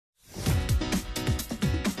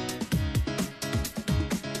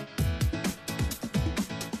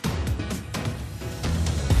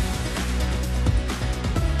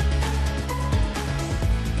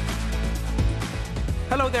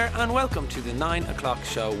there, and welcome to the 9 o'clock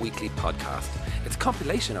show weekly podcast. It's a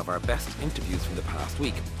compilation of our best interviews from the past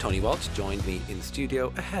week. Tonie Walsh joined me in the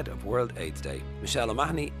studio ahead of World AIDS Day. Michelle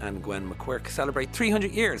O'Mahony and Gwen McGuirk celebrate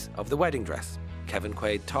 300 years of the wedding dress. Kevin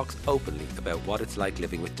Quaid talks openly about what it's like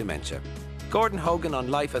living with dementia. Gordon Hogan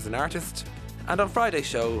on life as an artist. And on Friday's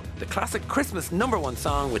show, the classic Christmas #1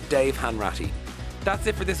 song with Dave Hanratty. That's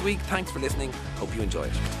it for this week. Thanks for listening. Hope you enjoy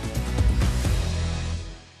it.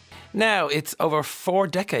 Now, it's over 4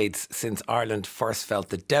 decades since Ireland first felt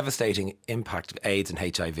the devastating impact of AIDS and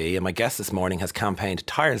HIV, and my guest this morning has campaigned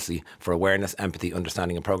tirelessly for awareness, empathy,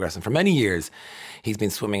 understanding and progress, and for many years he's been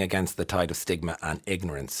swimming against the tide of stigma and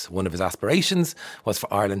ignorance. One of his aspirations was for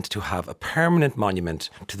Ireland to have a permanent monument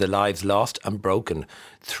to the lives lost and broken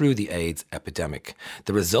through the AIDS epidemic.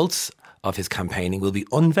 The results of his campaigning will be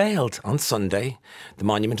unveiled on Sunday. The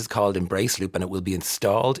monument is called Embrace Loop and it will be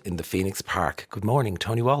installed in the Phoenix Park. Good morning,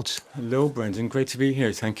 Tonie Walsh. Hello, Brendan. Great to be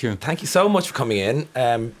here. Thank you. Thank you so much for coming in.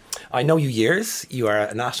 I know you years. You are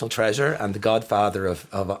a national treasure and the godfather of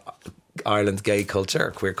Ireland's gay culture,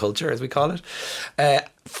 or queer culture as we call it.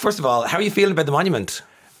 First of all, how are you feeling about the monument?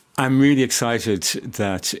 I'm really excited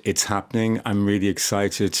that it's happening. I'm really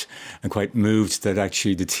excited and quite moved that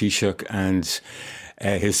actually the Taoiseach and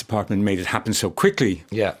his department made it happen so quickly.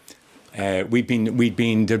 Yeah. There'd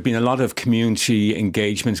been a lot of community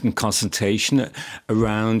engagement and consultation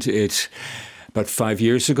around it about 5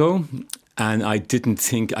 years ago. And I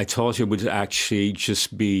thought it would actually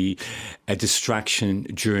just be a distraction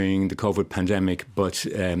during the COVID pandemic, but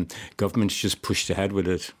government just pushed ahead with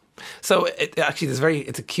it. So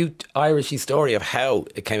it's a cute Irishy story of how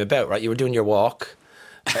it came about, right? You were doing your walk.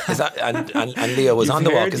 Is that and Leo was on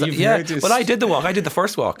the walk? Well, I did the walk. I did the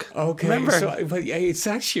first walk. Okay, remember? It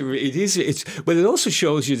also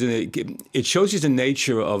shows you the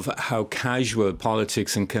nature of how casual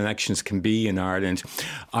politics and connections can be in Ireland.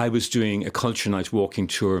 I was doing a culture night walking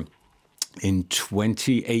tour in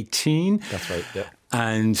 2018. That's right. Yeah.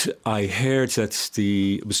 And I heard that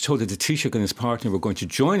was told that the Taoiseach and his partner were going to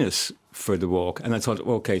join us for the walk. And I thought,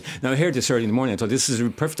 okay. Now I heard this early in the morning. I thought this is a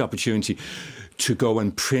perfect opportunity to go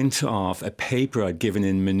and print off a paper I'd given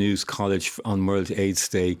in Maynooth College on World AIDS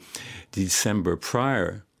Day, December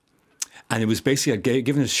prior. And it was basically, I'd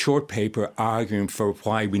given a short paper arguing for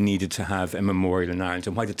why we needed to have a memorial in Ireland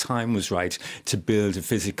and why the time was right to build a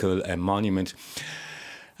physical monument.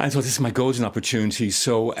 I thought, this is my golden opportunity.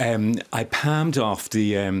 So I palmed off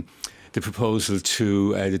the proposal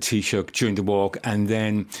to the Taoiseach during the walk, and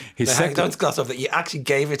then Don't gloss off that you actually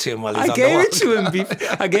gave it to him while he was on the walk.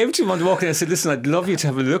 I gave it to him on the walk, and I said, listen, I'd love you to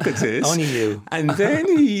have a look at this. Only you. And then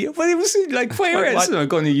it was like, where else am I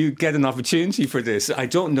going to get an opportunity for this? I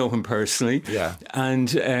don't know him personally. Yeah.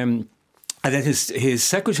 And then his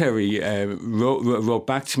secretary wrote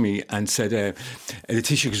back to me and said, the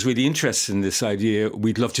Taoiseach is really interested in this idea.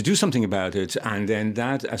 We'd love to do something about it. And then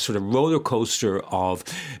a sort of roller coaster of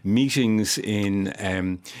meetings in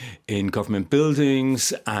government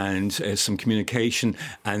buildings and some communication.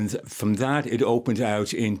 And from that, it opened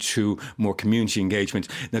out into more community engagement.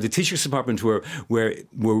 Now, the Taoiseach's department were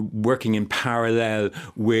working in parallel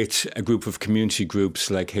with a group of community groups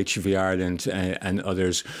like HIV Ireland and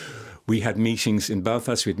others. We had meetings in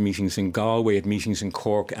Belfast, we had meetings in Galway, we had meetings in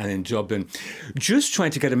Cork and in Dublin, just trying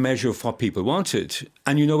to get a measure of what people wanted.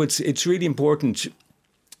 And, it's really important.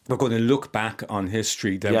 We're going to look back on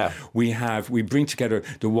history that we bring together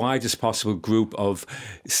the widest possible group of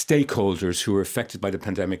stakeholders who were affected by the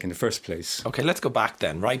pandemic in the first place. Okay, let's go back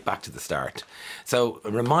then, right back to the start. So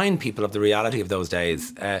remind people of the reality of those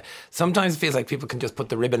days. Sometimes it feels like people can just put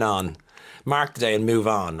the ribbon on, mark the day and move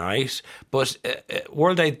on, right? But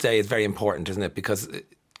World AIDS Day is very important, isn't it? Because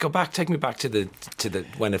take me back to the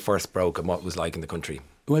when it first broke and what it was like in the country.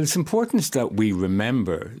 Well, it's important that we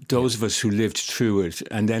remember those of us who lived through it.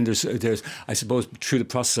 And then there's, I suppose, through the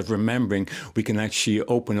process of remembering, we can actually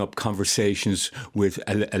open up conversations with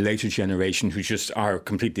a later generation who just are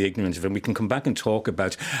completely ignorant of it. And we can come back and talk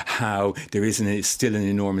about how there is still an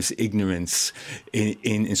enormous ignorance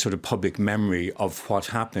in sort of public memory of what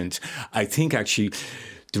happened. I think actually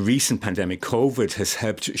the recent pandemic, COVID, has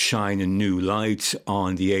helped shine a new light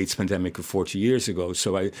on the AIDS pandemic of 40 years ago.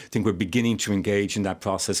 So I think we're beginning to engage in that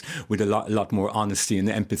process with a lot more honesty and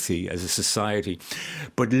empathy as a society.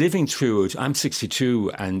 But living through it, I'm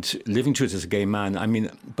 62, and living through it as a gay man, I mean,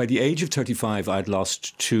 by the age of 35, I'd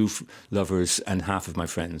lost 2 lovers and half of my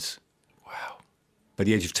friends. Wow. By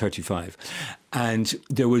the age of 35. And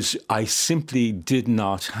I simply did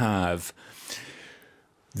not have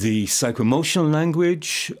the psycho-emotional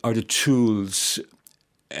language or the tools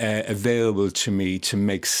available to me to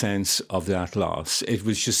make sense of that loss. It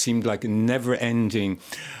just seemed like a never-ending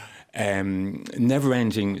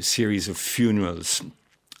never-ending series of funerals,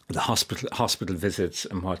 the hospital visits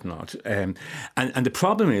and whatnot. And the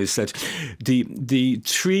problem is that the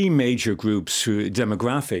three major groups,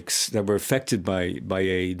 demographics that were affected by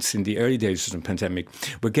AIDS in the early days of the pandemic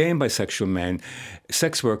were gay and bisexual men,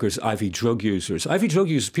 sex workers, IV drug users. IV drug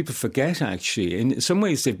users, people forget actually. In some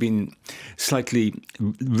ways they've been slightly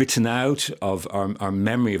written out of our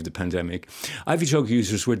memory of the pandemic. IV drug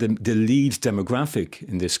users were the lead demographic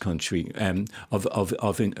in this country of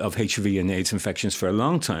HIV and AIDS infections for a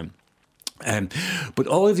long time. But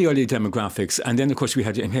all of the early demographics, and then of course we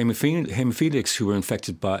had haemophilics who were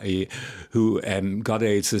infected who got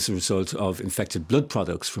AIDS as a result of infected blood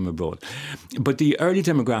products from abroad. But the early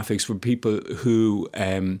demographics were people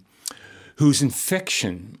whose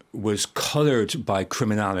infection was coloured by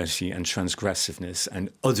criminality and transgressiveness and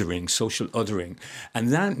othering, social othering.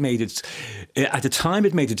 And that made it, at the time,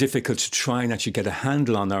 it made it difficult to try and actually get a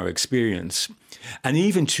handle on our experience. And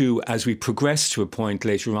even as we progressed to a point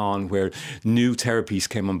later on where new therapies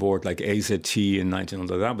came on board, like AZT in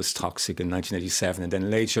although that was toxic in 1987, and then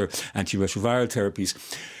later antiretroviral therapies.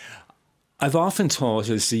 I've often thought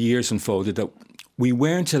as the years unfolded that we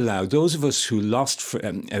weren't allowed, those of us who lost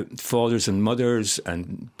fathers and mothers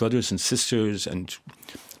and brothers and sisters and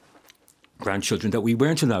grandchildren, that we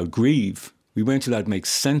weren't allowed grieve. We weren't allowed to make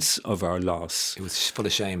sense of our loss. It was full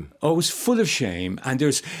of shame. Oh, it was full of shame.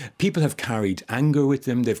 And people have carried anger with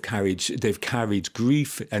them. They've carried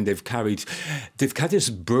grief, and they've carried this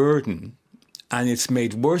burden. And it's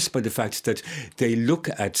made worse by the fact that they look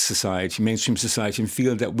at society, mainstream society, and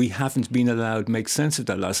feel that we haven't been allowed to make sense of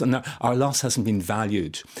that loss. And our loss hasn't been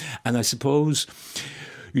valued. And I suppose,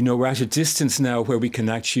 we're at a distance now where we can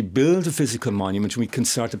actually build a physical monument. We can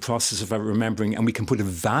start the process of remembering, and we can put a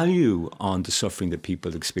value on the suffering that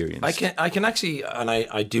people experience. I can actually, and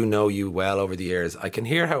I do know you well over the years, I can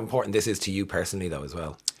hear how important this is to you personally, though, as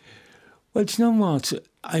well. Well, do you know what?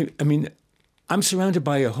 I mean, I'm surrounded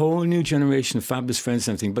by a whole new generation of fabulous friends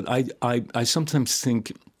and everything, but I sometimes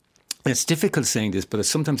think, it's difficult saying this, but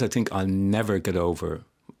sometimes I think I'll never get over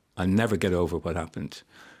what happened.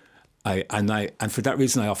 And for that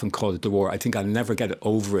reason, I often call it the war. I think I'll never get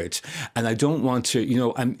over it. And I don't want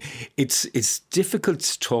to, it's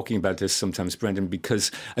difficult talking about this sometimes, Brendan,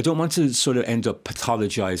 because I don't want to sort of end up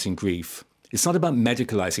pathologizing grief. It's not about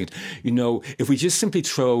medicalising it. If we just simply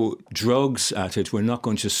throw drugs at it, we're not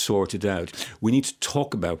going to sort it out. We need to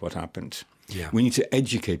talk about what happened. Yeah. We need to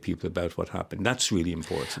educate people about what happened. That's really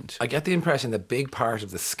important. I get the impression that big part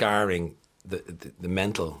of the scarring, the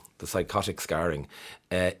mental, the psychotic scarring,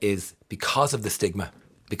 is because of the stigma,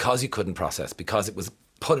 because you couldn't process, because it was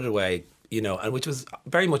put it away, and which was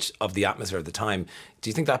very much of the atmosphere of the time. Do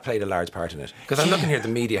you think that played a large part in it? Because I'm looking here at the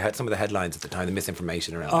media, had some of the headlines at the time, the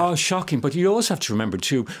misinformation around Oh, that. Shocking. But you also have to remember,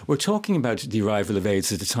 too, we're talking about the arrival of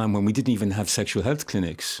AIDS at a time when we didn't even have sexual health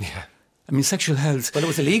clinics. Yeah. I mean, sexual health... Well, it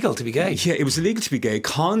was illegal to be gay. Yeah, it was illegal to be gay.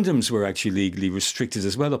 Condoms were actually legally restricted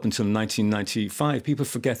as well up until 1995. People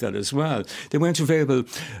forget that as well. They weren't available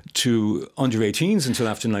to under 18s until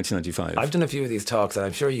after 1995. I've done a few of these talks, and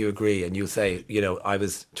I'm sure you agree, and you'll say, I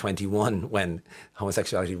was 21 when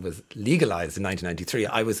homosexuality was legalised in 1993.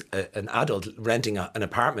 I was an adult renting an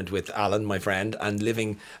apartment with Alan, my friend, and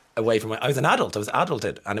living away from I was an adult. I was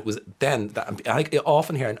adulted, and it was then that I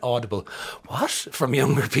often hear an audible "what" from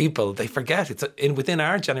younger people. They forget it's within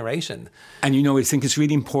our generation. And I think it's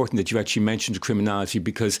really important that you actually mentioned criminality,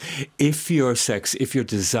 because if your sex, if your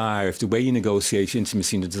desire, if the way you negotiate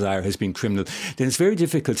intimacy and the desire has been criminal, then it's very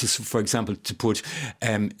difficult to, for example, to put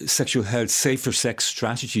sexual health, safer sex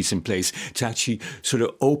strategies in place to actually sort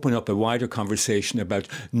of open up a wider conversation about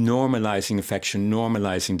normalising affection,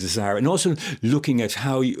 normalising desire, and also looking at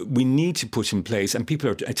how we need to put in place, and people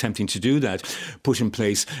are attempting to do that, put in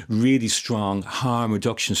place really strong harm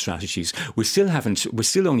reduction strategies. We're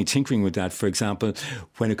still only tinkering with that, for example,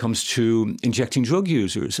 when it comes to injecting drug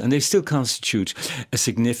users, and they still constitute a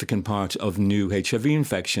significant part of new HIV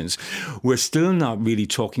infections. We're still not really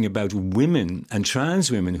talking about women and trans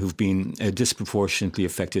women who've been disproportionately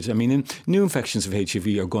affected. I mean, new infections of HIV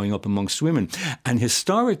are going up amongst women, and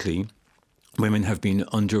historically, women have been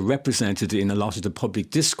underrepresented in a lot of the public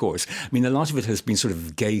discourse. I mean, a lot of it has been sort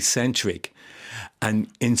of gay-centric. And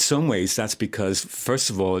in some ways, that's because, first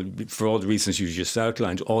of all, for all the reasons you just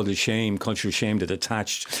outlined, all the shame, cultural shame that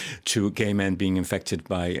attached to gay men being infected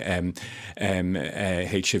by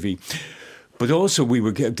HIV. But also,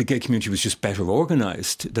 the gay community was just better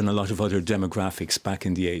organised than a lot of other demographics back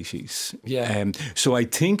in the 80s. Yeah. So I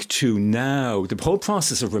think, too, now, the whole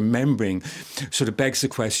process of remembering sort of begs the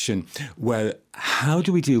question, well, how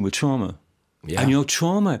do we deal with trauma? Yeah. And,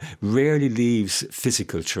 trauma rarely leaves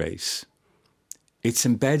physical trace. It's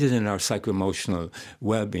embedded in our psycho-emotional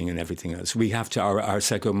well-being and everything else. We have to, our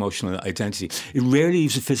psycho-emotional identity. It rarely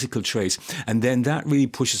leaves a physical trace. And then that really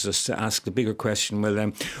pushes us to ask the bigger question,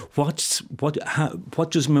 well, what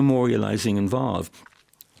does memorialising involve?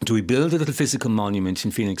 Do we build a little physical monument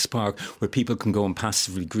in Phoenix Park where people can go and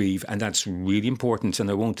passively grieve? And that's really important,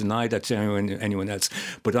 and I won't deny that to anyone else.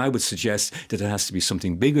 But I would suggest that it has to be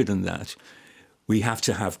something bigger than that. We have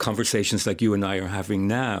to have conversations like you and I are having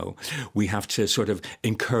now. We have to sort of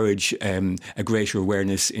encourage a greater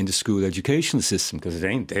awareness in the school educational system, because it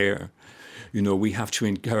ain't there. We have to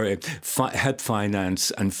encourage, help finance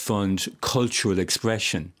and fund cultural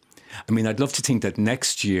expression. I mean, I'd love to think that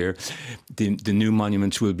next year the new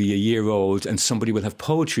monument will be a year old and somebody will have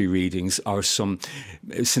poetry readings or some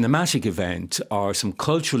cinematic event or some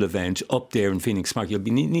cultural event up there in Phoenix Park. You'll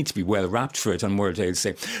need to be well wrapped for it on World AIDS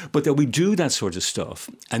Day. But that we do that sort of stuff,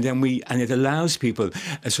 and then it allows people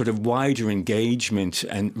a sort of wider engagement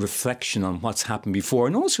and reflection on what's happened before.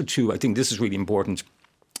 And also, too, I think this is really important.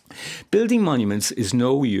 Building monuments is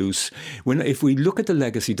no use if we look at the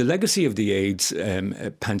legacy of the AIDS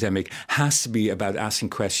pandemic has to be about asking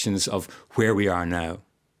questions of where we are now.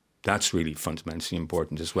 That's really fundamentally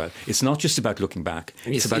important as well. It's not just about looking back.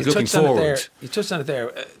 It's about looking forward. You touched on it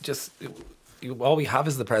there. All we have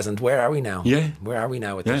is the present. Where are we now? Yeah. Where are we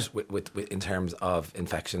now with this, with in terms of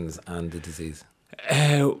infections and the disease?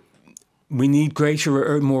 We need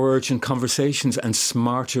greater, more urgent conversations and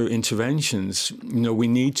smarter interventions.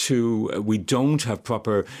 We don't have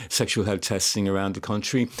proper sexual health testing around the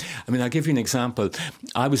country. I mean, I'll give you an example.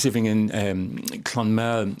 I was living in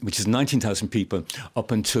Clonmel, which is 19,000 people,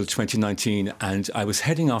 up until 2019, and I was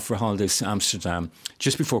heading off for holidays to Amsterdam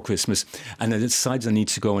just before Christmas, and I decided I need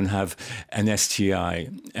to go and have an STI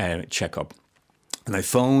checkup. And I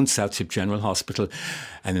phoned South Tip General Hospital,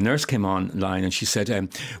 and the nurse came online and she said,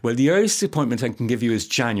 well, the earliest appointment I can give you is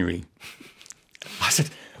January. I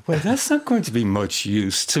said, well, that's not going to be much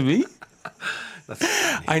use to me.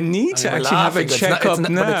 I need to actually have a checkup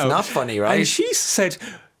now. But it's not funny, right? And she said,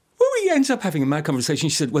 well, we ended up having a mad conversation.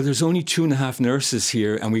 She said, well, there's only 2.5 nurses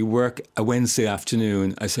here and we work a Wednesday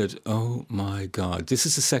afternoon. I said, oh, my God, this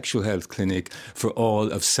is a sexual health clinic for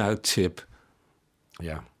all of South Tip.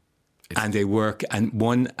 Yeah. And they work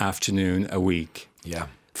one afternoon a week. Yeah.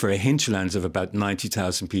 For a hinterlands of about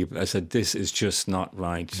 90,000 people. I said, this is just not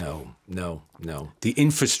right. No. The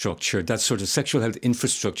infrastructure, that sort of sexual health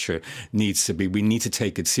infrastructure we need to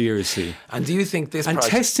take it seriously. And do you think this And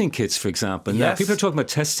testing kits, for example. Yes. Now, people are talking about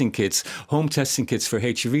testing kits, home testing kits for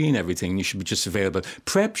HIV and everything. You should be just available.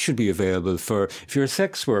 PrEP should be available for, if you're a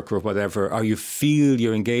sex worker or whatever, or you feel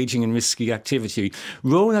you're engaging in risky activity,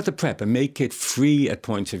 roll out the PrEP and make it free at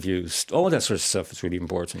point of use. All that sort of stuff is really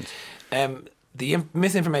important. The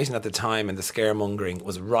misinformation at the time and the scaremongering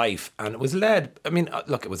was rife, and it was led. I mean,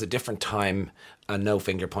 look, it was a different time and no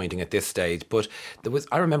finger pointing at this stage, but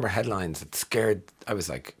I remember headlines that scared. I was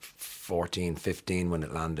like 14, 15 when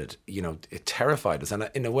it landed. It terrified us. And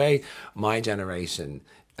in a way, my generation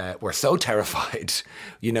were so terrified.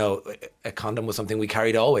 A condom was something we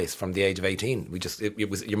carried always from the age of 18.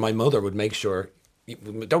 My mother would make sure,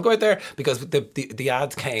 don't go out there, because the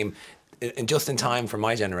ads came just in time for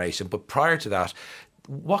my generation. But prior to that,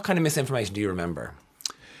 what kind of misinformation do you remember?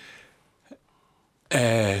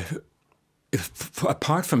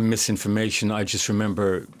 Apart from misinformation, I just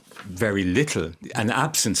remember very little, an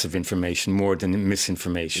absence of information more than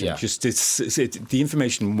misinformation. Yeah. Just the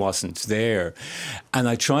information wasn't there. And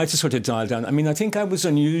I tried to sort of dial down. I mean, I think I was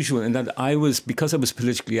unusual in that because I was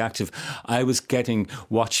politically active, I was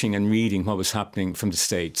watching and reading what was happening from the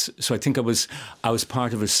States. So I think I was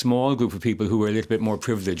part of a small group of people who were a little bit more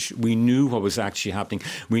privileged. We knew what was actually happening.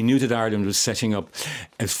 We knew that Ireland was setting up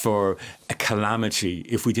for a calamity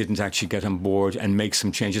if we didn't actually get on board and make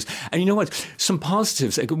some changes. And you know what? Some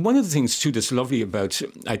positives. One of the things, too, that's lovely about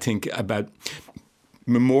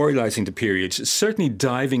memorialising the period, certainly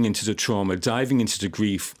diving into the trauma, diving into the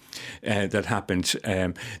grief that happened,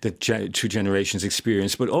 that two generations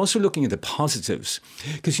experienced, but also looking at the positives.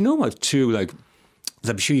 Because you know what, too,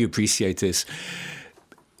 I'm sure you appreciate this,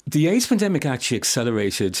 the AIDS pandemic actually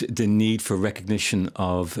accelerated the need for recognition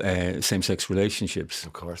of same-sex relationships.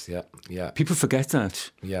 Of course, yeah. People forget that.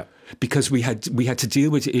 Yeah. Because we had to deal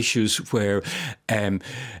with issues where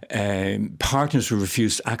partners were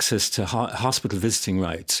refused access to hospital visiting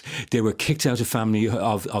rights. They were kicked out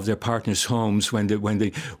of their partners' homes when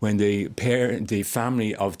the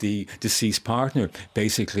family of the deceased partner,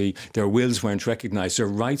 basically their wills weren't recognised, their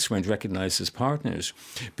rights weren't recognised as partners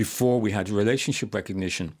before we had relationship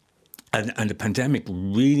recognition. And the pandemic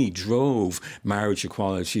really drove marriage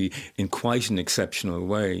equality in quite an exceptional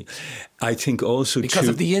way. I think also because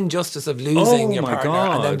of the injustice of losing your partner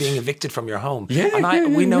and then being evicted from your home.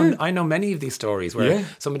 I know many of these stories where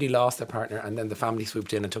somebody lost their partner and then the family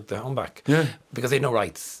swooped in and took their home back because they had no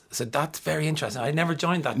rights. So that's very interesting. I never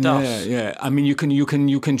joined that dot. Yeah. I mean, you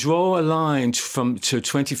can draw a line to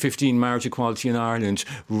 2015 marriage equality in Ireland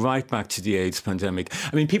right back to the AIDS pandemic.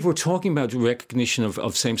 I mean, people were talking about recognition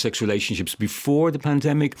of same-sex relationships before the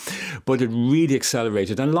pandemic, but it really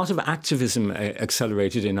accelerated. And a lot of activism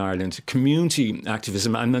accelerated in Ireland. Community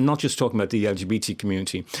activism, and I'm not just talking about the LGBT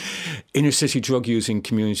community, inner city drug using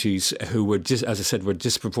communities who were, as I said, were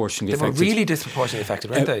disproportionately affected. They were really disproportionately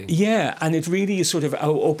affected, weren't they? Yeah, and it really sort of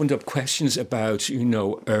opened up questions about,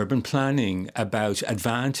 urban planning, about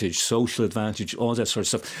advantage, social advantage, all that sort of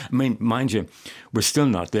stuff. I mean, mind you, we're still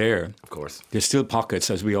not there. Of course. There's still pockets,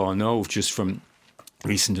 as we all know, just from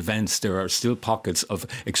recent events. There are still pockets of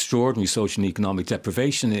extraordinary social and economic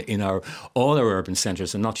deprivation in all our urban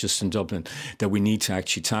centres, and not just in Dublin, that we need to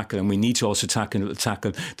actually tackle. And we need to also tackle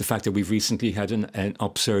the fact that we've recently had an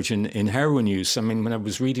upsurge in heroin use. I mean, when I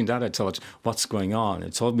was reading that, I thought, what's going on? I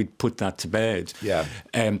thought we'd put that to bed. Yeah.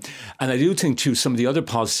 And I do think, too, some of the other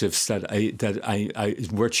positives that I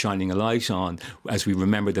is worth shining a light on as we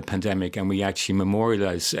remember the pandemic and we actually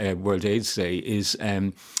memorialise World AIDS Day is...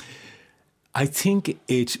 I think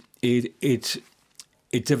it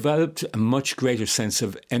developed a much greater sense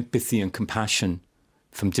of empathy and compassion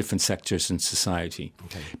from different sectors in society.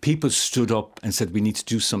 Okay. People stood up and said, we need to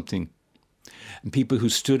do something. And people who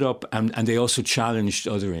stood up and they also challenged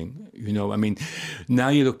othering. I mean, now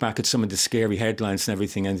you look back at some of the scary headlines and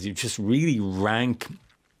everything, and you just really rank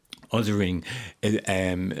othering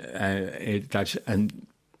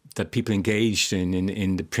that people engaged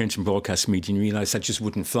in the print and broadcast media and realise that just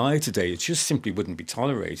wouldn't fly today. It just simply wouldn't be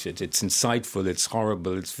tolerated. It's insightful, it's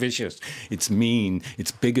horrible, it's vicious, it's mean,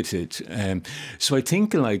 it's bigoted. So I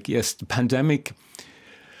think, yes, the pandemic,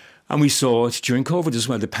 and we saw it during COVID as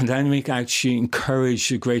well, the pandemic actually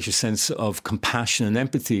encouraged a greater sense of compassion and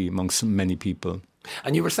empathy amongst many people.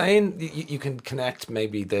 And you were saying you can connect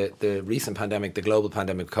maybe the recent pandemic, the global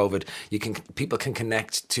pandemic, COVID. People can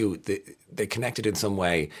connect to they connected in some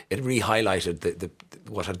way. It re-highlighted the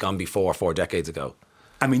what had gone before 4 decades ago.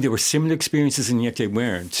 I mean, there were similar experiences, and yet they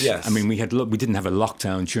weren't. Yes. I mean, we didn't have a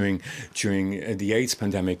lockdown during the AIDS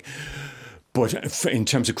pandemic. But in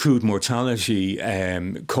terms of crude mortality,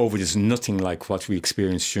 COVID is nothing like what we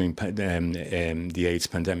experienced during the AIDS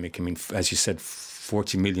pandemic. I mean, as you said,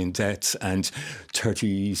 40 million deaths and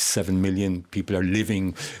 37 million people are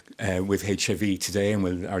living with HIV today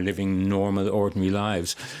and are living normal, ordinary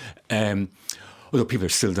lives. Although people are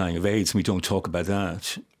still dying of AIDS, and we don't talk about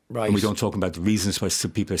that. Right. And we don't talk about the reasons why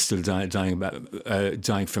people are still dying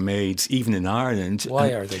from AIDS, even in Ireland. Why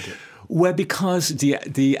are they doing? Well, because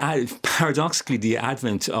paradoxically, the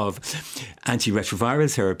advent of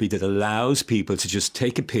antiretroviral therapy that allows people to just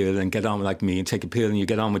take a pill and get on, like me, and take a pill and you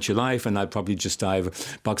get on with your life, and I'd probably just die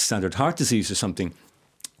of box standard heart disease or something.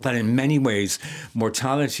 That in many ways,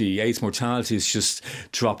 AIDS mortality has just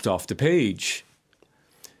dropped off the page.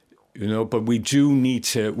 But we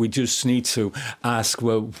just need to ask,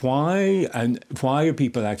 well, why are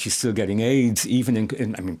people actually still getting AIDS?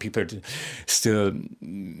 People are still,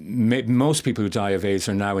 most people who die of AIDS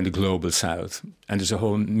are now in the global south. And there's a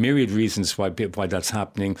whole myriad of reasons why that's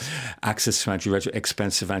happening. Access to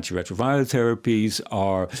expensive antiretroviral therapies,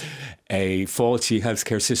 or a faulty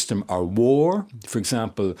healthcare system, or war. For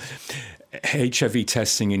example, HIV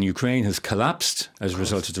testing in Ukraine has collapsed as a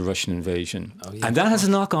result of the Russian invasion. And that has a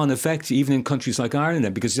knock-on effect even in countries like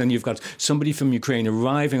Ireland, because then you've got somebody from Ukraine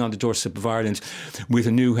arriving on the doorstep of Ireland with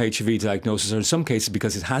a new HIV diagnosis, or in some cases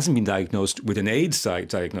because it hasn't been diagnosed, with an AIDS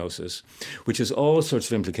diagnosis, which has all sorts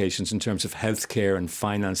of implications in terms of healthcare and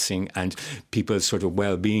financing and people's sort of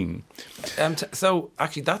well-being. So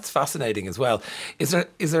actually that's fascinating as well. Is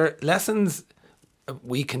there lessons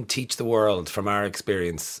we can teach the world from our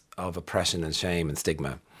experience of oppression and shame and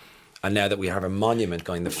stigma? And now that we have a monument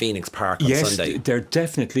going, the Phoenix Park on Sunday. Yes, there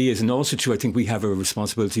definitely is. And also, too, I think we have a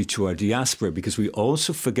responsibility to our diaspora, because we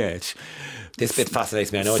also forget... This bit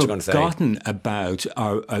fascinates me. I know what you're going to say. Forgotten about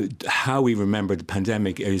how we remember the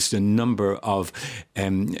pandemic is the number of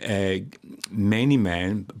mainly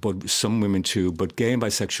men, but some women too, but gay and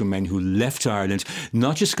bisexual men who left Ireland,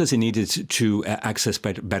 not just because they needed to access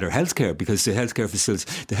better healthcare, because the healthcare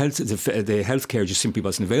facilities, the healthcare just simply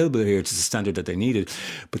wasn't available here to the standard that they needed,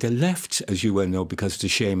 but they left, as you well know, because of the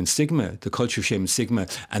shame and stigma, the culture of shame and stigma,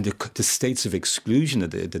 and the states of exclusion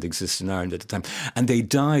that existed in Ireland at the time. And they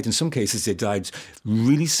died, in some cases, they died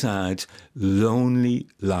really sad, lonely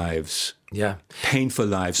lives. Yeah. Painful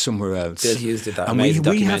lives somewhere else. Bill Hughes did that. And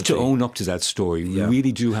we have to own up to that story. Yeah. We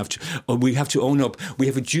really do have to. We have to own up. We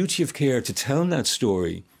have a duty of care to tell that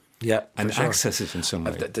story. Yeah, and access it in some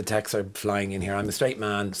way. The texts are flying in here. I'm a straight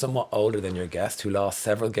man, somewhat older than your guest, who lost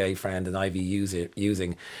several gay friends and IV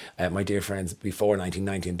using my dear friends before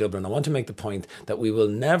 1990 in Dublin. I want to make the point that we will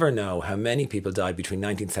never know how many people died between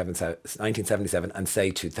 1977 and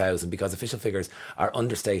say 2000, because official figures are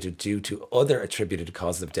understated due to other attributed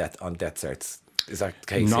causes of death on death certs. Is that the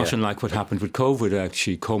case? Not unlike what happened with COVID,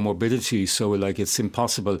 actually, comorbidity. So, like, it's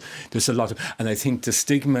impossible. There's a lot of, and I think the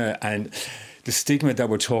stigma that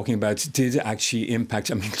we're talking about did actually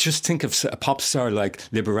impact. I mean, just think of a pop star like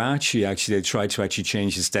Liberace. Actually, they tried to actually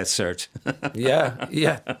change his death cert.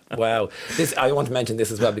 Yeah. Wow. I want to mention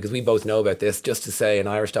this as well, because we both know about this. Just to say, an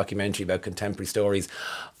Irish documentary about contemporary stories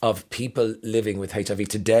of people living with HIV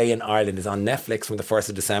today in Ireland is on Netflix from the 1st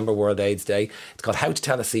of December, World AIDS Day. It's called How to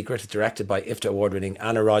Tell a Secret. It's directed by IFTA award-winning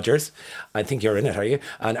Anna Rogers. I think you're in it, are you?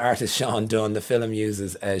 And artist Sean Dunn. The film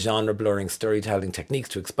uses genre-blurring storytelling techniques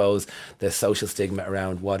to expose the social stigma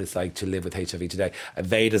around what it's like to live with HIV today.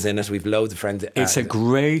 Veda's in it. We've loads of friends. It's a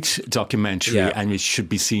great documentary, and it should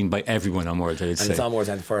be seen by everyone on World AIDS Day. And it's on World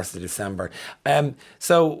AIDS Day, 1st of December.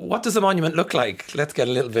 So what does the monument look like? Let's get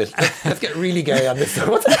a little bit, let's get really gay on this.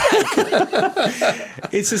 What's it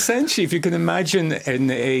like? It's essentially, if you can imagine, an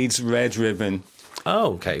AIDS red ribbon.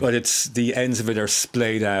 Oh, okay. But it's the ends of it are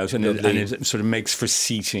splayed out, and it sort of makes for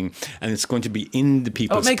seating, and it's going to be in the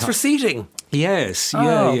people's... Oh, it makes for seating? Yes.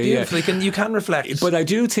 Beautiful. You can reflect. But I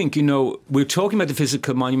do think, we're talking about the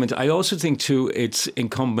physical monument. I also think, too, it's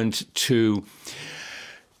incumbent to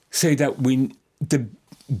say that the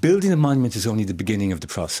building a monument is only the beginning of the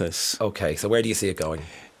process. Okay, so where do you see it going?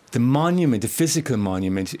 The monument, the physical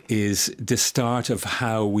monument, is the start of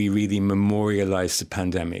how we really memorialise the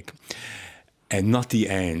pandemic, and not the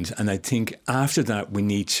end. And I think after that, we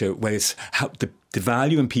need to, it's how the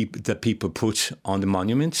value that people put on the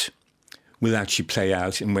monument will actually play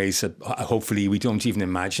out in ways that hopefully we don't even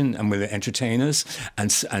imagine, and will entertain us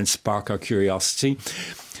and spark our curiosity.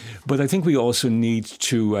 But I think we also need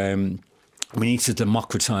to... we need to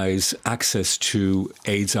democratise access to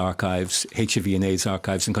AIDS archives, HIV and AIDS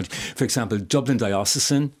archives in country. For example, Dublin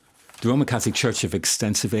Diocesan, the Roman Catholic Church have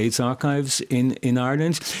extensive AIDS archives in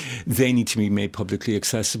Ireland. They need to be made publicly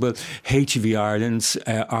accessible. HIV Ireland's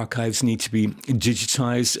archives need to be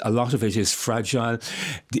digitised. A lot of it is fragile.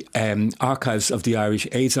 The archives of the Irish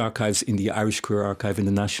AIDS archives in the Irish Queer Archive in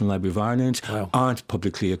the National Library of Ireland aren't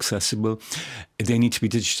publicly accessible. They need to be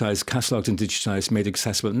digitised, catalogued and digitised, made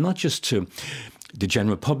accessible, not just to the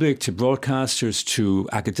general public, to broadcasters, to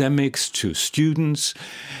academics, to students,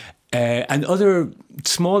 and other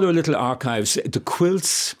smaller little archives. The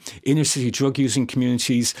quilts, inner city drug using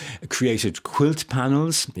communities created quilt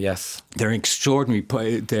panels. Yes, they're extraordinary.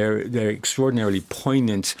 They're extraordinarily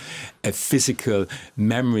poignant physical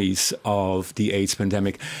memories of the AIDS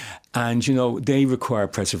pandemic. And, they require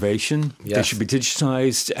preservation. Yes. They should be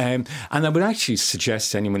digitised. And I would actually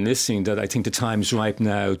suggest to anyone listening that I think the time's ripe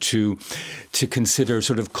now to consider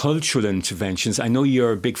sort of cultural interventions. I know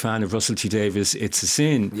you're a big fan of Russell T Davies' It's a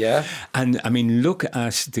Sin. Yeah. And, I mean, look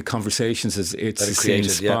at the conversations as It's a Sin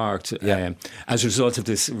sparked as a result of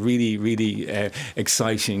this really, really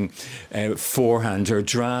exciting forehand or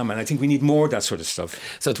drama. And I think we need more of that sort of stuff.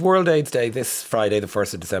 So it's World AIDS Day this Friday, the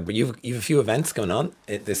 1st of December. You've a few events going on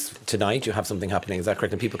tonight. You have something happening, is that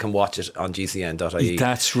correct? And people can watch it on gcn.ie.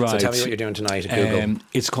 That's right. So tell me what you're doing tonight at Google.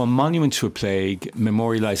 It's called Monument to a Plague,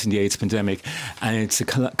 Memorialising the AIDS Pandemic, and it's a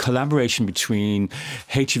collaboration between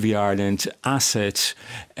HIV Ireland, Asset,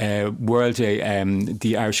 World Day,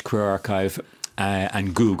 the Irish Queer Archive,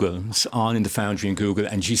 and Google. It's on in the Foundry and Google,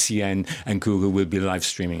 and GCN and Google will be live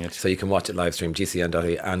streaming it. So you can watch it live stream.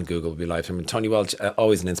 GCN.ie and Google will be live streaming. Tonie Walsh,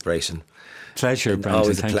 always an inspiration. Pleasure, Brandon.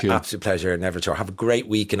 Always Thank you. Absolute pleasure. Never sure. Have a great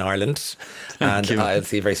week in Ireland. And I'll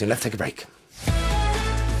see you very soon. Let's take a break.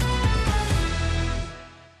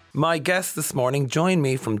 My guests this morning join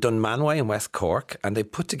me from Dunmanway in West Cork, and they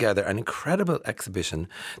put together an incredible exhibition,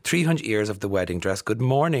 300 Years of the Wedding Dress. Good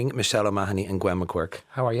morning, Michelle O'Mahony and Gwen McGuirk.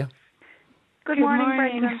 How are you? Good morning,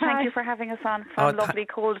 Brendan. Thank you for having us on from lovely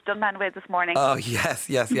cold Dunmanway this morning. Oh, yes.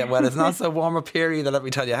 Well, it's not so warm up here either, let me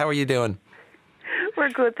tell you. How are you doing? We're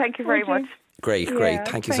good. Thank you very much. Great.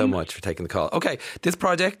 Thank you so much for taking the call. Okay, this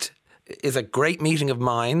project is a great meeting of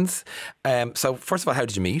minds. So, first of all, how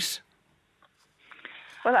did you meet?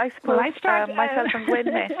 Well, I suppose myself and Gwen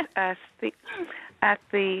met at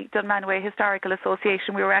the Dunmanway Historical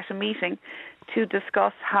Association. We were at a meeting to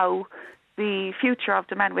discuss how the future of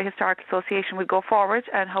the Manway Historical Association would go forward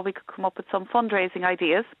and how we could come up with some fundraising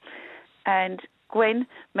ideas. And Gwen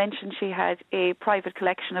mentioned she had a private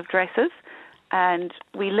collection of dresses, and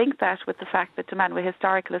we linked that with the fact that the Manway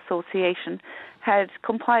Historical Association had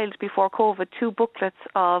compiled before COVID 2 booklets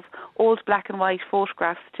of old black and white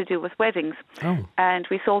photographs to do with weddings. And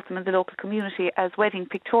we sold them in the local community as wedding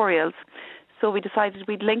pictorials. So we decided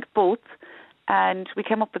we'd link both, and we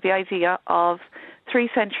came up with the idea of 3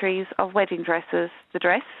 centuries of wedding dresses, the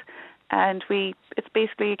dress. And it's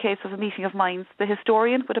basically a case of a meeting of minds, the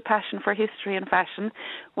historian with a passion for history and fashion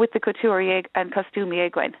with the couturier and costumier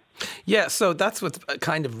Gwen. Yeah, so that's what's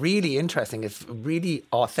kind of really interesting. It's really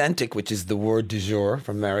authentic, which is the word du jour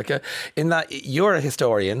from America, in that you're a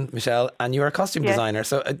historian, Michelle, and you're a costume designer.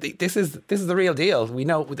 So this is the real deal. We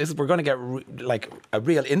know we're going to get a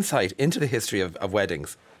real insight into the history of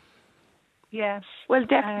weddings. Yes. Well,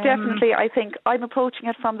 definitely. I think I'm approaching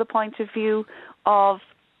it from the point of view of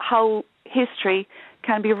how history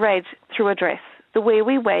can be read through a dress. The way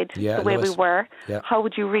we wed, the way we wear, how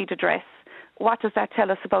would you read a dress? What does that tell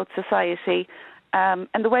us about society? And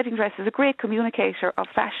the wedding dress is a great communicator of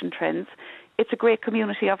fashion trends. It's a great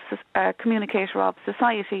communicator of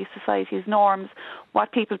society's norms,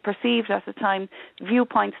 what people perceived at the time,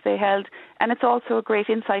 viewpoints they held, and it's also a great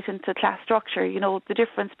insight into class structure, the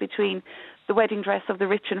difference between the wedding dress of the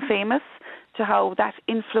rich and famous to how that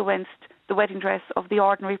influenced the wedding dress of the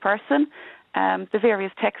ordinary person, the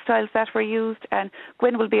various textiles that were used, and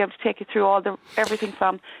Gwen will be able to take you through everything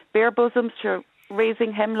from bare bosoms to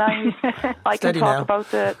raising hemlines. I can talk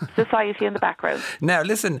about the society in the background. Now,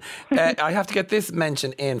 listen, I have to get this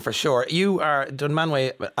mention in for sure. You are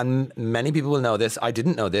Dunmanway, and many people will know this. I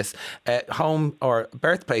didn't know this. Home or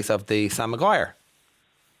birthplace of the Sam Maguire.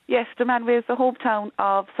 Yes, Dunmanway is the hometown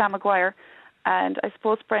of Sam Maguire. And I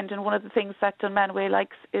suppose, Brendan, one of the things that Dunmanway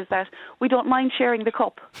likes is that we don't mind sharing the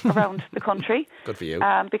cup around the country. Good for you.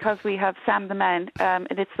 Because we have Sam the Man,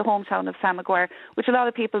 and it's the hometown of Sam Maguire, which a lot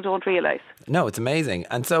of people don't realise. No, it's amazing.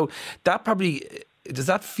 And so that probably, does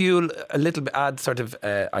that fuel a little bit, add sort of,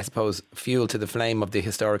 I suppose, fuel to the flame of the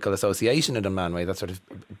Historical Association in Dunmanway? That sort of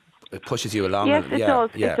pushes you along? Yes, it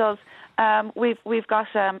does. It does. We've got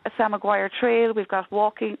a Sam Maguire trail. We've got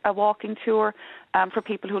a walking tour for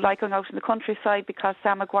people who like going out in the countryside, because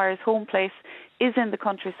Sam Maguire's home place is in the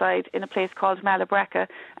countryside in a place called Malabracca,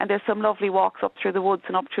 and there's some lovely walks up through the woods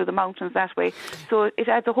and up through the mountains that way. So it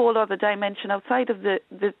adds a whole other dimension outside of the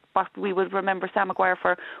what we would remember Sam Maguire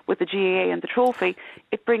for with the GAA and the trophy.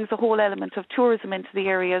 It brings a whole element of tourism into the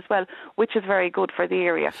area as well, which is very good for the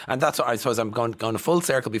area. And that's what I suppose I'm going a full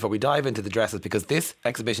circle before we dive into the dresses, because this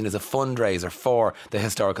exhibition is a fundraiser for the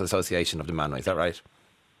Historical Association of Dunmanway. Is that right?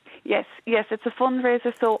 Yes, it's a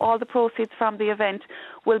fundraiser, so all the proceeds from the event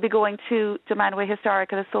will be going to the Manway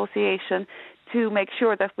Historical Association to make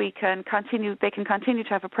sure that they can continue to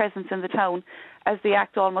have a presence in the town, as they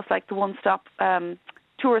act almost like the one-stop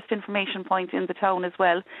tourist information point in the town as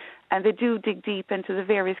well. And they do dig deep into the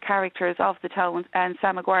various characters of the town, and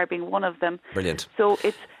Sam Maguire being one of them. Brilliant. So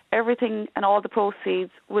it's everything, and all the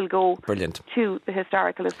proceeds will go to the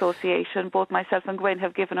Historical Association. Both myself and Gwen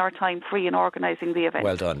have given our time free in organising the event.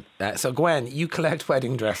 Well done. So Gwen, you collect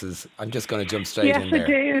wedding dresses. I'm just going to jump straight in there.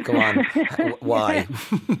 Yes, I do. Go on. Why?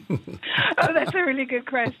 Oh, that's a really good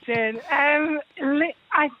question.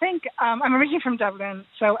 I think I'm originally from Dublin,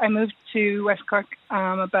 so I moved to West Cork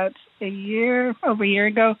about over a year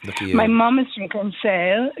ago. Lucky you. My mum is from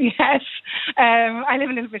Kinsale. Yes, I live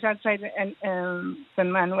a little bit outside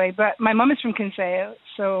Dunmanway, but my mum is from Kinsale.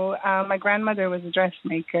 So my grandmother was a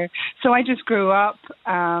dressmaker. So I just grew up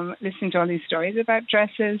listening to all these stories about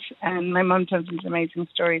dresses, and my mum tells these amazing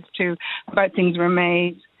stories too about things were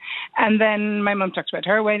made. And then my mum talks about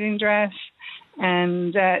her wedding dress.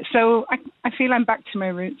 And so I feel I'm back to my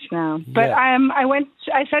roots now. But I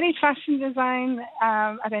studied fashion design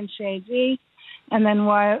at NCAD, and then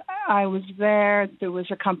while I was there was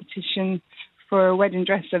a competition for Wedding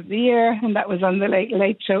Dress of the Year, and that was on the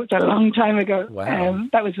Late Show. It was a long time ago. Wow.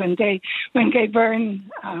 That was when Gay Byrne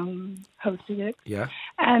hosted it. Yeah.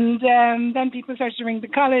 And then people started to ring the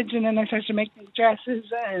college, and then I started to make these dresses.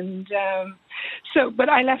 And but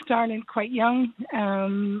I left Ireland quite young.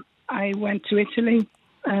 I went to Italy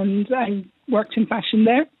and I worked in fashion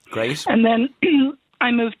there. Great. And then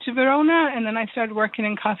I moved to Verona, and then I started working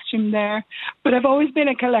in costume there. But I've always been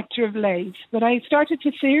a collector of lace. But I started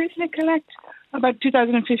to seriously collect about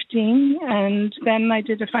 2015, and then I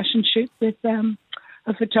did a fashion shoot with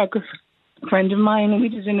a photographer friend of mine, and we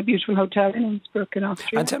did it in a beautiful hotel in Innsbruck in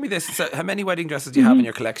Austria. And tell me this, so how many wedding dresses do you have in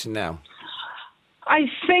your collection now? I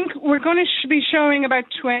think we're going to be showing about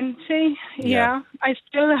 20. Yeah. I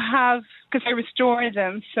still have because I restore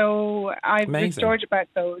them. So I've Amazing. restored about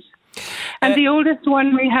those. And the oldest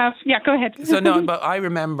one we have, go ahead. So no, but I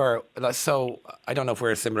remember, so I don't know if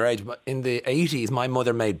we're a similar age, but in the 80s, my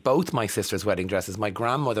mother made both my sisters' wedding dresses. My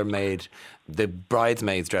grandmother made the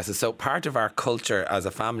bridesmaids' dresses. So part of our culture as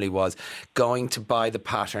a family was going to buy the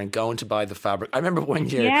pattern, going to buy the fabric. I remember one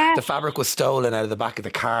year the fabric was stolen out of the back of the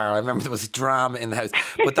car. I remember there was drama in the house.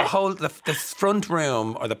 But the whole, the front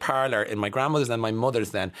room or the parlour in my grandmother's and my mother's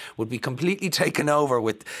then would be completely taken over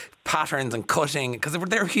with patterns and cutting, because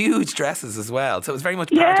they're huge dresses as well. So it's very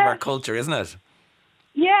much part of our culture, isn't it?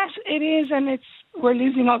 Yes, it is, and we're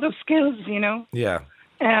losing all those skills, you know. Yeah.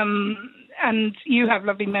 And you have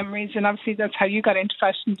lovely memories, and obviously that's how you got into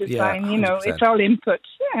fashion design. Yeah, you know, 100%. it's all input,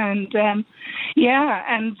 and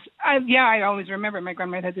I always remember my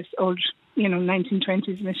grandmother had this old,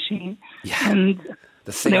 1920s machine, and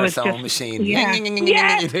the singer sewing machine. Yeah.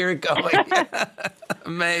 You hear it going.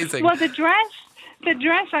 Amazing. Well, the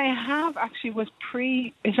dress I have actually was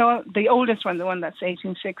the oldest one, the one that's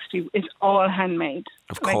 1860, is all handmade.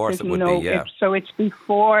 Of course it would be, yeah. So it's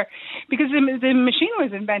before, because the machine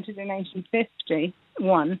was invented in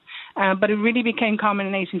 1951, but it really became common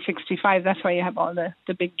in 1865. That's why you have all the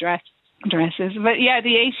big dresses. But yeah,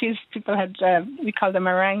 the 80s people had, we call them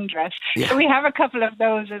meringue dress. Yeah. So we have a couple of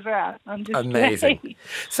those as well. Amazing.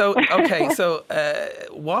 So, okay,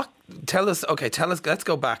 tell us, let's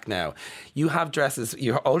go back now. You have dresses,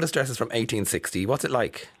 your oldest dress is from 1860. What's it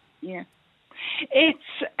like? Yeah. It's,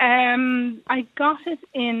 I got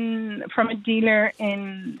it from a dealer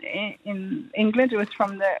in England. It was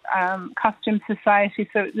from the Costume Society.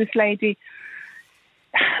 So this lady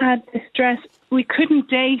had this dress. We couldn't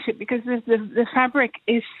date it because the fabric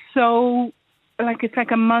is so, it's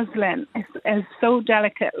like a muslin. It's so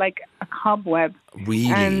delicate, like a cobweb.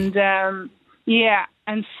 Really? And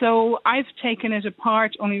and so I've taken it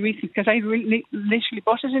apart only recently, because I literally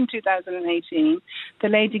bought it in 2018. The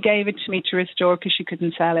lady gave it to me to restore because she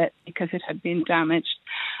couldn't sell it because it had been damaged.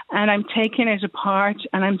 And I'm taking it apart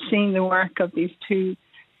and I'm seeing the work of these two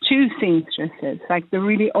seamstresses. Like the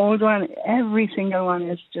really old one, every single one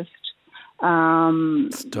is just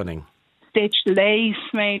stunning. Stitched lace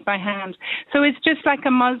made by hand. So it's just like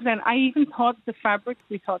a muslin. I even thought we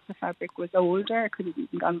thought the fabric was older. It could have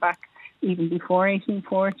even gone back even before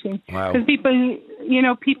 1840. Wow. Because people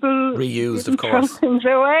reused, of course. Throw things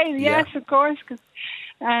away. Yes, of course.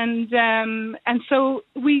 And so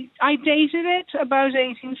I dated it about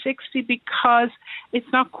 1860 because it's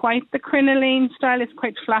not quite the crinoline style. It's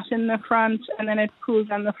quite flat in the front, and then it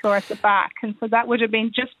pulls on the floor at the back. And so that would have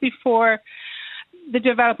been just before the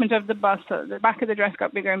development of the bustle. The back of the dress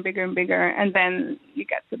got bigger and bigger and bigger, and then you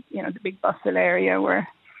get the big bustle area where.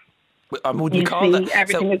 Would you call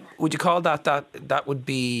that that would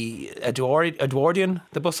be Edwardian,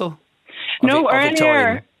 the bustle? No,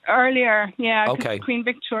 earlier, yeah. Okay. Queen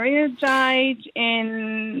Victoria died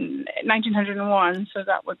in 1901, so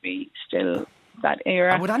that would be still that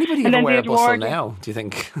era. Would anybody ever wear a bustle now, do you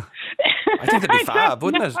think? I think that'd be fab,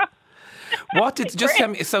 wouldn't it? What did tell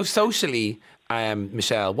me, so socially,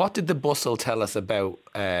 Michelle, what did the bustle tell us about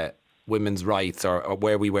women's rights or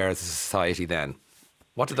where we were as a society then?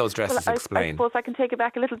 What did those dresses explain? I suppose I can take it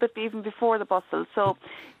back a little bit even before the bustle. So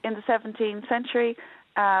in the 17th century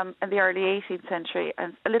and the early 18th century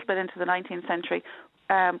and a little bit into the 19th century,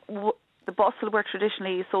 the bustle were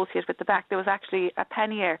traditionally associated with the back. There was actually a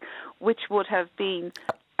pannier, which would have been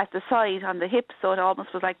at the side on the hips, so it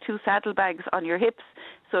almost was like two saddlebags on your hips.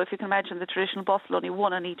 So if you can imagine the traditional bustle, only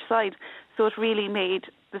one on each side. So it really made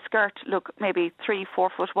the skirt look maybe 3-4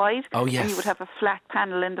 foot wide. Oh, yes. And you would have a flat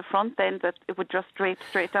panel in the front then that it would just drape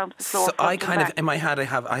straight down to the floor. So I kind of, in my head, I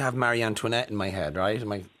have Marie Antoinette in my head, right?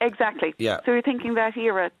 Exactly. Yeah. So you're thinking that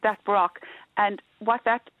era, that Baroque. And what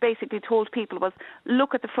that basically told people was,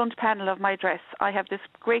 look at the front panel of my dress. I have this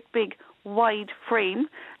great big wide frame,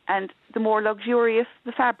 and the more luxurious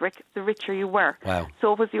the fabric, the richer you were. Wow.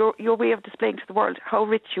 So it was your way of displaying to the world how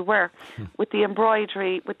rich you were with the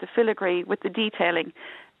embroidery, with the filigree, with the detailing.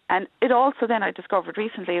 And it also then, I discovered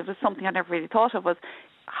recently, it was something I never really thought of, was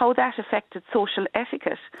how that affected social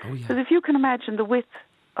etiquette. Because if you can imagine the width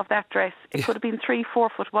of that dress, it could have been 3-4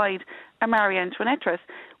 foot wide, a Marie Antoinette dress.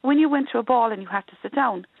 When you went to a ball and you had to sit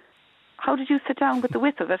down, how did you sit down with the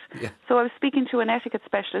width of it? Yeah. So I was speaking to an etiquette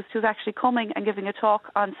specialist who's actually coming and giving a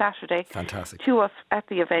talk on Saturday to us at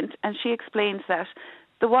the event, and she explains that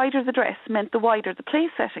the wider the dress meant the wider the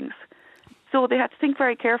place settings. So they had to think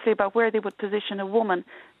very carefully about where they would position a woman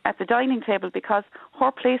at the dining table, because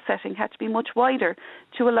her place setting had to be much wider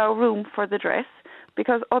to allow room for the dress,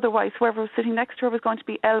 because otherwise whoever was sitting next to her was going to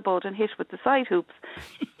be elbowed and hit with the side hoops.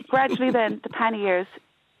 Gradually then the panniers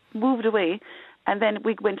moved away, and then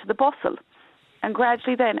we went to the bustle. And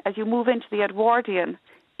gradually then, as you move into the Edwardian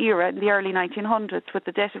era in the early 1900s with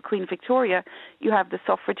the death of Queen Victoria, you have the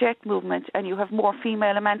suffragette movement and you have more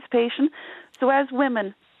female emancipation. So as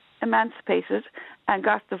women emancipated and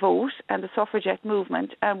got the vote and the suffragette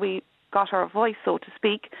movement, and we got our voice, so to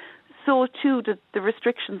speak, so too did the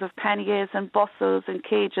restrictions of panniers and bustles and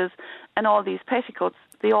cages and all these petticoats.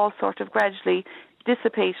 They all sort of gradually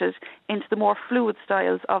dissipated into the more fluid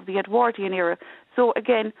styles of the Edwardian era. So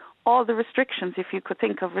again, all the restrictions, if you could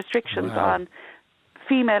think of restrictions on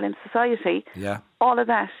female in society, all of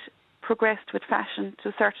that progressed with fashion to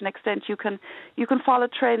a certain extent. You can follow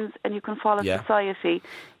trends and you can follow society.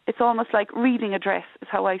 It's almost like reading a dress, is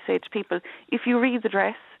how I say it to people. If you read the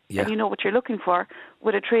dress and you know what you're looking for,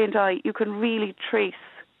 with a trained eye, you can really trace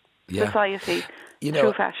society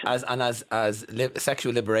through fashion. As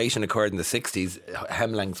sexual liberation occurred in the 60s,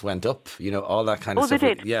 hem lengths went up, all that kind of stuff.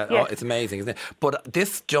 They did. It's amazing, isn't it? But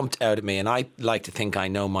this jumped out at me, and I like to think I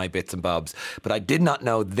know my bits and bobs, but I did not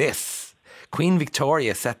know this. Queen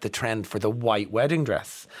Victoria set the trend for the white wedding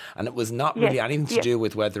dress, and it was not really anything to do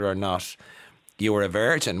with whether or not you were a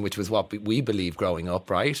virgin, which was what we believed growing up,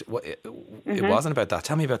 right? It wasn't about that.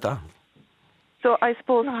 Tell me about that. So I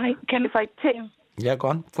suppose if I take... Yeah, go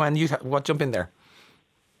on. Gwen, jump in there.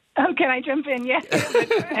 Oh, can I jump in? Yes.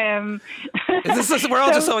 We're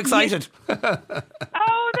all just so excited.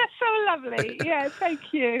 Oh, that's so lovely. Yeah, thank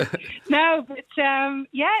you. No, but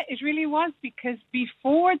it really was, because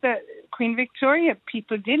before the Queen Victoria,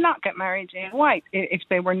 people did not get married in white if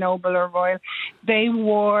they were noble or royal. They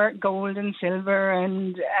wore gold and silver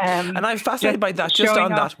and I'm fascinated by that. Just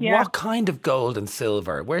on that, what kind of gold and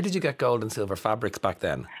silver? Where did you get gold and silver fabrics back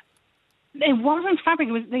then? It wasn't fabric.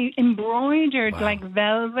 They embroidered like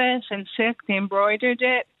velvet and silk. They embroidered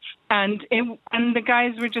it, and the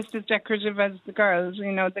guys were just as decorative as the girls.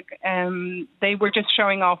 They were just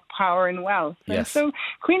showing off power and wealth. Yes. And so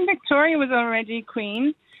Queen Victoria was already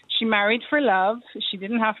queen. She married for love. She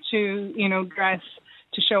didn't have to, dress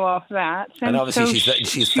to show off that. And obviously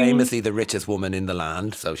she's famously the richest woman in the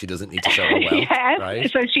land, so she doesn't need to show her wealth. Yes, right?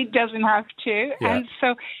 So she doesn't have to. Yeah. And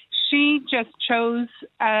so she just chose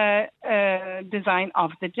a design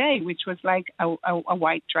of the day, which was like a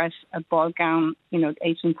white dress, a ball gown,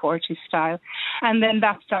 1840s style. And then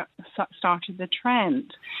that started the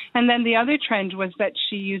trend. And then the other trend was that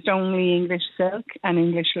she used only English silk and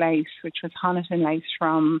English lace, which was Honiton lace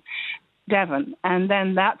from Devon. And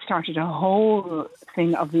then that started a whole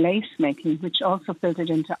thing of lace making, which also filtered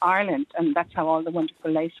into Ireland. And that's how all the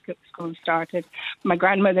wonderful lace schools started. My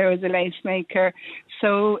grandmother was a lace maker.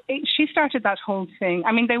 So she started that whole thing.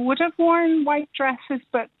 I mean, they would have worn white dresses,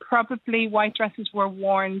 but probably white dresses were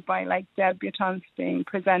worn by like debutantes being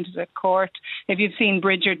presented at court. If you've seen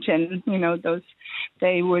Bridgerton, those,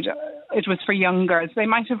 it was for young girls. They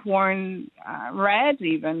might have worn red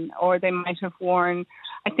even, or they might have worn,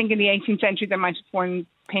 I think in the 18th century, they might have worn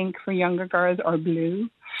pink for younger girls or blue.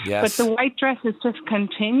 Yes. But the white dresses just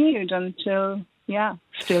continued until,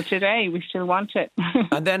 still today, we still want it.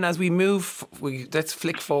 And then as we move, let's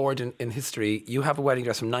flick forward in history. You have a wedding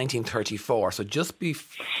dress from 1934, so just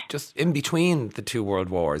in between the two world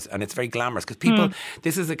wars, and it's very glamorous because people,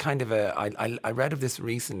 this is a kind of I read of this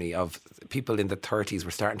recently, of people in the 30s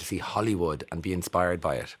were starting to see Hollywood and be inspired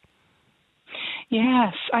by it.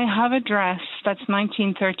 Yes, I have a dress that's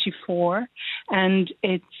 1934, and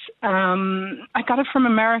it's I got it from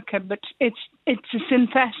America, but it's a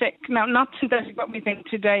synthetic. Now, not synthetic what we think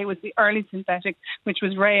today was the early synthetic, which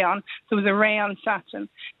was rayon. So it was a rayon satin.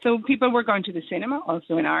 So people were going to the cinema,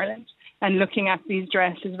 also in Ireland, and looking at these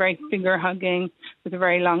dresses, very figure hugging with a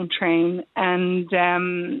very long train, and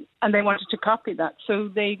they wanted to copy that. So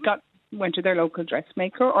they went to their local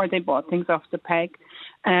dressmaker, or they bought things off the peg.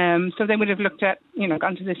 So they would have looked at,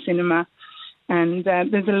 gone to the cinema, and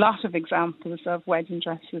there's a lot of examples of wedding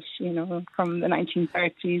dresses, from the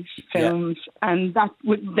 1930s films, and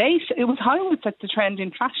it was Hollywood set the trend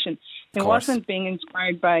in fashion. It wasn't being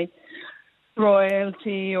inspired by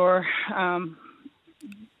royalty or.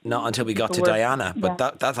 Not until we got to Diana, but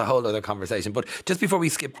that's a whole other conversation. But just before we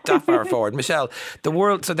skip that far forward, Michelle,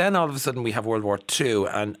 so then all of a sudden we have World War II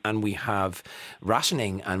and we have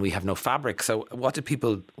rationing and we have no fabric. So what did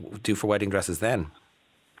people do for wedding dresses then?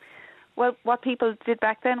 Well, what people did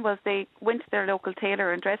back then was they went to their local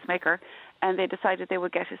tailor and dressmaker and they decided they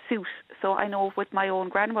would get a suit. So I know with my own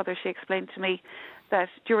grandmother, she explained to me that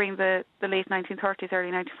during the late 1930s,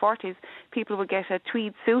 early 1940s, people would get a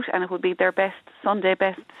tweed suit and it would be their Sunday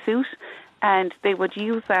best suit, and they would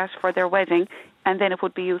use that for their wedding, and then it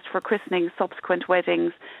would be used for christening, subsequent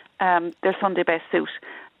weddings, their Sunday best suit.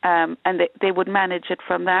 and they would manage it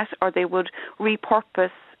from that, or they would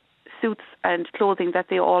repurpose suits and clothing that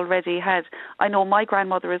they already had. I know my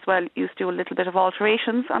grandmother as well used to do a little bit of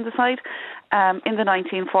alterations on the side in the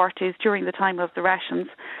 1940s during the time of the rations,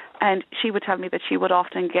 and she would tell me that she would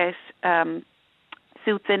often get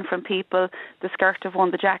suits in from people, the skirt of one,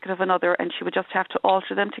 the jacket of another, and she would just have to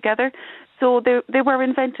alter them together. So they were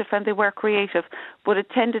inventive and they were creative, but it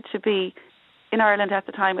tended to be, in Ireland at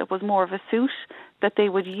the time, it was more of a suit that they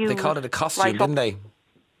would use. They called it a costume, didn't they?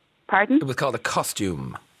 Pardon? It was called a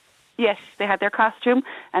costume. Yes, they had their costume,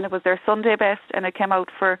 and it was their Sunday best, and it came out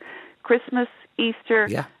for Christmas, Easter,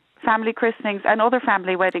 family christenings and other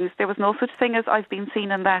family weddings. There was no such thing as I've been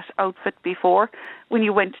seen in that outfit before when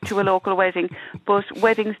you went to a local wedding. But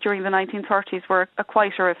weddings during the 1930s were a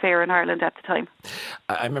quieter affair in Ireland at the time.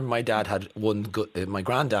 I remember my dad had one good, my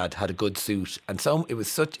granddad had a good suit, and it was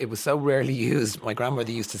so rarely used. My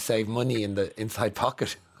grandmother used to save money in the inside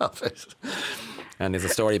pocket of it. And there's a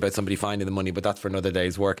story about somebody finding the money, but that's for another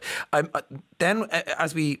day's work. Then,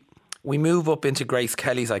 as we move up into Grace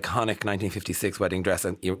Kelly's iconic 1956 wedding dress,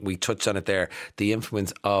 and we touched on it there, the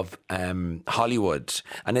influence of Hollywood,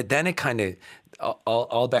 and then it kind of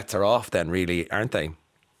all bets are off. Then, really, aren't they?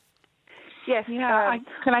 Yes. Yeah.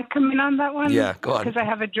 Can I come in on that one? Yeah, go on. Because I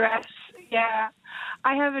have a dress. Yeah,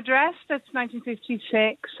 I have a dress that's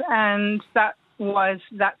 1956, and that was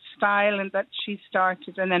that style and that she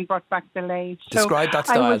started and then brought back the lace. Describe that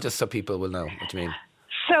style just so people will know what you mean.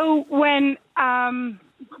 So when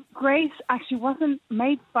Grace actually wasn't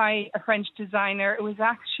made by a French designer, it was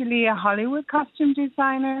actually a Hollywood costume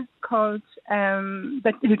designer called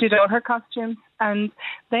who did all her costumes, and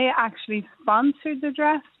they actually sponsored the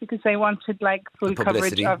dress because they wanted like full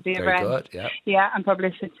coverage of the event. Good, and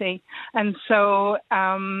publicity. And so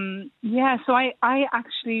so I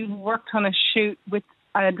actually worked on a shoot with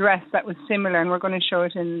a dress that was similar, and we're going to show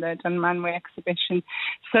it in the Dunmanway exhibition.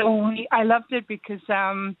 So I loved it because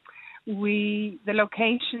the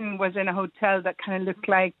location was in a hotel that kind of looked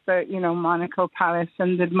like the Monaco Palace,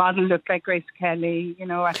 and the model looked like Grace Kelly, at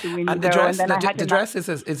the window. And the dress, the dress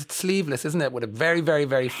is sleeveless, isn't it? With a very, very,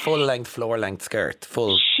 very full length, floor length skirt.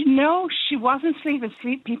 No, she wasn't sleeveless.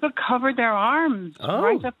 People covered their arms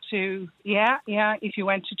right up to if you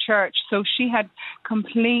went to church. So she had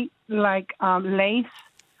complete lace.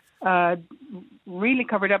 Really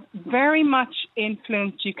covered up, very much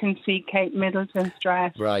influenced. You can see Kate Middleton's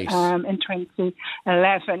dress in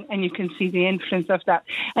 2011, and you can see the influence of that.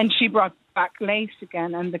 And she brought back lace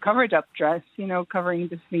again and the covered up dress, covering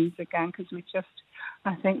the sleeves again, because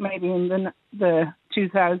I think maybe in the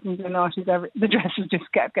 2000s and noughties, the dresses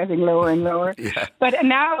just kept getting lower and lower. Yeah. But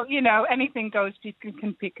now, anything goes. People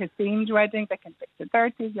can pick a themed wedding. They can pick the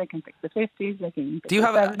 30s. They can pick the 50s. They can pick do you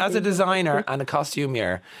have, 70s, as a designer and a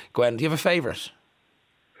costumier, Gwen, do you have a favourite?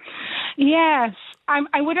 Yes.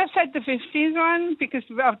 I would have said the 50s one because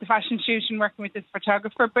of the fashion shoot and working with this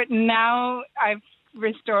photographer. But now I've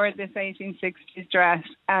restored this 1860s dress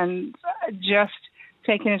and just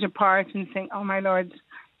taking it apart and saying, oh my Lord,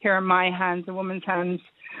 here are my hands, a woman's hands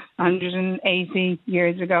 180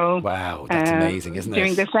 years ago. Wow, that's amazing, isn't it?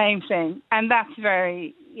 Doing the same thing. And that's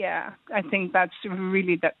very, I think that's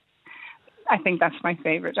really I think that's my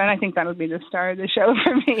favourite. And I think that'll be the star of the show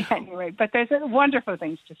for me anyway. But there's wonderful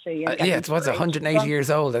things to see. It was 180 years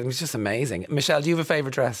old. It was just amazing. Michelle, do you have a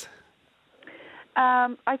favourite dress?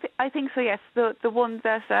 I think so, yes. The one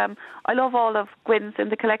that I love all of Gwen's in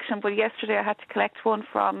the collection, but yesterday I had to collect one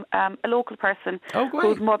from a local person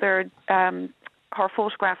whose mother, her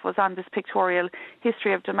photograph was on this pictorial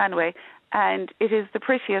history of Dunmanway, and it is the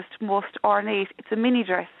prettiest, most ornate. It's a mini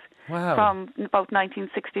dress. Wow. From about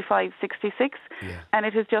 1965-66, and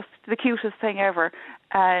it is just the cutest thing ever.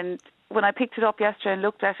 And when I picked it up yesterday and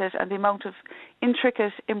looked at it and the amount of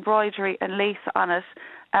intricate embroidery and lace on it,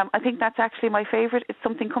 I think that's actually my favourite. It's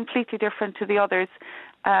something completely different to the others.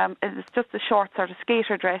 It's just a short sort of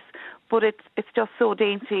skater dress, but it's just so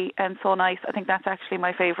dainty and so nice. I think that's actually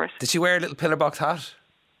my favourite. Did she wear a little pillar box hat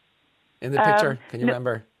in the picture? Can you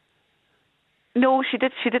remember? No, she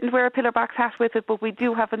didn't wear a pillar box hat with it, but we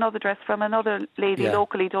do have another dress from another lady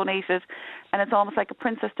locally donated, and it's almost like a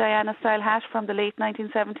Princess Diana style hat from the late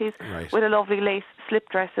 1970s with a lovely lace slip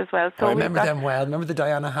dress as well. So I remember them well. Remember the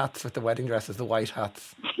Diana hats with the wedding dresses, the white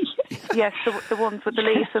hats? Yes, the ones with the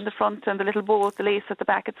lace in the front and the little bow with the lace at the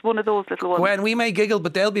back. It's one of those little ones. When we may giggle,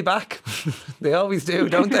 but they'll be back. They always do,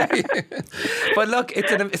 don't they? But look,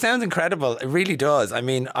 it sounds incredible. It really does. I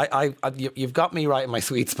mean, you've got me right in my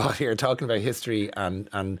sweet spot here, talking about history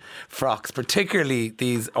and frocks, particularly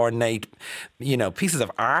these ornate, pieces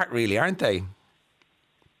of art, really, aren't they?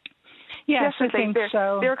 Yes, I think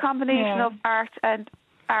so. They're a combination of art and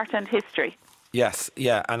art and history. Yes,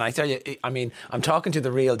 yeah, and I tell you, I mean, I'm talking to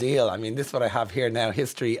the real deal. I mean, this is what I have here now,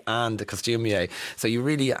 history and the costumier. So you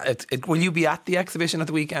really, will you be at the exhibition at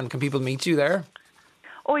the weekend? Can people meet you there?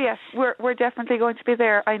 Oh yes, we're definitely going to be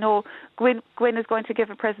there. I know Gwen is going to give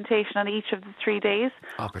a presentation on each of the 3 days.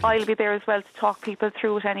 I'll be there as well to talk people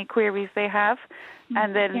through it, any queries they have.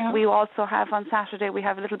 And then we also have on Saturday, we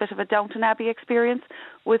have a little bit of a Downton Abbey experience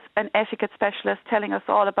with an etiquette specialist telling us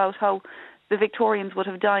all about how the Victorians would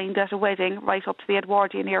have dined at a wedding right up to the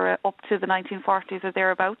Edwardian era, up to the 1940s or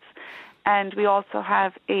thereabouts. And we also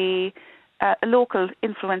have a local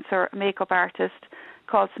influencer makeup artist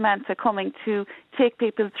called Samantha coming to take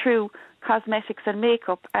people through cosmetics and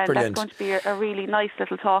makeup, and Brilliant. That's going to be a really nice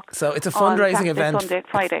little talk. So it's a fundraising event. Sunday,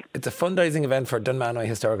 Friday. It's a fundraising event for Dunmanway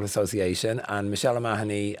Historical Association, and Michelle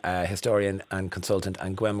O'Mahony, historian and consultant,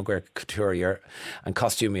 and Gwen McGuirk, couturier and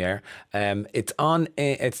costumier.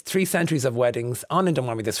 It's 3 centuries of weddings on in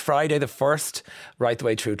Dunmanway this Friday the 1st, right the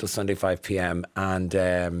way through till Sunday 5 p.m. And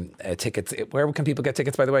tickets. Where can people get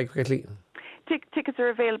tickets? By the way, quickly. Tickets are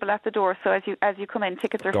available at the door, so as you come in,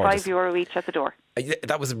 tickets are Gorgeous. €5 each at the door.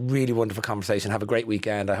 That was a really wonderful conversation. Have a great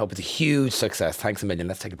weekend. I hope it's a huge success. Thanks a million.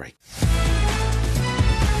 Let's take a break.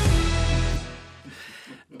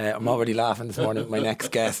 I'm already laughing this morning with my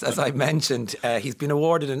next guest. As I mentioned, he's been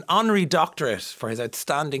awarded an honorary doctorate for his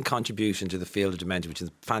outstanding contribution to the field of dementia, which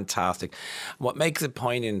is fantastic. What makes it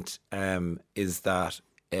poignant is that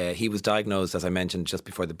he was diagnosed, as I mentioned just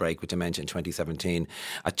before the break, with dementia in 2017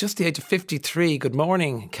 at just the age of 53. Good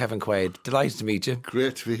morning, Kevin Quaid. Delighted to meet you.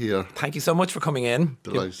 Great to be here. Thank you so much for coming in.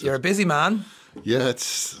 Delighted. You're a busy man. Yeah,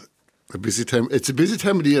 it's a busy time. It's a busy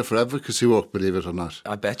time of the year for advocacy work, believe it or not.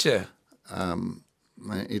 I bet you.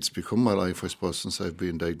 It's become my life, I suppose, since I've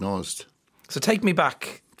been diagnosed. So take me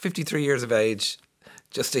back, 53 years of age,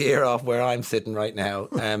 just a year off where I'm sitting right now.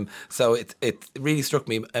 So it really struck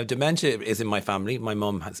me. Dementia is in my family. My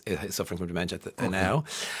mum is suffering from dementia now,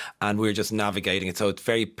 and we're just navigating it. So it's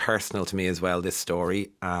very personal to me as well, this story.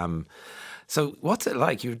 So what's it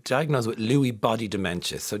like? You're diagnosed with Lewy body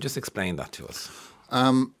dementia. So just explain that to us.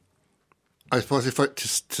 I suppose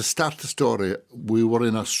to start the story, we were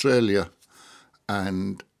in Australia,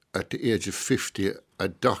 and at the age of 50, a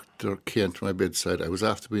doctor came to my bedside. I was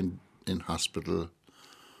after being in hospital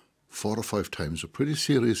 4 or 5 times with pretty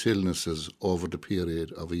serious illnesses over the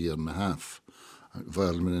period of a year and a half.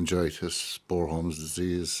 Viral meningitis, Boerhaim's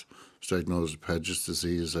disease, was diagnosed with Paget's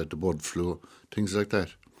disease, I had the bird flu, things like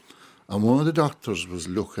that. And one of the doctors was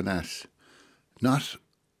looking at not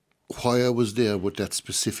why I was there with that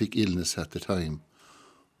specific illness at the time,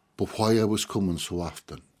 but why I was coming so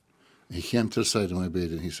often. He came to the side of my bed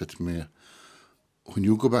and he said to me, when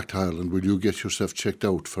you go back to Ireland, will you get yourself checked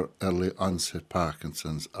out for early onset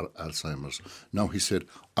Parkinson's or Alzheimer's? Now, he said,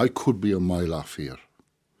 I could be a mile off here.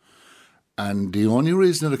 And the only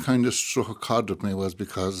reason that it kind of struck a chord with me was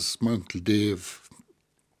because my Uncle Dave,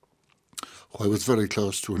 who I was very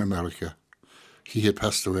close to in America, he had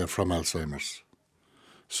passed away from Alzheimer's.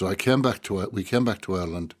 So we came back to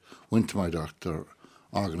Ireland, went to my doctor,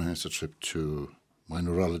 organised a trip to my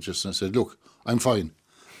neurologist, and I said, look, I'm fine.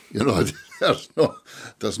 You know,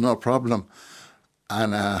 there's no problem.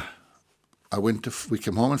 And we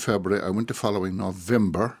came home in February. I went the following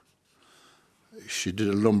November. She did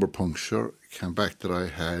a lumbar puncture, came back that I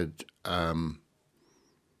had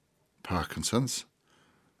Parkinson's,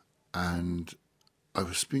 and I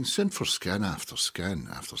was being sent for scan after scan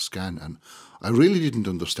after scan, and I really didn't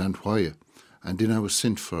understand why. And then I was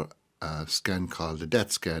sent for a scan called the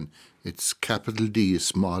DAT scan. It's capital D,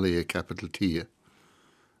 small a, capital T.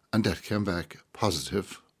 And that came back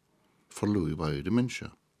positive for Lewy body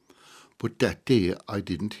dementia. But that day, I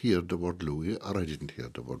didn't hear the word Lewy or I didn't hear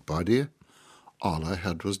the word body. All I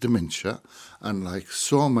had was dementia. And like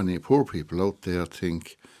so many poor people out there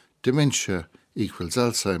think, dementia equals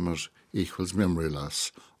Alzheimer's equals memory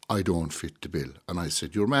loss. I don't fit the bill. And I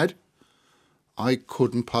said, you're mad? I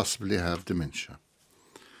couldn't possibly have dementia.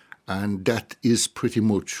 And that is pretty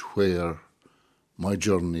much where my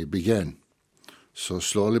journey began. So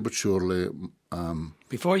slowly but surely...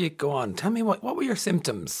 Before you go on, tell me what were your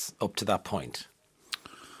symptoms up to that point?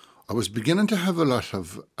 I was beginning to have a lot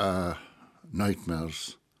of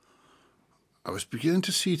nightmares. I was beginning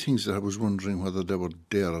to see things that I was wondering whether they were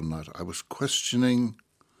there or not. I was questioning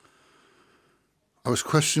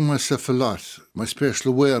myself a lot. My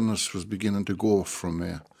spatial awareness was beginning to go from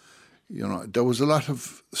me. You know, there was a lot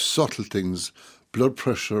of subtle things, blood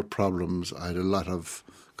pressure problems. I had a lot of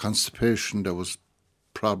constipation. There was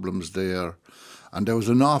problems there. And there was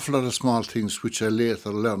an awful lot of small things which I later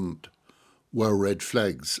learned were red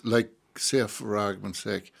flags. Like, say, for argument's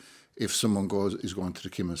sake, if someone is going to the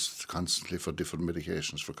chemist constantly for different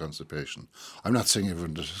medications for constipation. I'm not saying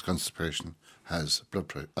everyone that has constipation has blood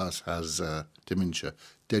pressure, has dementia.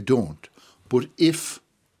 They don't. But if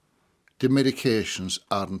the medications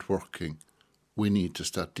aren't working, we need to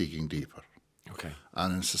start digging deeper. Okay.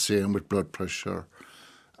 And it's the same with blood pressure.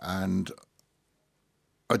 And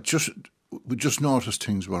we just noticed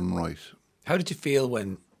things weren't right. How did you feel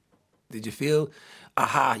did you feel,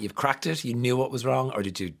 aha, you've cracked it, you knew what was wrong, or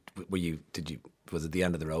was it the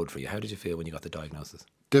end of the road for you? How did you feel when you got the diagnosis?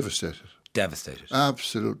 Devastated. Devastated.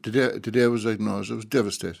 Absolutely. The day I was diagnosed, I was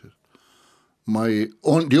devastated. The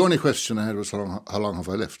only question I had was how long have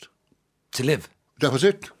I left? To live? That was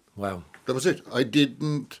it. Wow. That was it. I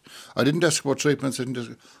didn't ask about treatments. I didn't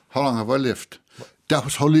ask how long have I left. That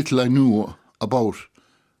was how little I knew about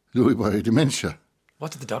Lewy body dementia.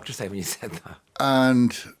 What did the doctor say when you said that?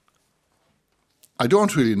 And I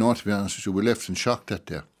don't really know, to be honest with you. We left in shock that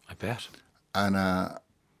day. I bet. And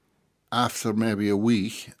after maybe a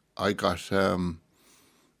week, I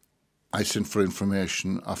sent for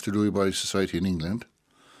information after Lewy Body Society in England,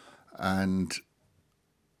 and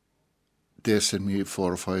they sent me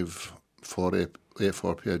 4 or 5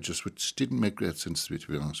 A4 pages, which didn't make great sense to me,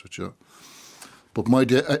 to be honest with you. But my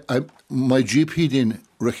GP then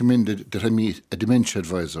recommended that I meet a dementia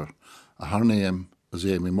advisor. Her name was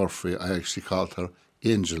Amy Murphy. I actually called her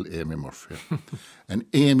Angel Amy Murphy. And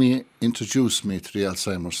Amy introduced me to the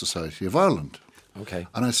Alzheimer's Society of Ireland. Okay.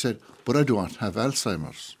 And I said, but I don't have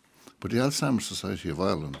Alzheimer's. But the Alzheimer's Society of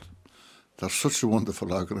Ireland, they're such a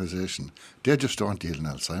wonderful organisation. They just don't deal in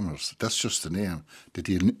Alzheimer's. That's just the name. They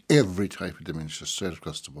deal in every type of dementia straight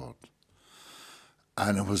across the board.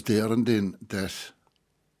 And it was there and then that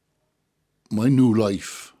my new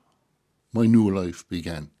life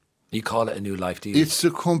began. You call it a new life, do you? It's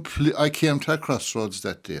I came to a crossroads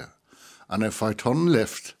that day. And if I turned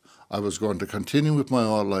left, I was going to continue with my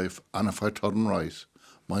old life. And if I turned right,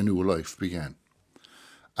 my new life began.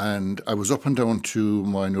 And I was up and down to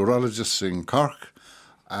my neurologist in Cork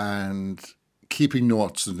and keeping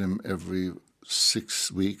notes on them every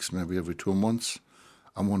 6 weeks, maybe every 2 months.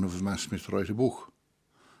 And one of them asked me to write a book.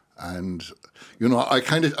 And, you know,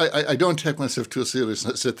 I don't take myself too serious.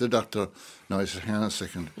 I said to the doctor, no, I said, hang on a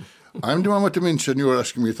second. I'm the one with dementia and you're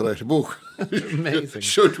asking me to write a book. Amazing.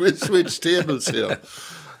 Should we switch tables here?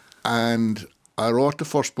 And I wrote the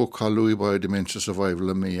first book called Lewy Body Dementia,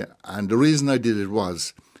 Survival and Me. And the reason I did it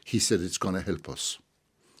was, he said, it's going to help us.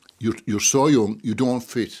 You're so young, you don't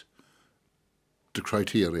fit the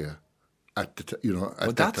criteria.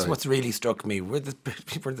 That's what's really struck me. We're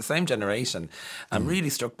the same generation. I'm really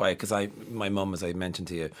struck by it because my mum, as I mentioned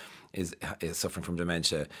to you, is suffering from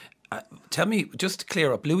dementia. Tell me, just to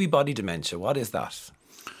clear up, Lewy body dementia, what is that?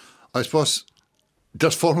 I suppose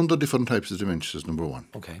there's 400 different types of dementias, number one.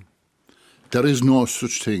 Okay. There is no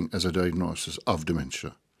such thing as a diagnosis of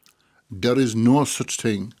dementia. There is no such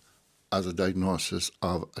thing as a diagnosis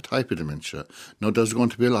of a type of dementia. Now, there's going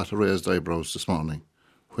to be a lot of raised eyebrows this morning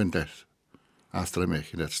after I'm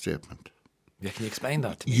making that statement. Yeah, can you explain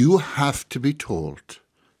that to me? You have to be told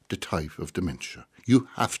the type of dementia. You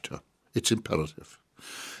have to. It's imperative.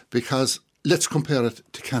 Because let's compare it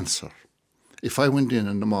to cancer. If I went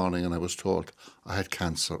in the morning and I was told I had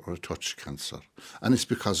cancer or a touch cancer, and it's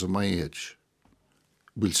because of my age,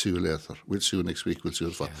 we'll see you later, we'll see you next week, we'll see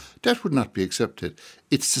you tomorrow. Yeah. That would not be accepted.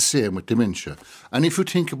 It's the same with dementia. And if you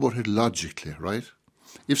think about it logically, right?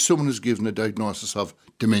 If someone is given a diagnosis of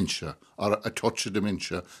dementia or a touch of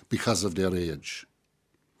dementia because of their age,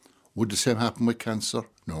 would the same happen with cancer?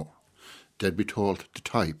 No. They'd be told the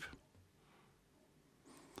type,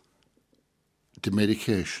 the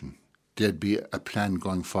medication. There'd be a plan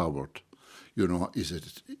going forward. You know, is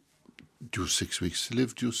it do 6 weeks to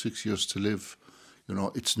live, do 6 years to live? You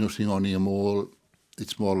know, it's nothing only a mole,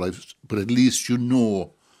 it's more life. But at least you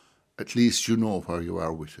know where you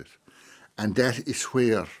are with it. And that is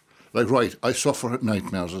where, I suffer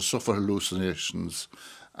nightmares, I suffer hallucinations.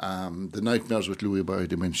 The nightmares with Lewy body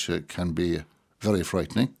dementia can be very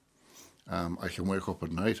frightening. I can wake up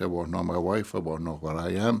at night, I won't know my wife, I won't know where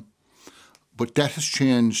I am. But that has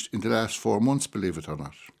changed in the last 4 months, believe it or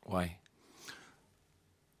not. Why?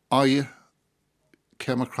 I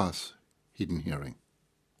came across hidden hearing.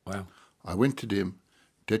 Wow. I went to them,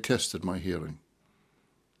 they tested my hearing.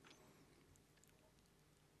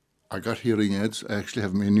 I got hearing aids. I actually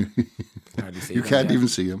have them in you can't even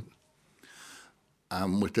see them.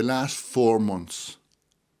 With the last 4 months,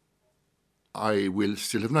 I will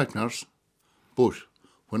still have nightmares, but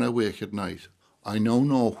when I wake at night, I now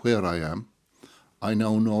know where I am. I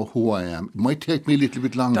now know who I am. It might take me a little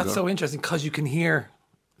bit longer. That's so interesting because you can hear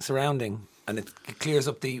surrounding and it clears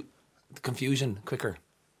up the confusion quicker?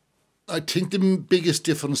 I think the biggest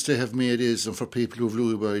difference they have made is, and for people who have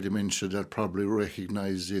Lewy body dementia, they'll probably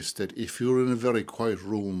recognise this, that if you're in a very quiet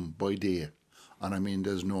room by day, and I mean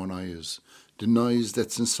there's no noise, the noise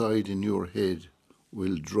that's inside in your head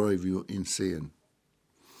will drive you insane.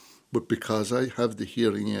 But because I have the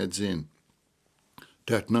hearing aids in,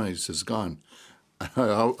 that noise is gone.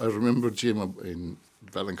 I remember Jim in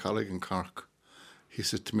Ballincollig in Cork. He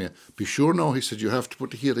said to me, be sure now, he said, you have to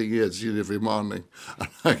put the hearing aids in every morning. And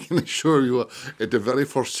I can assure you, the very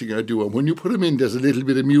first thing I do, and when you put them in, there's a little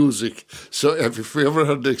bit of music. So if you ever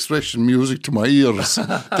heard the expression, music to my ears,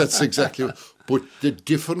 that's exactly what. But the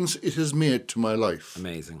difference it has made to my life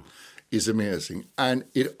is amazing. And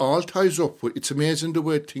it all ties up with, it's amazing the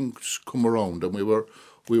way things come around. And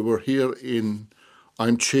we were here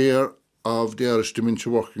I'm chair of the Irish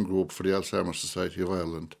Dementia Working Group for the Alzheimer's Society of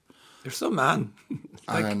Ireland. You're some man.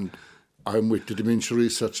 And I'm with the Dementia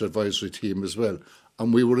Research Advisory Team as well.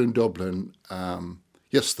 And we were in Dublin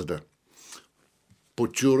yesterday.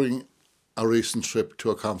 But during a recent trip to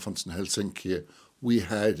a conference in Helsinki, we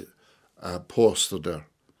had a poster there.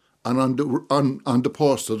 And on the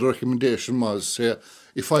poster, the recommendation was, say,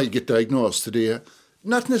 if I get diagnosed today,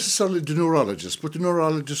 not necessarily the neurologist, but the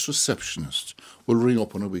neurologist receptionist will ring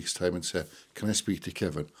up in a week's time and say, can I speak to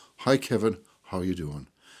Kevin? Hi, Kevin, how are you doing?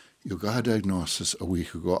 You got a diagnosis a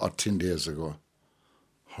week ago or 10 days ago.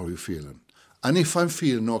 How are you feeling? And if I'm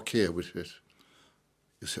feeling okay with it,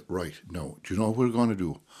 you say, right, now, do you know what we're going to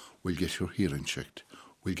do? We'll get your hearing checked.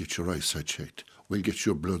 We'll get your eyesight checked. We'll get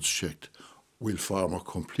your bloods checked. We'll form a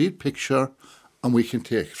complete picture and we can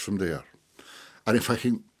take it from there. And if I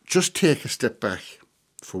can just take a step back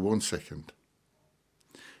for 1 second.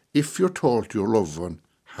 If you're told your loved one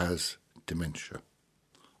has dementia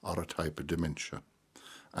or a type of dementia,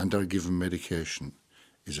 and they're given medication.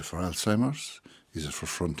 Is it for Alzheimer's? Is it for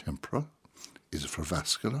front temporal? Is it for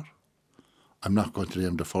vascular? I'm not going to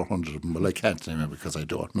name the 400 of them, but I can't name them because I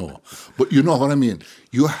don't know. But you know what I mean.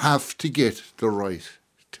 You have to get the right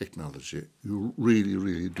technology. You really,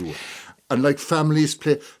 really do. And like families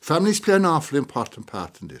play an awfully important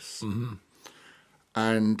part in this. Mm-hmm.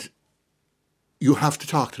 And you have to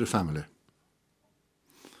talk to the family.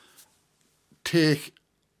 Take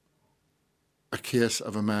a case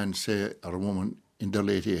of a man, say, or a woman in their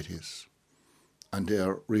late 80s, and they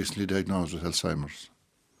are recently diagnosed with Alzheimer's,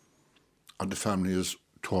 and the family is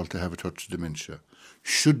told to have a touch of dementia.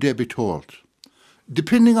 Should they be told?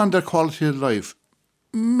 Depending on their quality of life,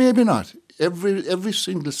 maybe not. Every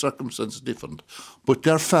single circumstance is different, but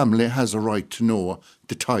their family has a right to know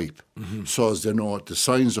the type, so as they know the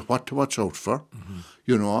signs of what to watch out for,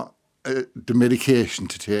 the medication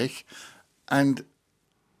to take, and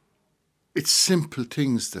it's simple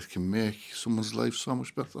things that can make someone's life so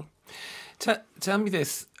much better. Tell me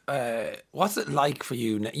this, what's it like for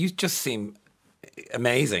you? You just seem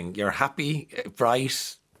amazing. You're happy,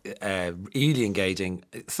 bright, really engaging.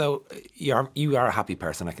 So you are a happy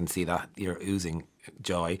person. I can see that. You're oozing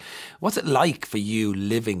joy. What's it like for you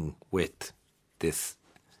living with this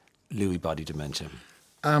Lewy body dementia?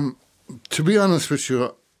 To be honest with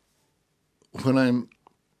you, when I'm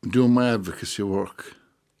doing my advocacy work,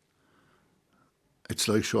 it's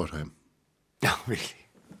like showtime. Oh, really?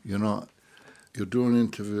 You're doing an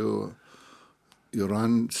interview, you're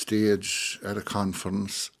on stage at a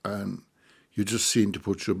conference, and you just seem to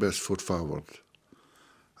put your best foot forward.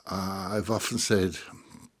 I've often said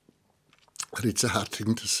that it's a hard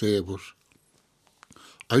thing to say, but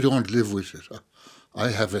I don't live with it.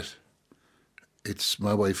 I have it. It's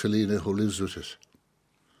my wife, Elena, who lives with it.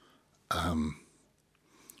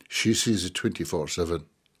 She sees it 24/7.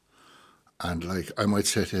 And I might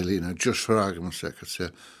say to Elena, just for argument's sake, I'd say,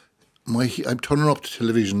 I'm turning up the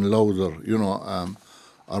television louder,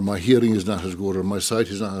 or my hearing is not as good, or my sight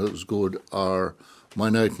is not as good, or my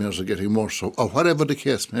nightmares are getting worse, or whatever the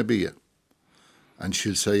case may be. And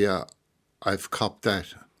she'll say, yeah, I've copped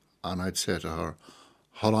that. And I'd say to her,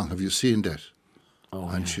 how long have you seen that?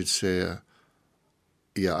 And she'd say,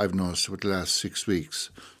 yeah, I've noticed it the last 6 weeks.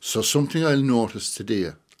 So something I'll notice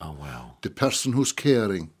today. Oh, wow. The person who's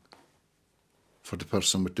caring for the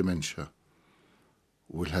person with dementia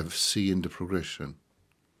will have seen the progression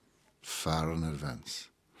far in advance.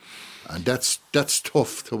 And that's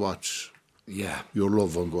tough to watch your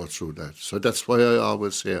loved one go through that. So that's why I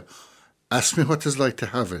always say, ask me what it's like to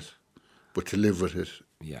have it, but to live with it,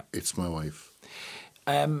 it's my wife.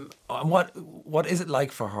 And what is it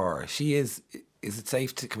like for her? Is it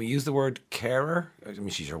safe to, can we use the word carer? I mean,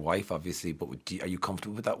 she's your wife, obviously, but are you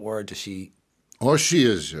comfortable with that word? Does she... Oh, she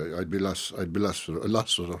is. Yeah. I'd be lost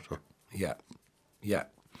without her. Yeah.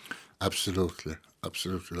 Absolutely.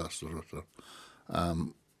 absolutely lost the rudder.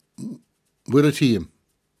 We're a team.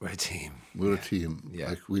 We're a team. We're a team. Yeah.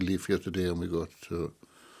 Like, we leave here today and we go to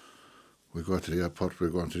the airport. We're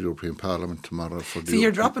going to the European Parliament tomorrow for the. See,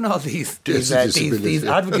 you're dropping all these disability.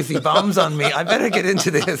 advocacy bombs on me. I better get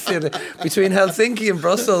into this between Helsinki and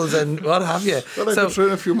Brussels and what have you. Well, I can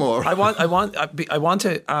train a few more. I want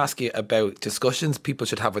to ask you about discussions people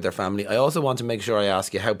should have with their family. I also want to make sure I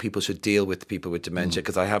ask you how people should deal with people with dementia,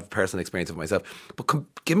 because I have personal experience of myself. But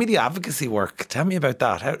give me the advocacy work. Tell me about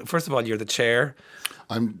that. First of all, you're the chair.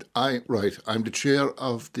 I'm the chair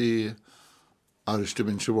of the Irish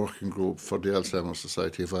Dementia Working Group for the Alzheimer's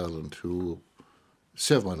Society of Ireland, who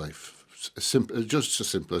saved my life. Just as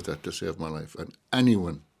simple as that, to save my life. And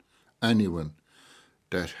anyone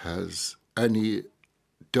that has any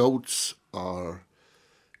doubts or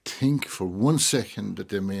think for 1 second that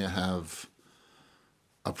they may have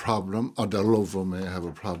a problem, or their loved one may have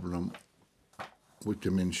a problem with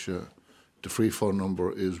dementia, the free phone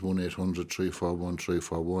number is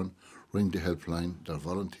 1-800-341-341. Ring the helpline. They're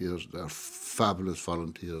volunteers. They're fabulous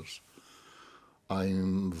volunteers.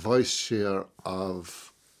 I'm vice chair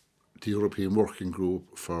of the European Working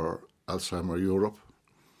Group for Alzheimer Europe.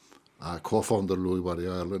 I co-founded Lewy Body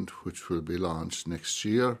Ireland, which will be launched next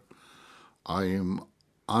year. I'm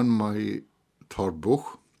on my third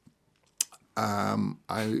book. I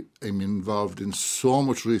am involved in so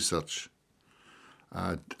much research.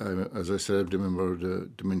 As I said, I'm a member of the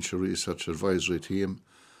Dementia Research Advisory Team.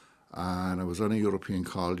 And I was on a European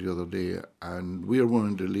call the other day, and we are one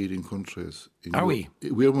of the leading countries. Are we?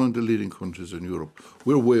 We are one of the leading countries in Europe.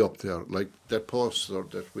 We're way up there. Like that poster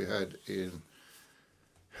that we had in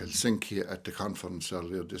Helsinki at the conference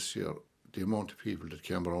earlier this year, the amount of people that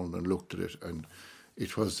came around and looked at it, and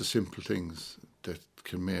it was the simple things that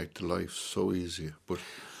can make the life so easy. But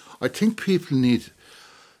I think people need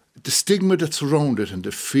the stigma that's around it and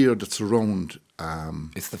the fear that's around.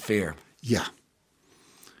 It's the fear. Yeah.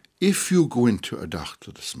 If you go into a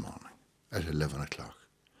doctor this morning at 11 o'clock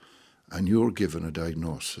and you're given a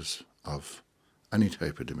diagnosis of any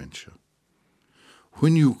type of dementia,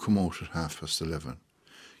 when you come out at 11:30,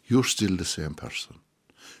 you're still the same person.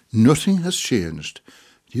 Nothing has changed.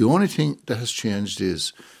 The only thing that has changed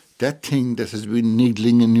is that thing that has been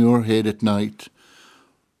niggling in your head at night,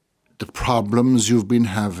 the problems you've been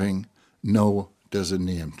having, now there's a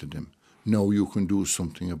name to them. Now you can do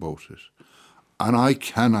something about it. And I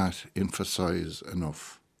cannot emphasize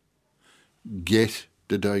enough, get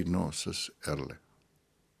the diagnosis early.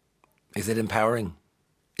 Is it empowering?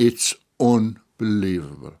 It's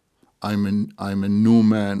unbelievable. I'm a new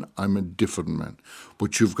man, I'm a different man.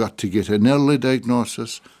 But you've got to get an early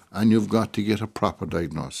diagnosis and you've got to get a proper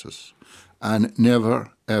diagnosis. And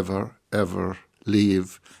never, ever, ever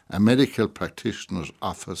leave a medical practitioner's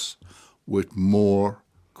office with more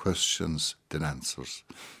questions than answers.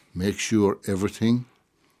 Make sure everything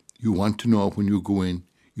you want to know when you go in,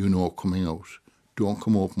 you know coming out. Don't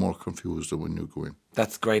come out more confused than when you go in.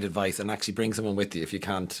 That's great advice, and actually bring someone with you if you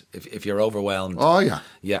can't, if you're overwhelmed. Oh, yeah.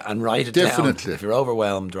 Yeah, and write it Definitely. down. If you're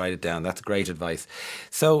overwhelmed, write it down. That's great advice.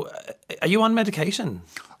 So, are you on medication?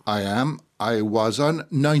 I am. I was on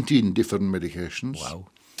 19 different medications. Wow.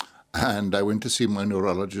 And I went to see my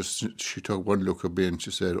neurologist. She took one look at me and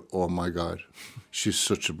she said, "Oh, my God, she's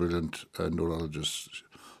such a brilliant neurologist.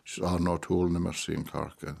 She's no tool in the mercy in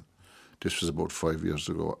Cork." And this was about 5 years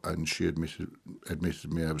ago, and she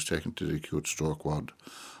admitted me. I was taken to the acute stroke ward,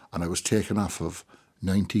 and I was taken off of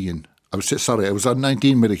 19. I was on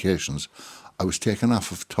 19 medications. I was taken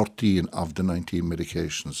off of 13 of the 19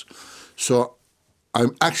 medications. So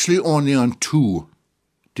I'm actually only on 2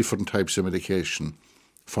 different types of medication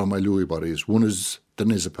for my Lewy bodies. One is the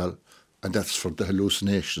Nizipel, and that's for the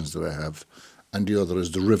hallucinations that I have, and the other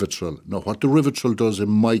is the Rivotril. Now, what the Rivotril does in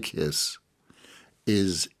my case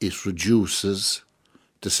is it reduces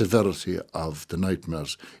the severity of the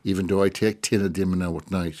nightmares, even though I take 10 of them now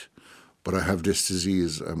at night. But I have this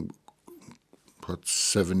disease,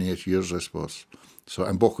 7-8 years, I suppose. So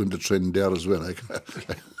I'm bucking the trend there as well.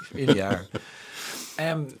 Really are.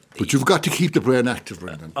 But you've got to keep the brain active,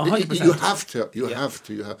 Brendan. 100%. You have to. You have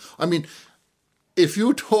to. I mean, if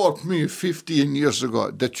you told me 15 years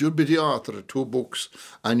ago that you'd be the author of 2 books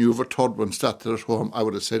and you have a third one started at home, I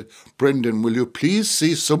would have said, "Brendan, will you please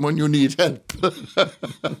see someone you need help?"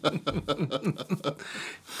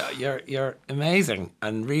 You're amazing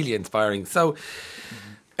and really inspiring. So,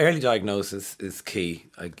 early diagnosis is key.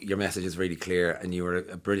 Your message is really clear, and you were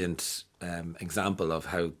a brilliant example of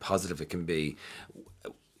how positive it can be.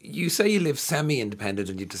 You say you live semi-independent,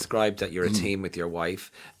 and you described that you're a team with your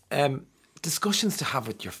wife. discussions to have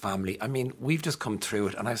with your family. I mean, we've just come through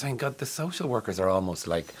it, and I was saying, God, the social workers are almost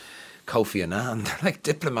like Kofi Annan. They're like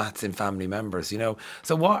diplomats in family members, you know.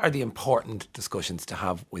 So what are the important discussions to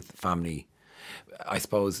have with family? I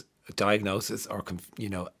suppose diagnosis or, you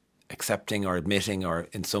know, accepting or admitting or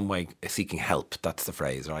in some way seeking help. That's the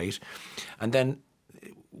phrase, right? And then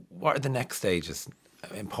what are the next stages?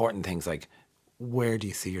 Important things like, where do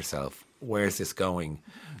you see yourself? Where's this going?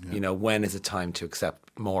 Yeah. You know, when is it time to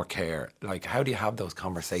accept more care? Like, how do you have those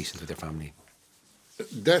conversations with your family?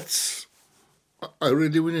 I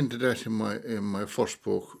really went into that in my first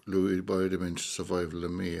book, Lewy Body Dementia, Survival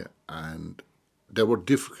and Me, and there were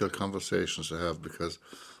difficult conversations to have because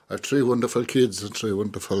I have 3 wonderful kids and 3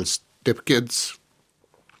 wonderful stepkids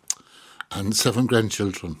and 7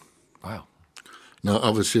 grandchildren. Wow. Now,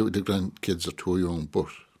 obviously, the grandkids are too young, but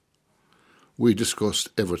we discussed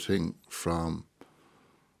everything from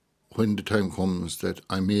when the time comes that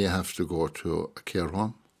I may have to go to a care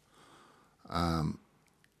home.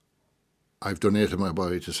 I've donated my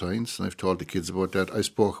body to science, and I've told the kids about that. I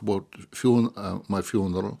spoke about my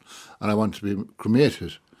funeral, and I wanted to be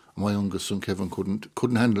cremated. My youngest son, Kevin,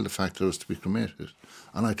 couldn't handle the fact that I was to be cremated.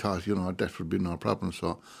 And I thought, you know, that would be no problem.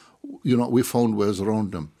 So, you know, we found ways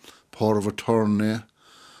around them. Power of attorney.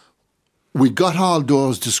 We got all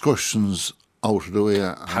those discussions out of the way.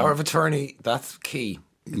 Power of attorney, that's key.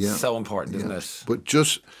 It's so important, isn't it? But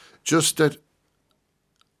just that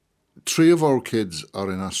 3 of our kids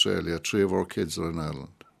are in Australia, 3 of our kids are in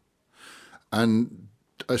Ireland. And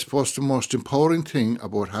I suppose the most empowering thing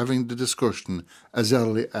about having the discussion as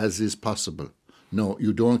early as is possible. No,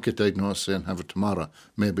 you don't get diagnosed and have it tomorrow,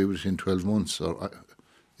 maybe within 12 months.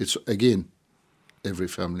 It's, again, every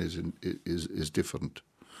family is different.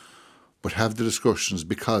 But have the discussions,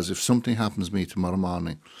 because if something happens to me tomorrow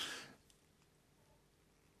morning,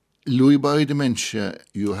 Lewy body dementia,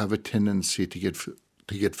 you have a tendency to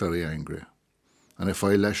get very angry. And if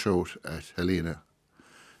I lash out at Helena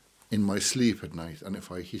in my sleep at night, and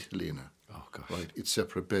if I hit Helena, right, it's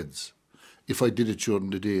separate beds. If I did it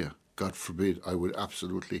during the day, God forbid, I would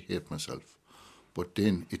absolutely hate myself. But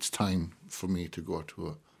then it's time for me to go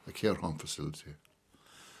to a care home facility.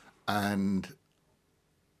 And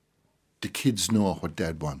the kids know what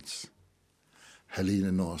Dad wants.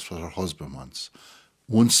 Helena knows what her husband wants.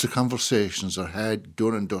 Once the conversations are had,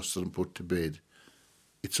 done and dusted and put to bed,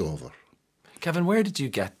 it's over. Kevin, where did you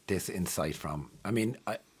get this insight from? I mean,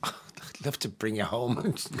 I'd love to bring you home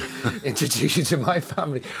and introduce you to my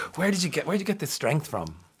family. Where did you get this strength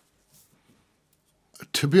from?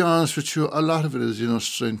 To be honest with you, a lot of it is, you know,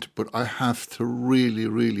 strength, but I have to really,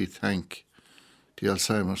 really thank the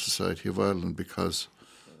Alzheimer's Society of Ireland, because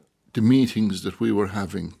the meetings that we were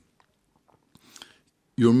having,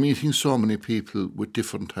 you're meeting so many people with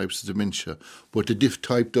different types of dementia, but the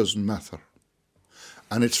type doesn't matter.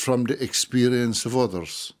 And it's from the experience of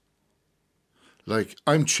others. Like,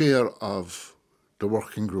 I'm chair of the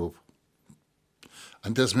working group,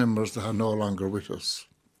 and there's members that are no longer with us.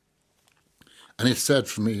 And it's sad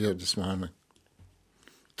for me here this morning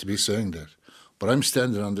to be saying that. But I'm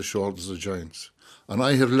standing on the shoulders of giants, and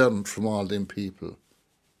I have learned from all them people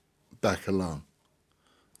back along.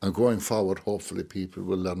 And going forward, hopefully people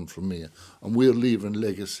will learn from me. And we're leaving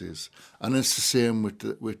legacies. And it's the same with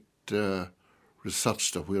the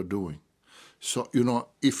research that we're doing. So, you know,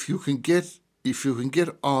 if you can get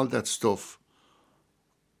all that stuff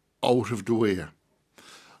out of the way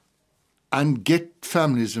and get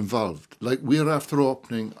families involved, like we're after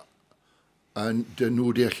opening the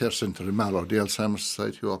new daycare centre in Mallow, the Alzheimer's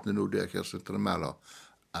Society opened a new daycare centre in Mallow.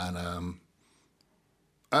 And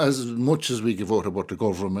as much as we give out about the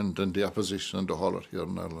government and the opposition and the whole lot here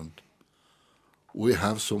in Ireland, we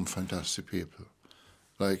have some fantastic people.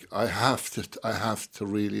 Like, I have to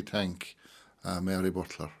really thank Mary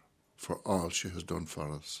Butler for all she has done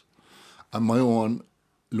for us. And my own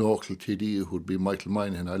local TD would be Michael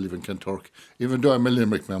Moynihan. I live in Kenturk, even though I'm a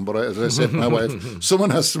Limerick man, but as I said, my wife,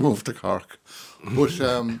 someone has to move to Cork. But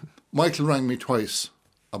Michael rang me twice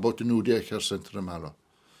about the new daycare centre in Mallow,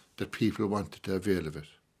 that people wanted to avail of it.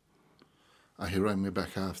 And he rang me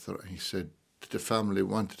back after and he said that the family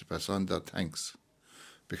wanted to pass on their thanks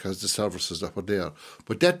because the services that were there.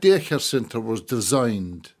 But that daycare centre was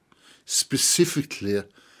designed specifically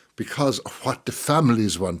because of what the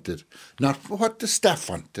families wanted, not what the staff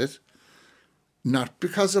wanted, not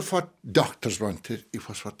because of what doctors wanted. It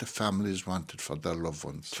was what the families wanted for their loved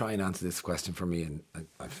ones. Try and answer this question for me, and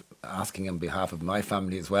I'm asking on behalf of my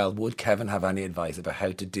family as well. Would Kevin have any advice about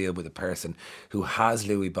how to deal with a person who has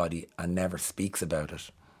Lewy body and never speaks about it?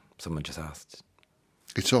 Someone just asked.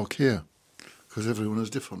 It's okay, because everyone is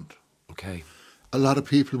different. Okay. a lot of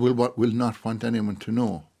people will not want anyone to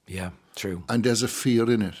know. Yeah, true. And there's a fear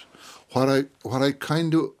in it. What I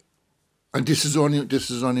kind of, and this is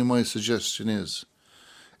only my suggestion is,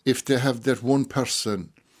 if they have that one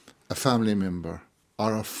person, a family member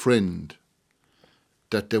or a friend,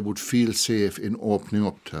 that they would feel safe in opening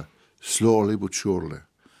up to, slowly but surely,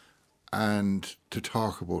 and to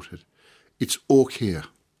talk about it. It's okay.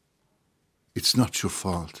 It's not your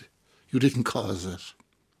fault. You didn't cause it.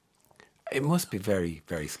 It must be very,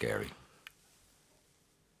 very scary.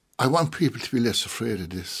 I want people to be less afraid of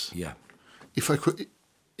this. Yeah. If I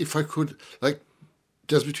could, like,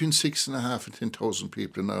 there's between 6,500 and 10,000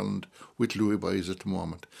 people in Ireland with Lewy bodies at the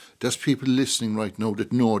moment. There's people listening right now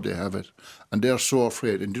that know they have it, and they're so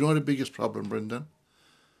afraid. And do you know the biggest problem, Brendan?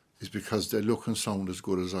 Is because they look and sound as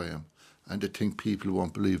good as I am, and they think people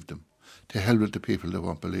won't believe them. To hell with the people that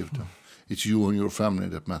won't believe them. It's you and your family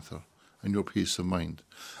that matter, and your peace of mind.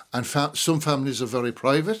 And some families are very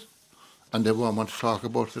private, and they won't want to talk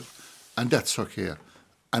about it, and that's okay.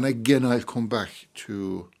 And again, I'll come back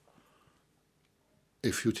to,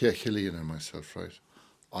 if you take Helene and myself, right,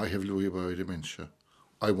 I have Lewy body dementia.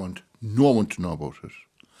 I want no one to know about it.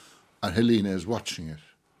 And Helena is watching it.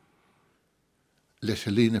 Let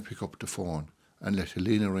Helena pick up the phone and let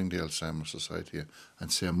Helena ring the Alzheimer's Society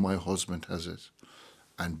and say, my husband has it,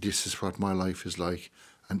 and this is what my life is like,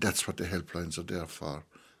 and that's what the helplines are there for.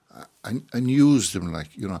 And use them like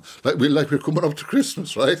we're coming up to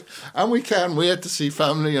Christmas, right? And we can't wait to see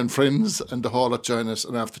family and friends and the whole lot join us.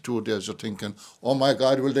 And after 2 days, you're thinking, oh my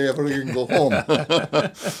God, will they ever even go home?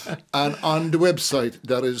 And on the website,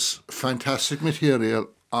 there is fantastic material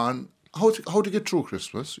on how to get through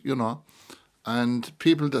Christmas, and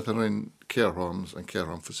people that are in care homes and care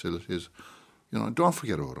home facilities, don't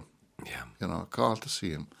forget about them. Yeah. Call to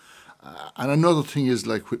see them. And another thing is,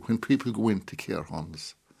 like, when people go into care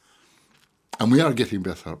homes, and we are getting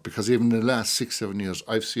better, because even in the last 6-7 years,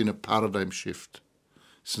 I've seen a paradigm shift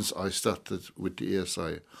since I started with the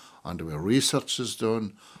ASI on the way research is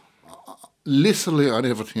done, literally on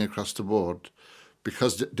everything across the board,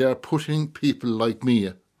 because they're putting people like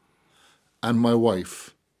me and my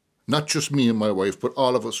wife, not just me and my wife, but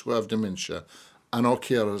all of us who have dementia, and our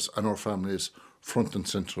carers and our families front and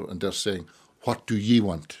centre, and they're saying, what do ye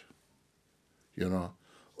want?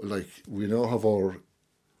 Like, we now have our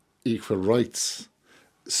equal rights.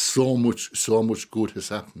 So much good has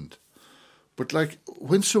happened. But, like,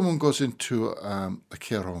 when someone goes into a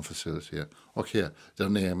care home facility, okay, their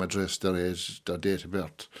name, address, their age, their date of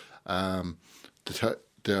birth,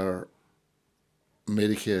 their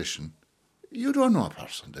medication, you don't know a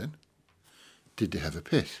person then. Did they have a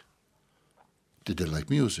pet? Did they like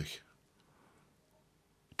music?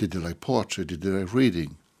 Did they like poetry? Did they like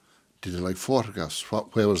reading? Did they like photographs?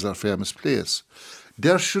 Where was their famous place?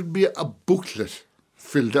 There should be a booklet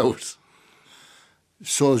filled out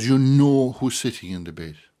so as you know who's sitting in the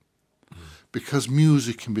bed. Because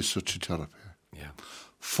music can be such a therapy. Yeah.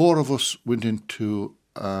 6 of us went into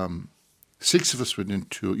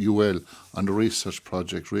UL on the research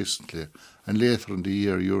project recently, and later in the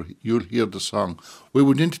year you'll hear the song. We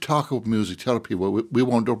went in to talk about music therapy, but we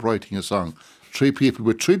wound up writing a song. 3 people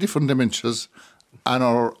with 3 different dementias and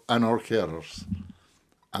our carers.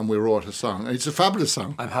 And we wrote a song. It's a fabulous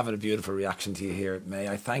song. I'm having a beautiful reaction to you here. May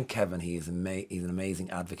I thank Kevin? He's an amazing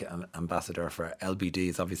advocate and ambassador for LBD.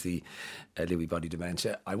 It's obviously Lewy body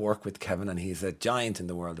dementia. I work with Kevin, and he's a giant in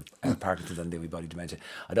the world of Parkinson's and Lewy body dementia.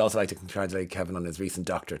 I'd also like to congratulate Kevin on his recent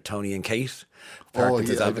doctor, Tonie and Kate.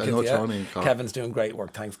 Parkinson's advocate. I know Tonie. Kevin's doing great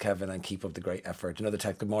work. Thanks, Kevin, and keep up the great effort. Another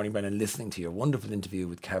text. Good morning, Brendan. Listening to your wonderful interview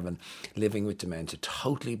with Kevin, living with dementia,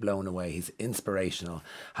 totally blown away. He's inspirational.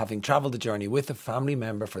 Having travelled the journey with a family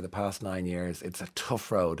member for the past 9 years, it's a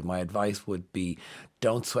tough road. My advice would be,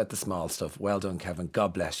 don't sweat the small stuff. Well done, Kevin.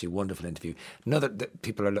 God bless you. Wonderful interview.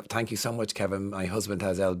 Thank you so much, Kevin. My husband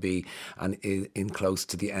has LB and is in close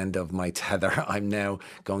to the end of my tether. I'm now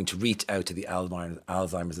going to reach out to the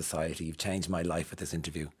Alzheimer's Society. You've changed my life with this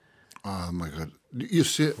interview. Oh, my God. You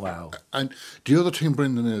see, wow. And the other thing,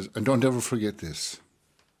 Brendan, is, and don't ever forget this,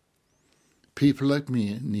 people like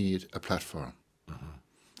me need a platform.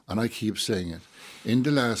 And I keep saying it. In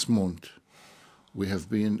the last month, we have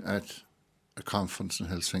been at a conference in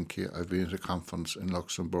Helsinki. I've been at a conference in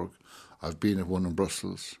Luxembourg. I've been at one in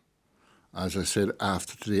Brussels. As I said,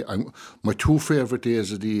 after today, my 2 favourite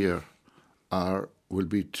days of the year will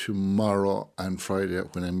be tomorrow and Friday,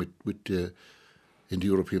 when I'm in the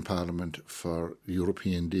European Parliament for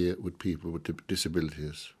European Day with people with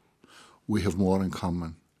disabilities. We have more in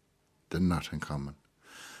common than not in common.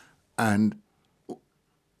 And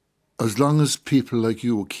as long as people like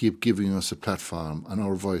you keep giving us a platform and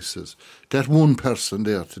our voices, that one person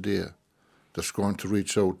there today that's going to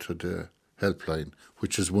reach out to the helpline,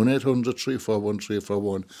 which is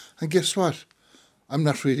 1-800-341-341, and guess what? I'm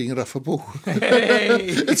not reading it off a book.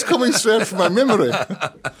 It's coming straight from my memory.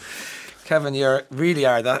 Kevin, you're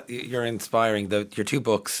inspiring. Your two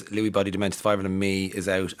books, Lewy Body Dementia Survival and Me, is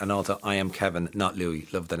out, and also I Am Kevin, Not Louis.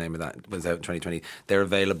 Love the name of that. It was out in 2020. They're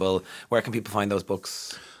available. Where can people find those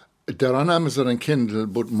books? They're on Amazon and Kindle,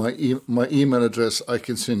 but my email address, I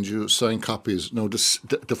can send you signed copies. Now,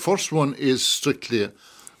 the first one is strictly,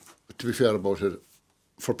 to be fair about it,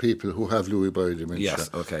 for people who have Lewy body dementia. Yes,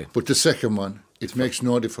 okay. But the second one, it makes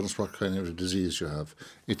no difference what kind of a disease you have.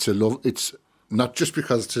 It's not just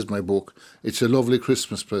because it is my book. It's a lovely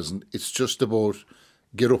Christmas present. It's just about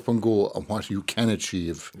get up and go and what you can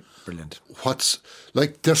achieve. Brilliant.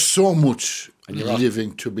 There's so much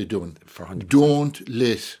living to be done. For 100%. Don't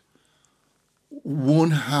let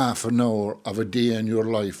 1/2 an hour of a day in your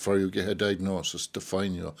life before you get a diagnosis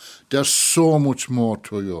define you. There's so much more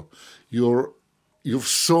to you. You've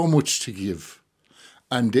so much to give.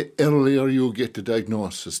 And the earlier you get the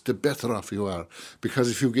diagnosis, the better off you are. Because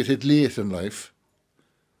if you get it late in life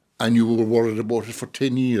and you were worried about it for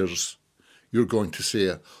 10 years, you're going to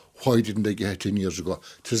say, why didn't I get it 10 years ago?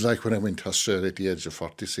 It is like when I went to Australia at the age of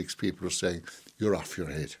 46, people were saying, you're off your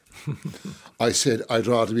head. I said, I'd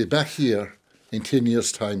rather be back here in 10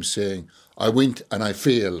 years' time saying, I went and I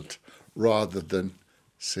failed, rather than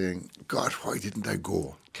saying, God, why didn't I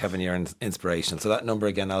go? Kevin, you're inspirational. So that number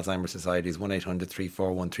again, Alzheimer's Society, is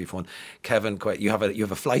 1-800-341-341. Kevin, you have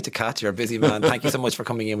a flight to catch. You're a busy man. Thank you so much for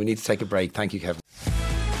coming in. We need to take a break. Thank you, Kevin.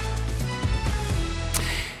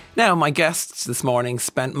 Now, my guest this morning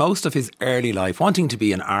spent most of his early life wanting to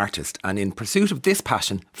be an artist, and in pursuit of this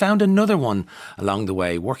passion found another one along the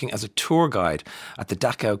way, working as a tour guide at the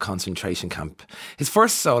Dachau concentration camp. His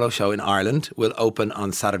first solo show in Ireland will open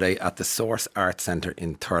on Saturday at the Source Art Centre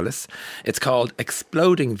in Thurles. It's called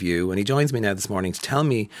Exploding View, and he joins me now this morning to tell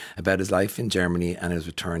me about his life in Germany and his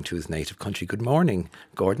return to his native country. Good morning,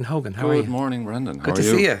 Gordon Hogan. How are you? Good morning, Brendan. Good to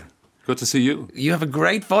see you. Good to see you. You have a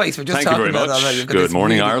great voice. We're just Thank talking you very about much. that. Good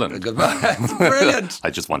morning, Ireland. Good morning. Brilliant. I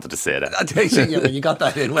just wanted to say that. You got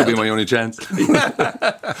that in well. Could be my only chance.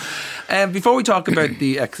 Before we talk about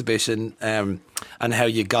the exhibition and how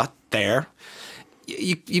you got there,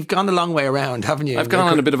 you've gone a long way around, haven't you? I've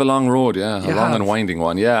gone on a bit of a long road, yeah. A long and winding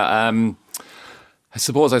one, yeah. I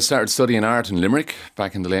suppose I started studying art in Limerick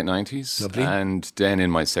back in the late 90s. Lovely. And then in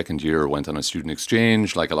my second year went on a student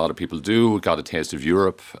exchange, like a lot of people do, got a taste of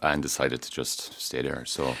Europe and decided to just stay there.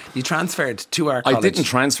 So you transferred to art college? I didn't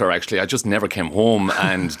transfer, actually. I just never came home.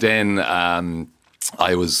 And then I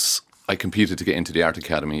competed to get into the Art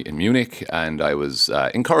Academy in Munich, and I was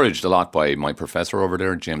encouraged a lot by my professor over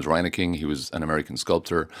there, James Reineking. He was an American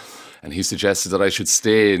sculptor. And he suggested that I should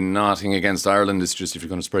stay. Nothing against Ireland. It's just if you're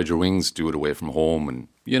going to spread your wings, do it away from home. And,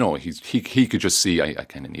 you know, he could just see I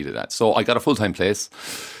kind of needed that. So I got a full-time place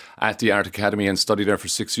at the Art Academy and studied there for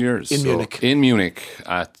 6 years. In Munich? In Munich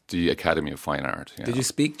at the Academy of Fine Art. Yeah. Did you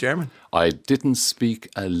speak German? I didn't speak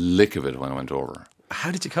a lick of it when I went over. How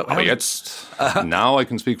did you cope? Now I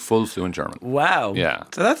can speak full fluent German. Wow. Yeah.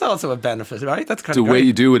 So that's also a benefit, right? That's kind the of great. way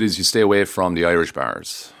you do it is you stay away from the Irish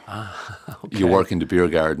bars. Okay. You work in the beer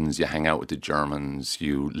gardens, you hang out with the Germans,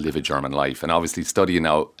 you live a German life. And obviously studying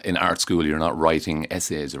out in art school, you're not writing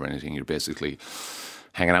essays or anything. You're basically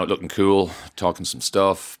hanging out, looking cool, talking some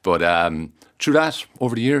stuff. But through that,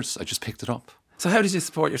 over the years, I just picked it up. So how did you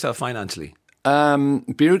support yourself financially?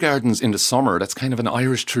 Beer gardens in the summer, that's kind of an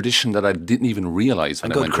Irish tradition that I didn't even realise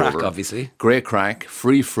when I went over. Good crack, obviously. Great crack,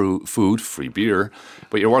 free food, free beer,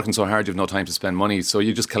 but you're working so hard you have no time to spend money, so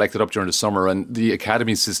you just collect it up during the summer. And the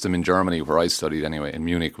academy system in Germany, where I studied anyway, in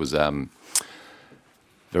Munich, was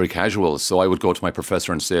very casual. So I would go to my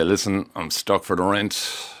professor and say, listen, I'm stuck for the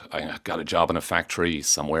rent. I got a job in a factory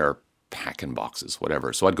somewhere, packing boxes,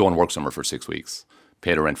 whatever. So I'd go and work somewhere for 6 weeks,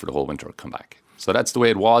 pay the rent for the whole winter, come back. So that's the way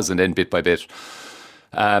it was. And then bit by bit,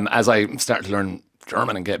 as I started to learn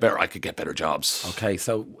German and get better, I could get better jobs. Okay,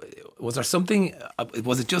 so was there something,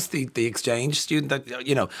 was it just the exchange student that,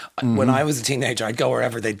 you know, when I was a teenager, I'd go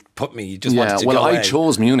wherever they'd put me. You just wanted to go away. I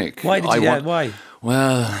chose Munich. Why did you, why?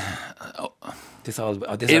 Well...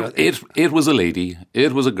 It was a lady.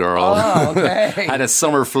 It was a girl. Oh, okay. Had a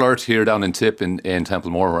summer flirt here down in Tip in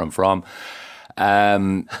Templemore, where I'm from.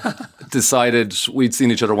 Decided we'd seen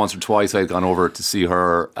each other once or twice. I'd gone over to see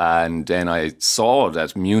her, and then I saw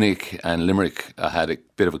that Munich and Limerick had a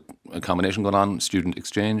bit of a combination going on, student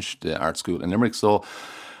exchange, the art school in Limerick. So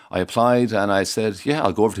I applied and I said, yeah,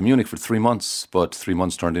 I'll go over to Munich for 3 months. But 3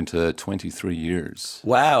 months turned into 23 years.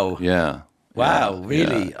 Wow. Yeah. Wow, yeah,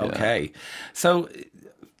 really? yeah, okay. Yeah. So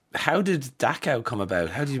how did Dachau come about?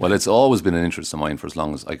 How did you... Well, it's always been an interest of mine for as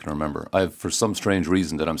long as I can remember. For some strange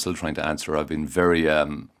reason that I'm still trying to answer, I've been very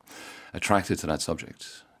attracted to that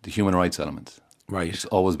subject, the human rights element. Right. It's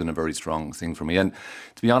always been a very strong thing for me. And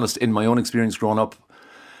to be honest, in my own experience growing up,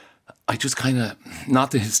 I just kind of,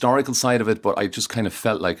 not the historical side of it, but I just kind of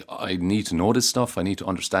felt like I need to know this stuff, I need to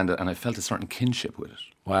understand it, and I felt a certain kinship with it.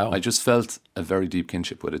 Wow. I just felt a very deep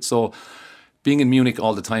kinship with it. So being in Munich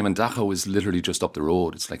all the time, and Dachau is literally just up the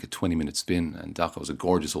road. It's like a 20-minute spin, and Dachau is a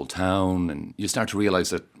gorgeous old town, and you start to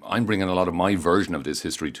realise that I'm bringing a lot of my version of this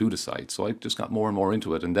history to the site. So I just got more and more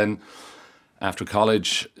into it. And then after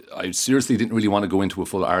college, I seriously didn't really want to go into a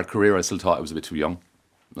full art career. I still thought I was a bit too young.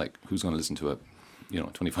 Like, who's going to listen to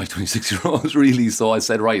 25, 26-year-olds, really? So I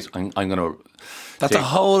said, right, I'm going to... That's a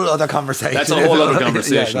whole other conversation. That's a whole other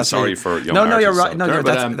conversation. Yeah, Sorry for young No, artists you're right. out No, there.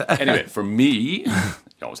 you're, But anyway, for me...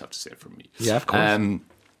 You always have to say it for me. Yeah, of course.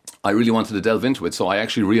 I really wanted to delve into it. So I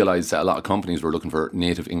actually realised that a lot of companies were looking for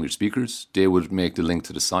native English speakers. They would make the link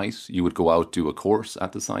to the site. You would go out, do a course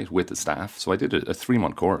at the site with the staff. So I did a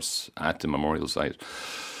 3-month course at the memorial site.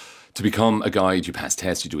 To become a guide, you pass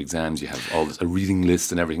tests, you do exams, you have a reading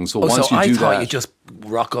list and everything. So once you do that... you just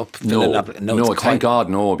rock up... No, thank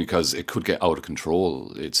God, no, because it could get out of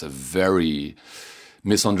control. It's a very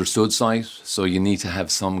misunderstood site, so you need to have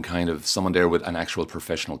someone there with an actual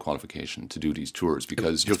professional qualification to do these tours,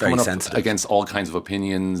 because you're coming up against all kinds of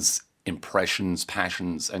opinions, impressions,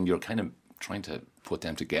 passions, and you're kind of trying to put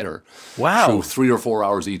them together through 3 or 4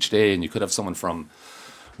 hours each day, and you could have someone from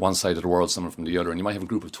one side of the world, someone from the other, and you might have a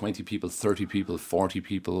group of 20 people, 30 people, 40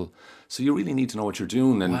 people, so you really need to know what you're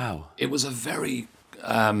doing. And it was a very...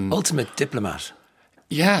 ultimate diplomat.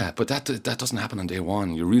 Yeah, but that doesn't happen on day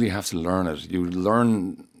one. You really have to learn it. You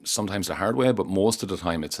learn sometimes the hard way, but most of the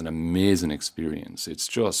time it's an amazing experience. It's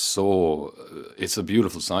just so... it's a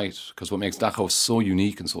beautiful site, because what makes Dachau so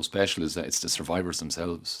unique and so special is that it's the survivors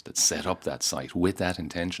themselves that set up that site with that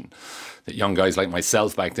intention. That young guys like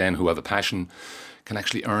myself back then who have a passion can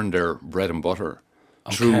actually earn their bread and butter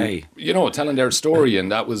through, telling their story.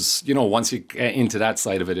 And that was, once you get into that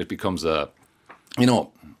side of it, it becomes a,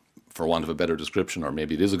 for want of a better description, or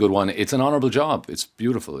maybe it is a good one, it's an honourable job. It's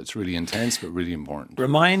beautiful. It's really intense, but really important.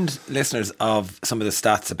 Remind listeners of some of the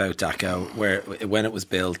stats about Dachau, when it was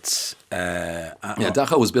built.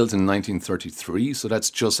 Dachau was built in 1933, so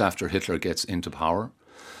that's just after Hitler gets into power.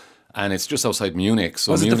 And it's just outside Munich.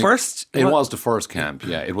 So was Munich, it the first? It was the first camp,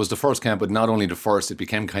 yeah. It was the first camp, but not only the first, it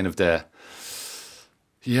became kind of the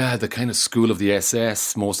kind of school of the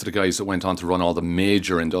SS. Most of the guys that went on to run all the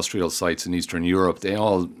major industrial sites in Eastern Europe, they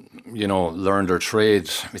all, learned their trade.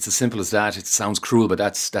 It's as simple as that. It sounds cruel, but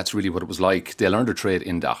that's really what it was like. They learned their trade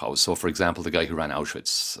in Dachau. So, for example, the guy who ran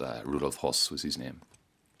Auschwitz, Rudolf Höss was his name.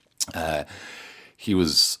 He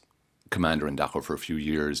was commander in Dachau for a few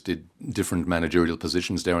years, did different managerial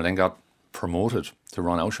positions there, and then got promoted to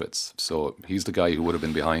run Auschwitz. So he's the guy who would have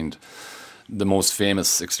been behind the most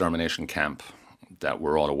famous extermination camp that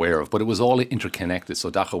we're all aware of. But it was all interconnected.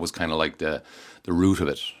 So Dachau was kind of like the root of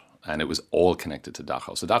it, and it was all connected to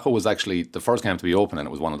Dachau. So Dachau was actually the first camp to be open, and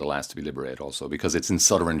it was one of the last to be liberated also, because it's in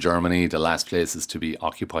southern Germany, the last places to be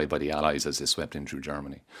occupied by the Allies as they swept in through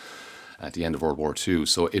Germany at the end of World War II.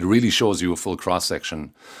 So it really shows you a full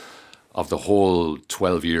cross-section of the whole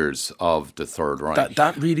 12 years of the Third Reich.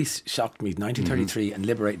 That really shocked me. 1933 and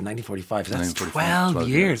liberated 1945. That's 12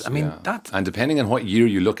 years. I mean, that's... And depending on what year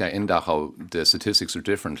you look at in Dachau, the statistics are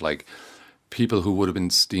different. Like, people who would have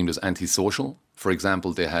been deemed as antisocial, for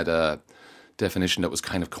example, they had a definition that was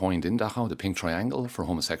kind of coined in Dachau, the pink triangle for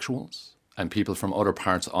homosexuals. And people from other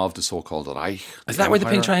parts of the so-called Reich. Is that where the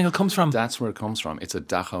pink triangle comes from? That's where it comes from. It's a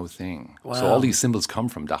Dachau thing. Wow. So all these symbols come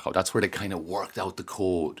from Dachau. That's where they kind of worked out the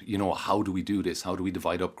code. How do we do this? How do we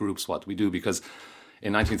divide up groups? What do we do? Because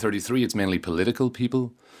in 1933, it's mainly political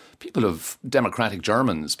people of democratic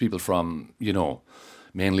Germans, people from,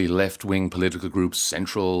 mainly left-wing political groups,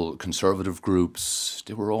 central conservative groups.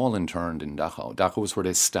 They were all interned in Dachau. Dachau was where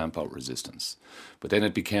they stamp out resistance. But then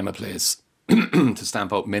it became a place to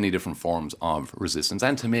stamp out many different forms of resistance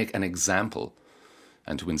and to make an example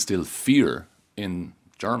and to instill fear in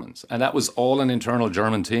Germans. And that was all an internal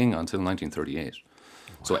German thing until 1938.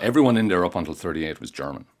 Wow. So everyone in there up until 38 was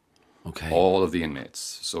German. Okay. All of the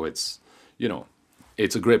inmates. So it's,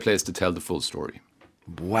 it's a great place to tell the full story.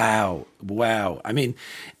 Wow. I mean,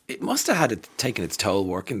 it must have had taken its toll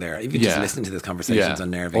working there. Even just listening to this conversation is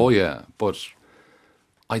unnerving. Oh, yeah. But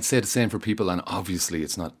I'd say the same for people, and obviously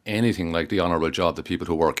it's not anything like the honourable job that people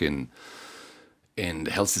who work in in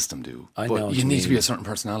the health system do. I but know what you you need to mean. be a certain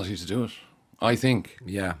personality to do it, I think.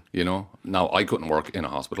 Yeah. You know, now I couldn't work in a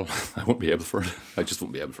hospital. I wouldn't be able for it. I just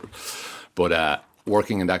wouldn't be able for it. But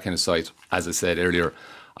working in that kind of site, as I said earlier,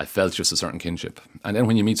 I felt just a certain kinship. And then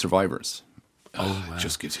when you meet survivors, it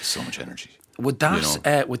just gives you so much energy. Would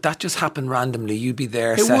that just happen randomly? You'd be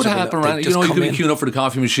there. It would happen randomly. You know, you could be queuing up for the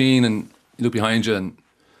coffee machine and you look behind you and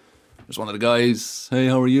there's one of the guys, hey,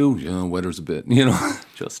 how are you? You know, weather's a bit, you know,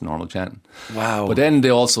 just normal chatting. Wow. But then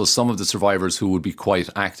some of the survivors who would be quite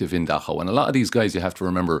active in Dachau, and a lot of these guys, you have to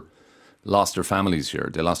remember, lost their families here.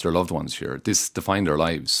 They lost their loved ones here. This defined their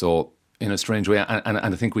lives. So in a strange way, and I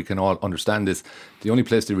think we can all understand this, the only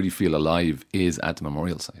place they really feel alive is at the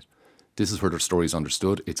memorial site. This is where their story is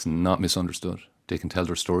understood. It's not misunderstood. They can tell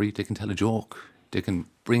their story. They can tell a joke. They can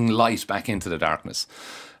bring light back into the darkness.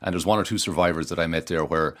 And there's one or two survivors that I met there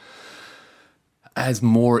where, as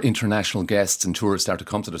more international guests and tourists start to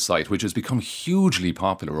come to the site, which has become hugely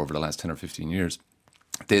popular over the last 10 or 15 years,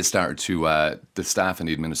 they started to, the staff and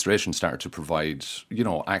the administration started to provide, you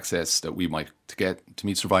know, access that we might get to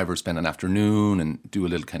meet survivors, spend an afternoon and do a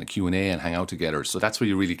little kind of Q&A and hang out together. So that's where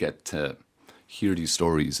you really get to hear these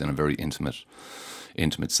stories in a very intimate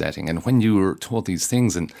setting. And when you're told these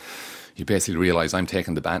things and you basically realise I'm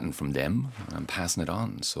taking the baton from them and I'm passing it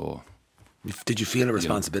on. So, did you feel a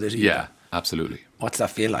responsibility? Yeah, absolutely. What's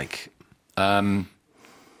that feel like?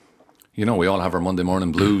 You know, we all have our Monday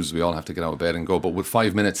morning blues. We all have to get out of bed and go. But with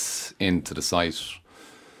 5 minutes into the site,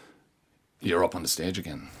 you're up on the stage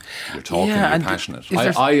again. You're talking, you're passionate.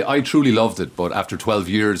 I truly loved it. But after 12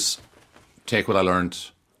 years, take what I learned.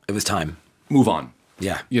 It was time. Move on.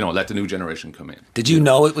 Yeah. You know, let the new generation come in. Did you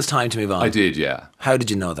know it was time to move on? I did, yeah. How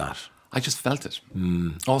did you know that? I just felt it.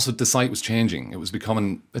 Also, the site was changing. It was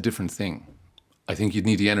becoming a different thing. I think you'd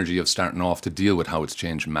need the energy of starting off to deal with how it's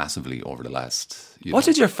changed massively over the last... What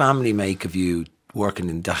did your family make of you working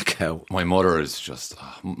in Dachau? My mother is just...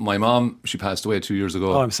 my mom, she passed away 2 years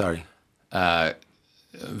ago. Oh, I'm sorry.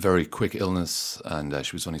 Very quick illness, and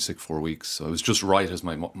she was only sick 4 weeks. So it was just right as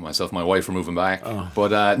myself and my wife were moving back. Oh.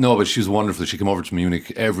 But no, but she was wonderful. She came over to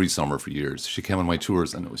Munich every summer for years. She came on my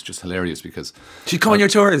tours, and it was just hilarious because... She'd come on your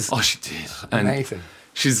tours? Oh, she did. Amazing. And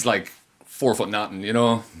she's like 4 foot nothing, you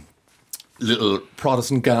know, little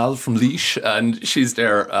Protestant gal from Laois, and she's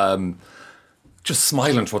there just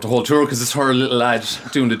smiling throughout the whole tour because it's her little lad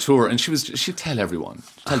doing the tour, and she'd tell everyone,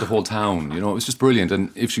 tell the whole town, you know, it was just brilliant.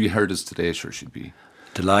 And if she heard us today, sure, she'd be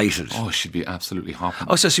delighted. Oh, she'd be absolutely hopping.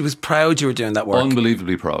 Oh, so she was proud you were doing that work?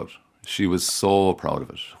 Unbelievably proud. She was so proud of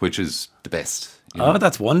it, which is the best. You know? Oh,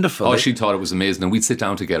 that's wonderful. Oh, she thought it was amazing, and we'd sit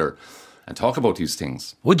down together and talk about these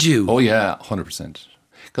things. Would you? Oh yeah, 100%.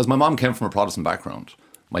 Because my mom came from a Protestant background.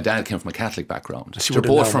 My dad came from a Catholic background. They're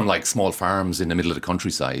both from like small farms in the middle of the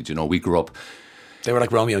countryside. You know, we grew up... They were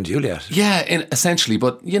like Romeo and Juliet. Yeah, essentially.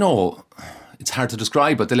 But, you know, it's hard to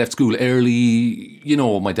describe, but they left school early. You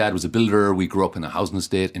know, my dad was a builder. We grew up in a housing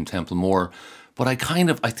estate in Templemore. But I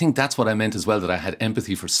think that's what I meant as well, that I had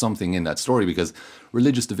empathy for something in that story, because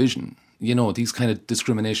religious division, you know, these kind of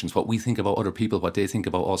discriminations, what we think about other people, what they think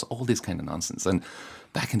about us, all this kind of nonsense. And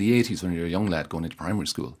back in the 80s, when you were a young lad going into primary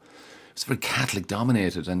school, it was very Catholic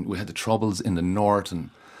dominated, and we had the Troubles in the north, and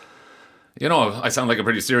you know, I sound like a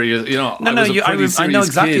pretty serious, you know, I know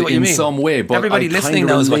exactly what you mean. In some way, but everybody listening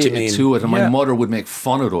knows what you mean. To it, and my mother would make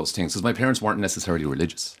fun of those things because my parents weren't necessarily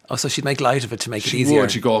religious. Oh, so she'd make light of it to make it easier.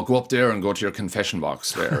 She'd go up there and go to your confession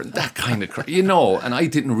box there, and that kind of, you know. And I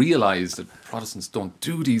didn't realise that Protestants don't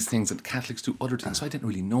do these things and Catholics do other things, so I didn't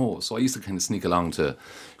really know. So I used to kind of sneak along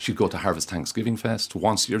she'd go to Harvest Thanksgiving Fest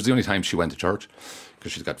once a year. It was the only time she went to church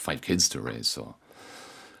because she's got 5 kids to raise, so...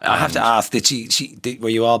 I have to ask, were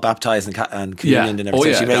you all baptised and communion and everything? Oh,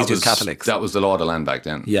 yeah. She raised you as Catholics? That was the law of the land back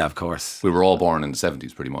then. Yeah, of course. We were all born in the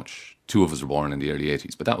 70s pretty much. 2 of us were born in the early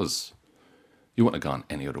 80s. But that was, you wouldn't have gone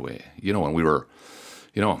any other way. You know, and we were,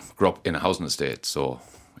 you know, grew up in a housing estate. So,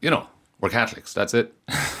 you know, we're Catholics, that's it.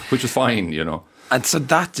 Which is fine, you know. And so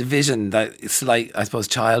that division, that it's like, I suppose,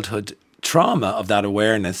 childhood trauma of that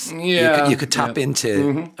awareness. Yeah. You could tap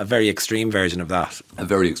into a very extreme version of that. A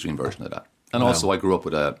very extreme version of that. And also I grew up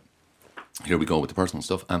with here we go with the personal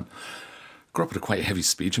stuff. Grew up with a quite heavy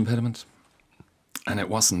speech impediment, and it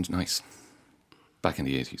wasn't nice back in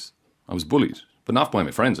the 80s. I was bullied, but not by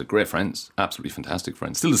my friends. I had great friends, absolutely fantastic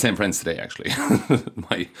friends. Still the same friends today, actually.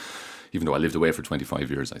 Even though I lived away for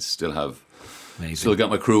 25 years, I still have, still got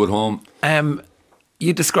my crew at home.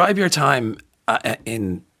 You describe your time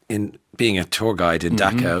in being a tour guide in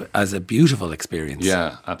Dachau as a beautiful experience.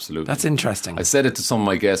 Yeah, absolutely. That's interesting. I said it to some of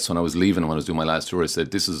my guests when I was leaving, when I was doing my last tour. I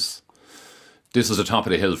said, this is the top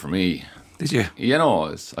of the hill for me. Did you? You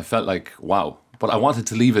know, I felt like, wow. But I wanted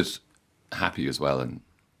to leave it happy as well, and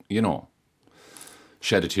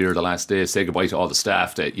shed a tear the last day, say goodbye to all the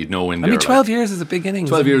staff that you'd know in there. 12 years is a big innings.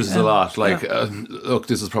 12 years is a lot. Look,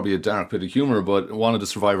 this is probably a dark bit of humour, but one of the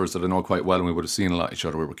survivors that I know quite well, and we would have seen a lot of each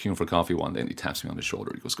other, we were queuing for coffee one day, and he taps me on the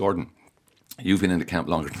shoulder. He goes, "Gordon, you've been in the camp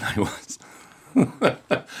longer than I was."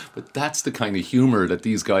 But that's the kind of humour that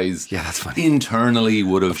these guys that's funny. Internally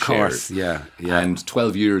would have shared. Of course, yeah. And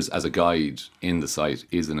 12 years as a guide in the site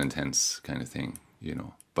is an intense kind of thing,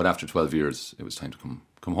 But after 12 years, it was time to come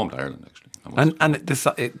home to Ireland, actually. And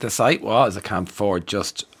the site was a camp for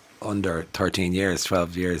just under 13 years,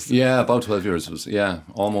 12 years. Yeah, about 12 years. It was,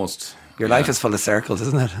 almost. Your life is full of circles,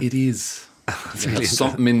 isn't it? It is. There's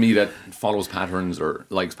something in me that follows patterns or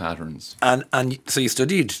likes patterns. And so you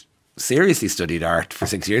seriously studied art for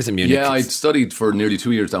 6 years in Munich. Yeah, I studied for nearly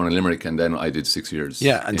 2 years down in Limerick, and then I did 6 years.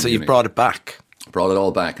 Yeah, and so Munich. you brought it back. Brought it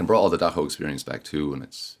all back, and brought all the Dachau experience back too. And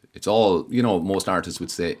it's all, most artists would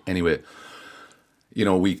say anyway,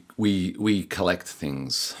 we collect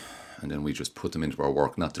things and then we just put them into our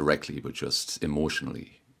work, not directly, but just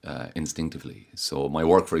emotionally, instinctively. So my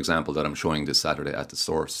work, for example, that I'm showing this Saturday at the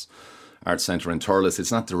Source Art Centre in Thurles,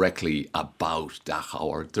 it's not directly about Dachau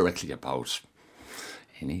or directly about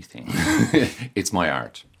anything. It's my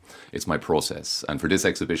art. It's my process. And for this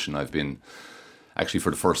exhibition, I've been, actually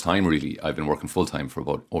for the first time really, I've been working full-time for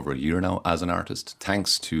about over a year now as an artist,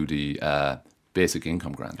 thanks to the basic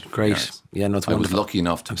income grant. Great. Yeah, no, it's wonderful. I was lucky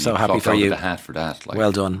enough to be so happy for out you. of the hat for that.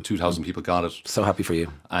 Well done. 2,000 people got it. So happy for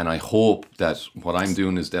you. And I hope that what I'm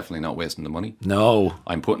doing is definitely not wasting the money. No.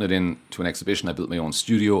 I'm putting it into an exhibition. I built my own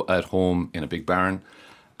studio at home in a big barn.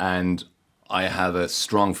 And I have a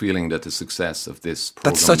strong feeling that the success of this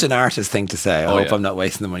program... That's such an artist thing to say. I hope I'm not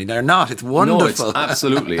wasting the money. They're not. It's wonderful. No, it's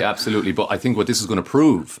absolutely. But I think what this is going to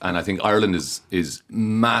prove, and I think Ireland is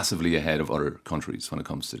massively ahead of other countries when it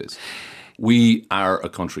comes to this. We are a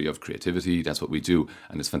country of creativity. That's what we do.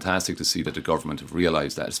 And it's fantastic to see that the government have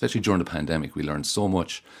realised that, especially during the pandemic. We learned so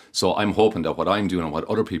much. So I'm hoping that what I'm doing and what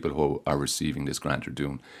other people who are receiving this grant are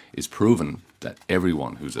doing is proven that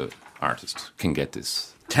everyone who's an artist can get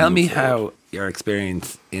this. Tell me how your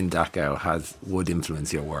experience in Dachau would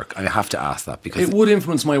influence your work. I have to ask that because... It would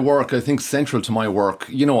influence my work. I think central to my work,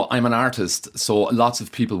 I'm an artist, so lots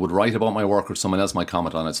of people would write about my work or someone else might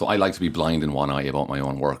comment on it. So I like to be blind in one eye about my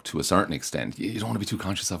own work to a certain extent. You don't want to be too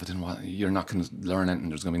conscious of it. You're not going to learn it and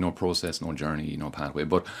there's going to be no process, no journey, no pathway.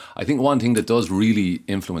 But I think one thing that does really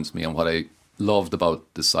influence me and what I loved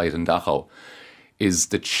about the site in Dachau is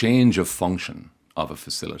the change of function of a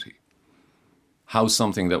facility. How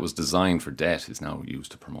something that was designed for death is now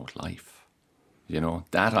used to promote life.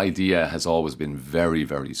 That idea has always been very,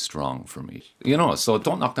 very strong for me. So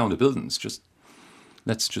don't knock down the buildings.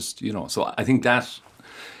 Let's just. So I think that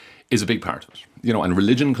is a big part of it. And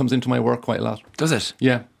religion comes into my work quite a lot. Does it?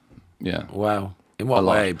 Yeah. Wow. In what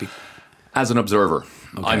way? As an observer.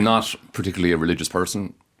 Okay. I'm not particularly a religious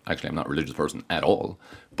person. Actually, I'm not a religious person at all.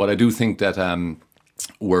 But I do think that...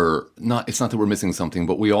 it's not that we're missing something,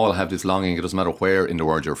 but we all have this longing. It doesn't matter where in the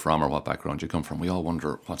world you're from or what background you come from. We all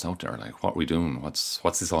wonder what's out there, like what are we doing? What's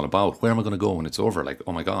this all about? Where am I going to go when it's over? Like,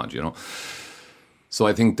 oh my God, So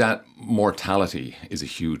I think that mortality is a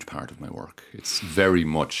huge part of my work. It's very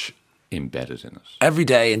much embedded in it. Every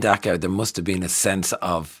day in Dachau, there must have been a sense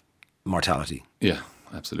of mortality. Yeah,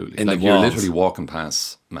 absolutely. In like the you're walls. literally walking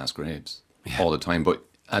past mass graves all the time. But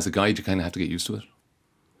as a guide, you kind of have to get used to it.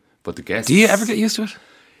 But the guests... Do you ever get used to it?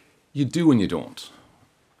 You do and you don't.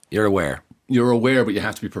 You're aware. You're aware, but you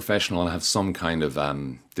have to be professional and have some kind of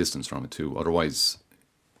distance from it too. Otherwise,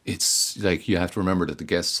 it's like you have to remember that the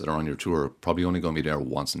guests that are on your tour are probably only going to be there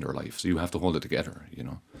once in their life. So you have to hold it together,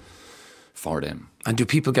 for them. And do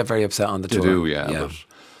people get very upset on the tour? They do, yeah.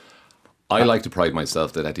 But I like to pride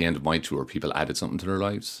myself that at the end of my tour, people added something to their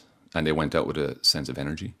lives and they went out with a sense of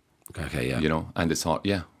energy. Okay, yeah. And they thought,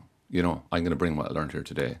 I'm going to bring what I learned here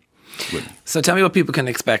today. So tell me what people can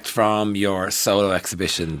expect from your solo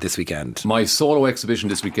exhibition this weekend. My solo exhibition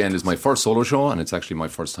this weekend is my first solo show, and it's actually my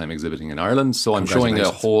first time exhibiting in Ireland. So I'm showing a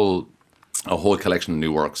whole collection of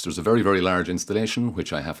new works. There's a very, very large installation,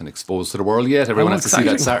 which I haven't exposed to the world yet. Everyone has to see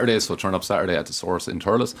that Saturday, so turn up Saturday at the Source in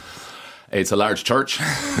Thurles. It's a large church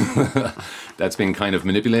that's been kind of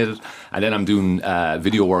manipulated. And then I'm doing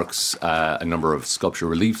video works, a number of sculpture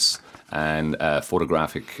reliefs, and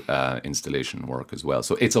photographic installation work as well.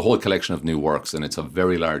 So it's a whole collection of new works, and it's a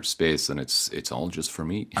very large space, and it's all just for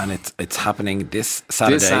me. And it's happening this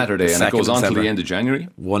Saturday. This Saturday, and it goes on till the end of January.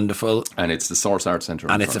 Wonderful. And it's the Source Art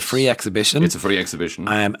Centre. And it's a free exhibition. It's a free exhibition.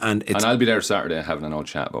 And I'll be there Saturday having an old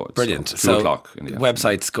chat about it. Brilliant. So 2 o'clock in the afternoon.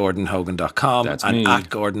 Website's gordonhogan.com. That's and me. at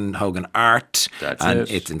Gordon Hogan Art. That's and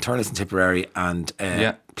it. It's in Thurles and Tipperary. And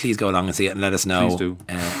please go along and see it and let us know Please do.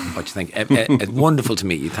 what you think. It's wonderful to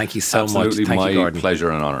meet you. Thank you so much. Absolutely, Thank you, my Gordon.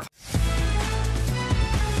 pleasure and honour.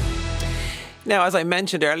 Now, as I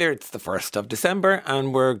mentioned earlier, it's the 1st of December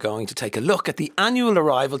and we're going to take a look at the annual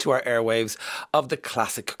arrival to our airwaves of the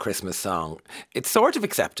classic Christmas song. It's sort of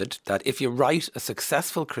accepted that if you write a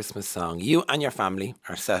successful Christmas song, you and your family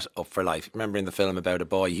are set up for life. Remember in the film about a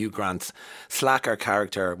boy, Hugh Grant's slacker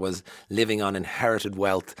character was living on inherited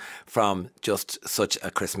wealth from just such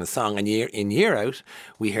a Christmas song. And year in, year out,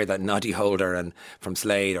 we hear that Noddy Holder and from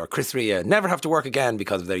Slade or Chris Rea never have to work again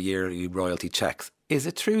because of their yearly royalty checks. Is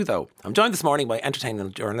it true, though? I'm joined this morning by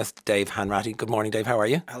entertainment journalist Dave Hanratty. Good morning, Dave. How are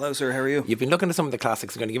you? Hello, sir. How are you? You've been looking at some of the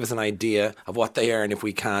classics. You're going to give us an idea of what they earn if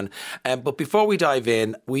we can. But before we dive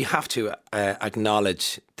in, we have to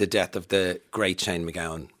acknowledge the death of the great Shane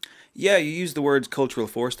MacGowan. Yeah, you used the words cultural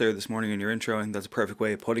force there this morning in your intro, and that's a perfect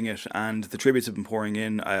way of putting it. And the tributes have been pouring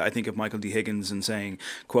in. I think of Michael D. Higgins and saying,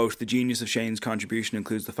 quote, "The genius of Shane's contribution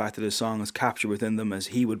includes the fact that his songs capture within them, as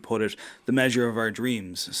he would put it, the measure of our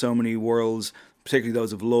dreams. So many worlds, particularly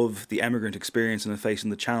those of love, the emigrant experience, and facing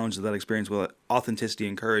the challenge of that experience with authenticity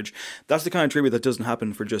and courage." That's the kind of tribute that doesn't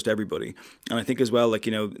happen for just everybody. And I think as well, like,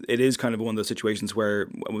 you know, it is kind of one of those situations where,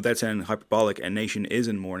 without sounding hyperbolic, a nation is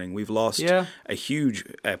in mourning. We've lost a huge,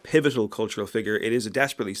 pivotal cultural figure. It is a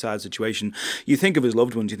desperately sad situation. You think of his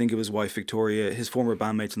loved ones, you think of his wife Victoria, his former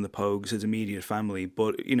bandmates in the Pogues, his immediate family.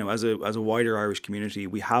 But, you know, as a wider Irish community,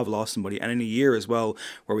 we have lost somebody. And in a year as well,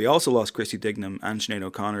 where we also lost Christy Dignam and Sinead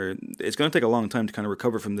O'Connor, it's going to take a long time to kind of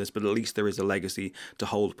recover from this, but at least there is a legacy to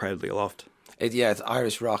hold proudly aloft. It's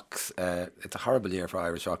Irish rock's. It's a horrible year for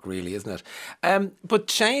Irish rock, really, isn't it? But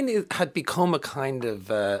Shane had become a kind of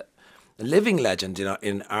living legend, you know,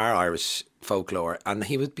 in our Irish folklore, and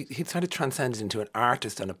he sort of transcended into an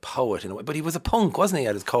artist and a poet in a way. But he was a punk, wasn't he,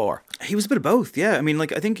 at his core? He was a bit of both, yeah. I mean,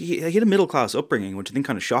 like, I think he had a middle class upbringing, which I think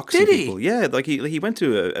kind of shocks some people. Yeah, like he went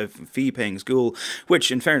to a fee paying school, which,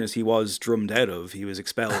 in fairness, he was drummed out of. He was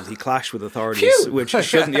expelled. He clashed with authorities, which he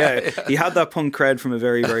shouldn't. Yeah, he had that punk cred from a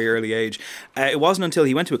very, very early age. It wasn't until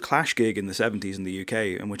he went to a Clash gig in the 70s in the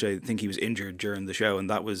UK, in which I think he was injured during the show, and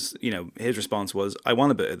that was, you know, his response was, "I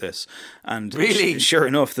want a bit of this." And really, sure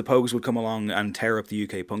enough, the Pogues would come along and tear up the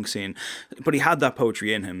UK punk scene. But he had that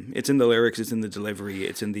poetry in him. It's in the lyrics, it's in the delivery,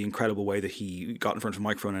 it's in the incredible way that he got in front of a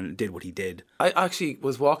microphone and did what he did. I actually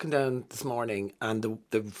was walking down this morning and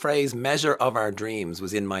the phrase "measure of our dreams"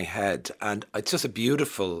 was in my head, and it's just a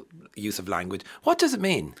beautiful use of language. What does it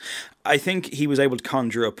mean? I think he was able to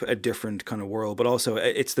conjure up a different kind of world, but also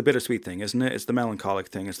it's the bittersweet thing, isn't it? It's the melancholic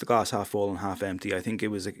thing. It's the glass half full and half empty. I think it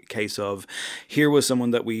was a case of, here was someone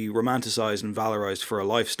that we romanticised and valorised for a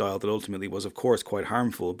lifestyle that ultimately was, of course, quite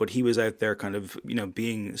harmful, but he was out there kind of, you know,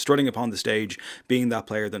 strutting upon the stage, being that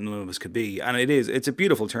player that none of us could be. And it's a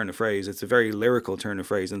beautiful turn of phrase. It's a very lyrical turn of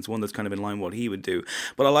phrase, and it's one that's kind of in line with what he would do.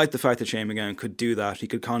 But I like the fact that Shane MacGowan could do that. He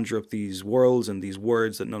could conjure up these worlds and these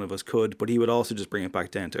words that none of us could, but he would also just bring it back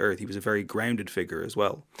down to earth. He was a very grounded figure as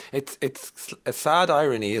well. It's a sad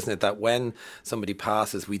irony, isn't it, that when somebody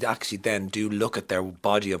passes, we'd actually then do look at their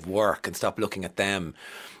body of work and stop looking at them.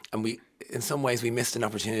 And we, in some ways, we missed an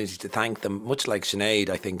opportunity to thank them. Much like Sinead,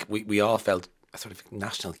 I think we all felt a sort of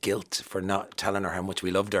national guilt for not telling her how much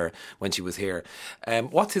we loved her when she was here.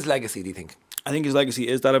 What's his legacy, do you think? I think his legacy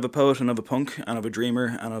is that of a poet and of a punk and of a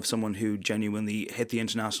dreamer and of someone who genuinely hit the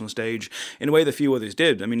international stage in a way that few others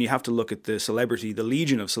did. I mean, you have to look at the celebrity, the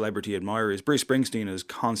legion of celebrity admirers. Bruce Springsteen has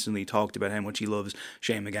constantly talked about how much he loves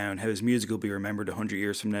Shane MacGowan, how his music will be remembered 100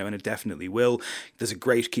 years from now, and it definitely will. There's a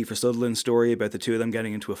great Kiefer Sutherland story about the two of them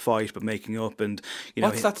getting into a fight but making up, and you know,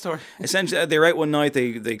 what's that story? Essentially, they were out one night.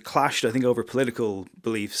 They clashed, I think, over political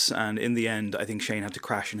beliefs, and in the end, I think Shane had to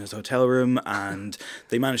crash in his hotel room, and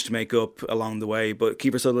they managed to make up along the way. But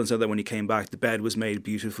Kiefer Sutherland said that when he came back, the bed was made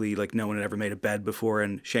beautifully, like no one had ever made a bed before,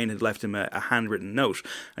 and Shane had left him a handwritten note,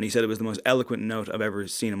 and he said it was the most eloquent note I've ever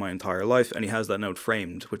seen in my entire life, and he has that note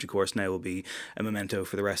framed, which of course now will be a memento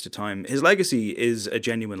for the rest of time. His legacy is a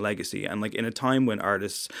genuine legacy, and like in a time when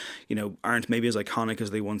artists, you know, aren't maybe as iconic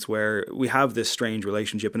as they once were, we have this strange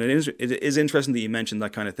relationship, and it is interesting that you mentioned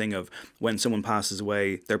that kind of thing of when someone passes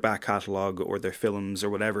away, their back catalogue or their films or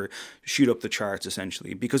whatever shoot up the charts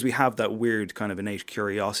essentially, because we have that weird kind of innate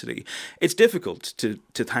curiosity. It's difficult to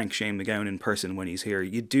thank Shane MacGowan in person when he's here.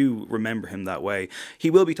 You do remember him that way. He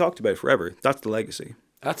will be talked about forever. That's the legacy.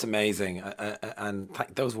 That's amazing, and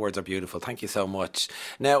those words are beautiful. Thank you so much.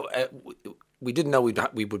 Now, we didn't know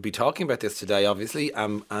we would be talking about this today, obviously,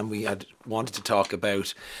 and we had wanted to talk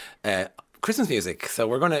about Christmas music. So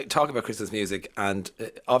we're going to talk about Christmas music, and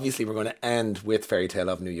obviously we're going to end with Fairy Tale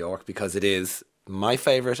of New York because it is my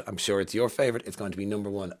favourite. I'm sure it's your favourite. It's going to be number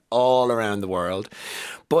one all around the world.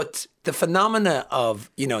 But the phenomena of,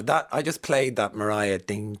 you know, that I just played that Mariah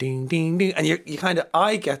ding, ding, ding, ding. And you kind of,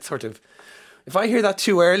 I get sort of, if I hear that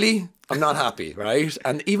too early, I'm not happy, right?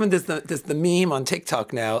 And even there's the meme on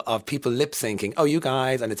TikTok now of people lip syncing. Oh, you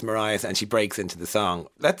guys, and it's Mariah, and she breaks into the song.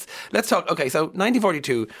 Let's talk. Okay, so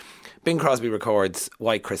 1942, Bing Crosby records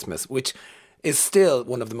White Christmas, which is still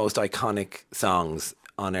one of the most iconic songs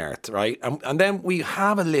on earth, right? And then we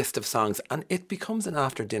have a list of songs, and it becomes an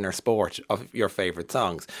after dinner sport of your favourite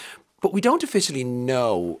songs. But we don't officially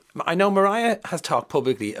know. I know Mariah has talked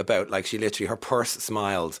publicly about, like, she literally, her purse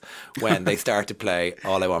smiles when they start to play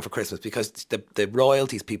All I Want for Christmas, because the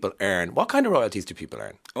royalties people earn. What kind of royalties do people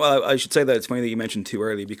earn? Well, I should say that it's funny that you mentioned too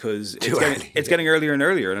early, because it's getting earlier and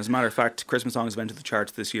earlier. And as a matter of fact, Christmas songs have entered the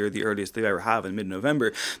charts this year, the earliest they ever have, in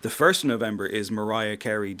mid-November. The 1st of November is Mariah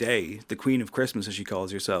Carey Day, the Queen of Christmas, as she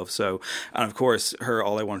calls herself. So, and of course, her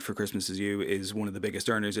All I Want for Christmas Is You is one of the biggest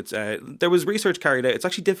earners. It's there was research carried out. It's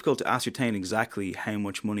actually difficult to ascertain exactly how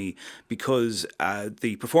much money, because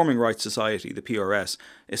the Performing Rights Society, the PRS,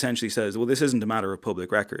 essentially says, well, this isn't a matter of public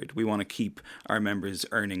record. We want to keep our members'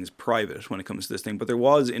 earnings private when it comes to this thing. But there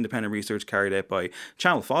was independent research carried out by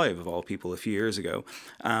Channel 5, of all people, a few years ago.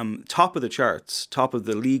 Top of the charts, top of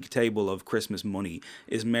the league table of Christmas money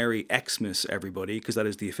is Merry Xmas Everybody, because that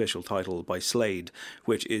is the official title by Slade,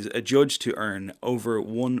 which is adjudged to earn over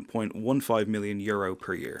 €1.15 million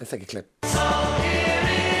per year. Let's take a clip.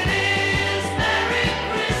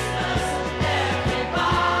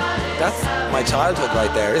 That's my childhood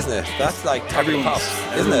right there, isn't it? That's like everyone's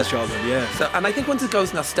pops, isn't it? Childhood, yeah. So, and I think once it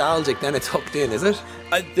goes nostalgic, then it's hooked in, is it?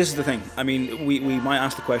 This is the thing. I mean, we might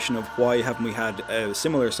ask the question of why haven't we had a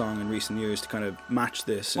similar song in recent years to kind of match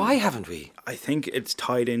this? Why haven't we? I think it's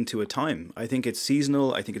tied into a time. I think it's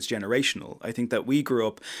seasonal. I think it's generational. I think that we grew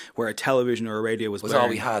up where a television or a radio was all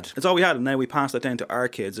we had. It's all we had, and now we pass that down to our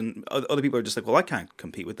kids, and other people are just like, well, I can't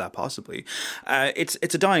compete with that possibly. It's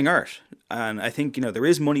a dying art, and I think, you know, there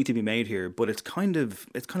is money to be made here, but it's kind of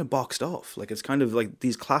boxed off. Like, it's kind of like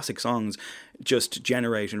these classic songs just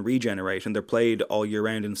generate and regenerate, and they're played all year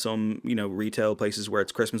round in some, you know, retail places where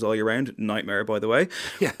it's Christmas all year round. Nightmare, by the way.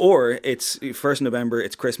 Yeah. Or it's 1st of November,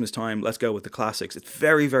 it's Christmas time, let's go with the classics. It's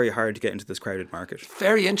very, very hard to get into this crowded market.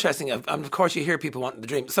 Very interesting. And of course you hear people wanting the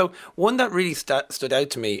dream. So one that really stood out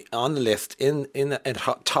to me on the list in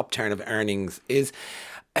the top turn of earnings is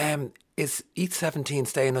Eat 17,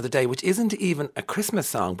 Stay Another Day, which isn't even a Christmas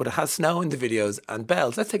song, but it has snow in the videos and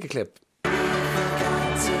bells. Let's take a clip.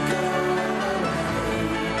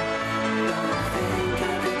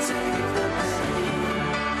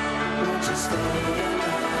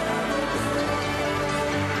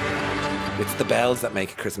 It's the bells that make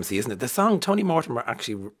it Christmassy, isn't it? The song, Tony Mortimer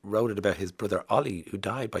actually wrote it about his brother Ollie, who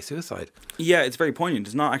died by suicide. Yeah, it's very poignant.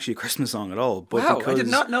 It's not actually a Christmas song at all. But wow, I did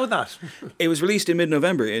not know that. It was released in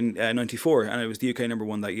mid-November in 94, and it was the UK number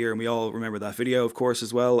one that year, and we all remember that video, of course,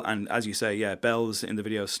 as well. And as you say, yeah, bells in the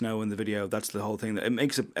video, snow in the video, that's the whole thing.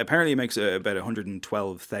 Apparently it makes about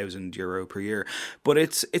 €112,000 per year. But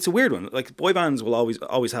it's a weird one. Like, boy bands will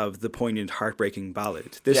always have the poignant, heartbreaking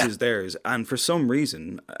ballad. This is theirs, and for some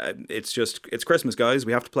reason, it's Christmas, guys,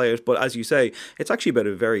 we have to play it. But as you say, it's actually about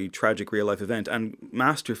a very tragic real life event, and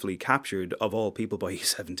masterfully captured, of all people, by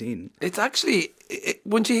E17. It's actually,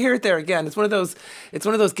 once you hear it there again, it's one of those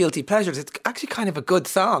guilty pleasures. It's actually kind of a good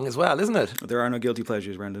song as well, isn't it? There are no guilty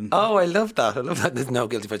pleasures, Brendan. Oh, I love that. There's no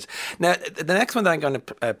guilty pleasures. Now, the next one that I'm going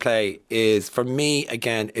to play is, for me,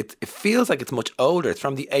 again, it feels like it's much older. It's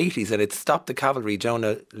from the 80s, and it's Stop the Cavalry,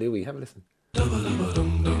 Jonah Louie. Have a listen.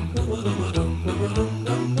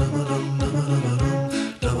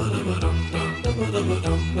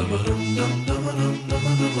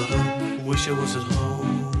 Wish I was at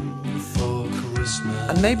home for Christmas.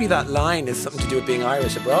 And maybe that line is something to do with being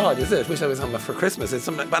Irish abroad, is it? Wish I was home for Christmas. It's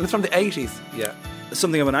something, and it's from the 80s. Yeah.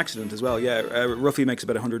 Something of an accident as well, yeah. Roughly makes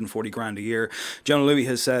about 140 grand a year. Jonah Louie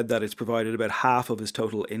has said that it's provided about half of his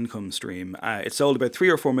total income stream. It sold about 3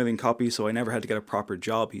 or 4 million copies, so I never had to get a proper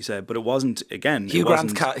job, he said. But it wasn't, again... Hugh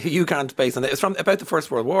Grant based on it. It's from about the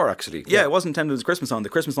First World War, actually. Yeah, it wasn't intended as a Christmas song. The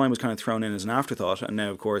Christmas line was kind of thrown in as an afterthought, and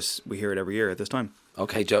now, of course, we hear it every year at this time.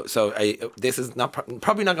 Okay, Joe. So this is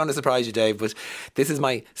probably not going to surprise you, Dave, but this is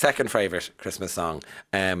my second favourite Christmas song.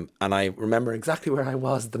 And I remember exactly where I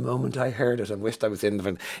was the moment I heard it and wished I was in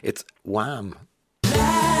the... It's Wham.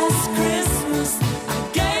 Last Christmas, I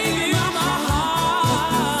gave you my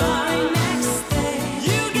heart. Next day,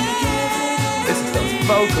 you gave. This is those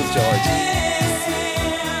vocals, George.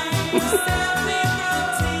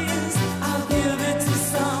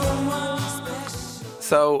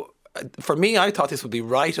 So... For me, I thought this would be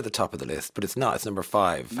right at the top of the list, but it's not. It's number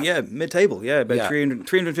 5. Yeah, mid-table. Yeah, about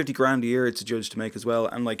 350 grand a year it's a judge to make as well.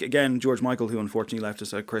 And like, again, George Michael, who unfortunately left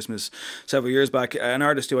us at Christmas several years back, an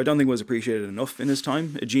artist who I don't think was appreciated enough in his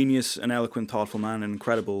time. A genius, an eloquent, thoughtful man, an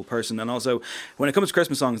incredible person. And also, when it comes to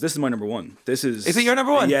Christmas songs, this is my number 1. Is it your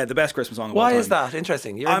number 1? Yeah, the best Christmas song of all time. Why is that?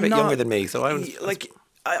 Interesting. You're a bit younger than me, so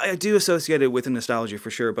I do associate it with a nostalgia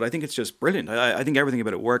for sure, but I think it's just brilliant. I think everything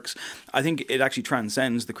about it works. I think it actually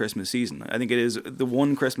transcends the Christmas season. I think it is the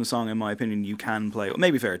one Christmas song, in my opinion, you can play.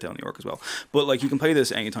 Maybe Fairy Tale New York as well, but like you can play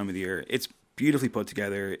this any time of the year. It's beautifully put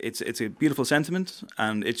together. It's a beautiful sentiment,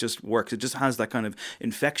 and it just works. It just has that kind of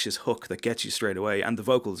infectious hook that gets you straight away, and the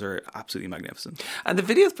vocals are absolutely magnificent. And the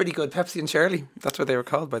video's pretty good. Pepsi and Shirley. That's what they were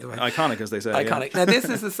called, by the way. Iconic, as they say. Iconic. Yeah. Now, this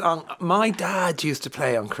is a song my dad used to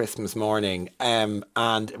play on Christmas morning, and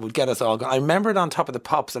it would get us all going. I remember it on Top of the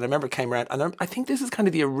Pops, and I remember it came around, and I think this is kind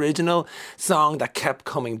of the original song that kept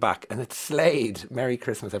coming back, and it's Slade. Merry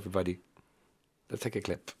Christmas, everybody. Let's take a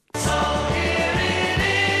clip.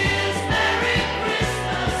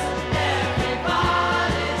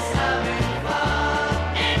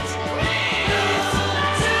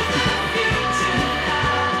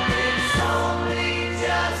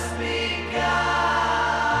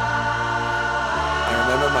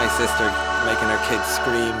 Sister making her kids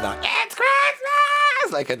scream that it's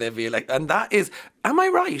Christmas, like, and they'd be like, and that is, am I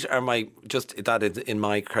right, or am I just, that is in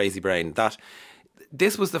my crazy brain, that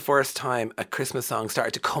this was the first time a Christmas song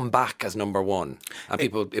started to come back as number 1, and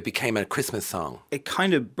it became a Christmas song. It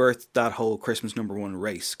kind of birthed that whole Christmas number 1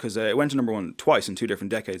 race, because it went to number 1 twice in 2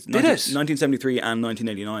 different decades. Did it? 1973 and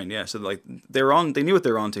 1989, yeah. So like they knew what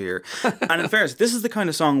they were on to here. And in fairness, this is the kind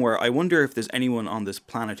of song where I wonder if there's anyone on this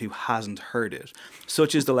planet who hasn't heard it.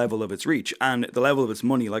 Such is the level of its reach and the level of its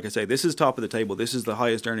money. Like I say, this is top of the table. This is the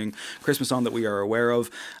highest earning Christmas song that we are aware of.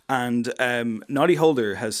 And Noddy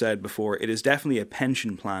Holder has said before, it is definitely a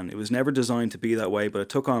pension plan. It was never designed to be that way, but it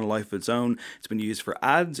took on a life of its own. It's been used for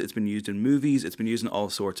ads, it's been used in movies, it's been used in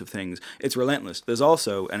all sorts of things. It's relentless. There's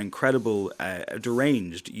also an incredible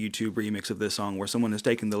deranged YouTube remix of this song where someone has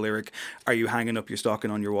taken the lyric, "Are you hanging up your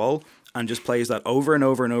stocking on your wall?" and just plays that over and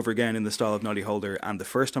over and over again in the style of Noddy Holder. And the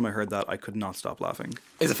first time I heard that, I could not stop laughing.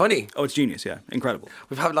 Is it funny? Oh, it's genius, yeah. Incredible.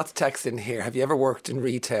 We've had lots of texts in here. Have you ever worked in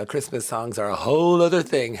retail? Christmas songs are a whole other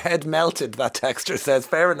thing. Head melted, that texter says.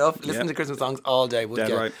 Fair enough. Listen to Christmas songs all day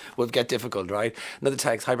would get difficult, right? Another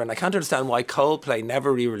text. Hi, Brendan. I can't understand why Coldplay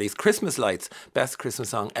never re-released Christmas Lights. Best Christmas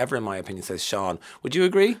song ever, in my opinion, says Sean. Would you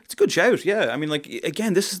agree? It's a good shout, yeah. I mean, like,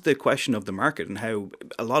 again, this is the question of the market and how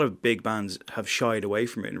a lot of big bands have shied away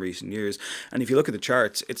from it in recent years. And if you look at the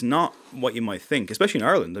charts, it's not what you might think, especially in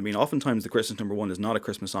Ireland. I mean, oftentimes the Christmas number 1 is not a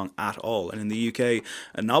Christmas song at all. And in the UK,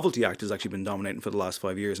 a novelty act has actually been dominating for the last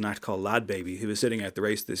 5 years, an act called Lad Baby, who is sitting out the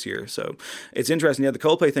race this year. So it's interesting. Yeah, the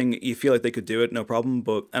Coldplay thing, you feel like they could do it, no problem.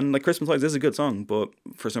 And like Christmas Lights is a good song, but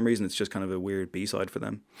for some reason it's just kind of a weird B-side for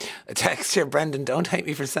them. A text here, Brendan, don't hate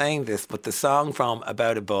me for saying this, but the song from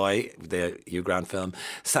About a Boy, the Hugh Grant film,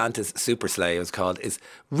 Santa's Super Sleigh, it was called, is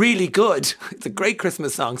really good. It's a great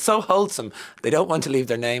Christmas song, so wholesome. They don't want to leave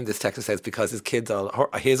their name, this texter says, because the kids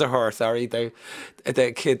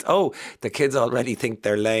already think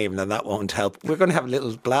they're lame, and that won't help. We're going to have a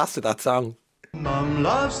little blast of that song. Mum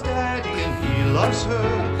loves Daddy and he loves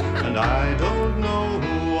her, and I don't know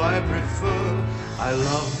who I prefer. I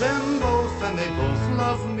love them both and they both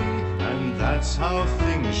love me, and that's how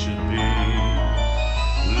things should be.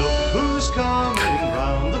 Look who's coming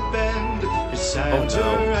round the bend, it's Santa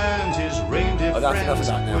and his reindeer friends with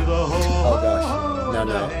a ho-ho-ho.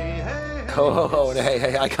 No. Oh,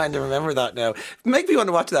 hey, I kind of remember that now. Make me want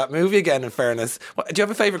to watch that movie again, in fairness. Do you have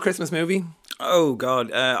a favourite Christmas movie? Oh,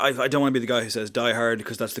 God. I don't want to be the guy who says Die Hard,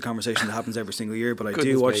 because that's the conversation that happens every single year, but I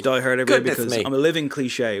do watch Die Hard every year because I'm a living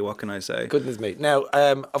cliche, what can I say? Goodness me. Now,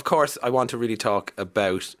 of course, I want to really talk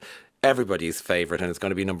about everybody's favourite, and it's going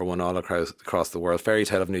to be number 1 all across the world, Fairy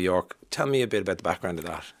Tale of New York. Tell me a bit about the background of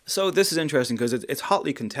that. So this is interesting because it's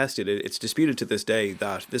hotly contested. It's disputed to this day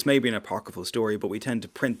that this may be an apocryphal story, but we tend to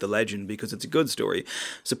print the legend because it's a good story.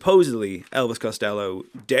 Supposedly, Elvis Costello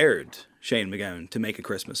dared Shane MacGowan to make a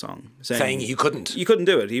Christmas song, saying you couldn't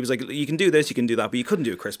do it. He was like, you can do this, you can do that, but you couldn't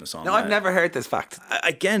do a Christmas song. No, I've never heard this fact.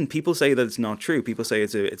 Again, people say that it's not true. People say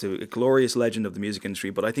it's a glorious legend of the music industry,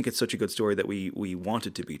 but I think it's such a good story that we want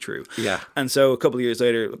it to be true. Yeah. And so a couple of years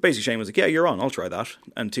later, basically Shane was like, yeah, you're on, I'll try that.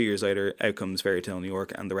 And 2 years later, out comes Fairy Tale New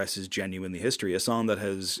York, and the rest is genuinely history. A song that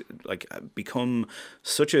has like become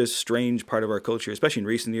such a strange part of our culture, especially in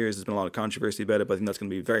recent years. There's been a lot of controversy about it, but I think that's going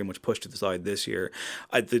to be very much pushed to the side this year.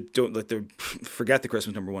 The forget the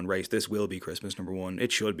Christmas number one race. This will be Christmas number one.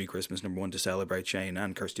 It should be Christmas number one to celebrate Shane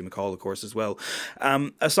and Kirsty MacColl, of course, as well.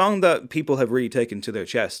 A song that people have really taken to their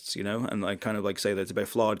chests, you know, and like kind of like say that it's about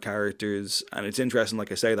flawed characters, and it's interesting,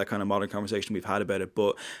 like I say, that kind of modern conversation we've had about it.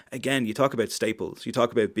 But again, you talk about staples. You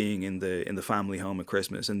talk about being in the family home at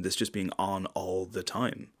Christmas, and this just being on all the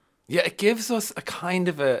time. Yeah, it gives us a kind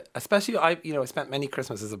of especially I spent many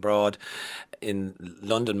Christmases abroad in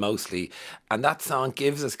London mostly, and that song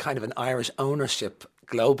gives us kind of an Irish ownership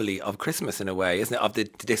globally of Christmas in a way, isn't it? Of the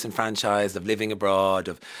disenfranchised, of living abroad,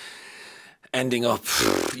 of ending up,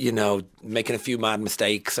 you know, making a few mad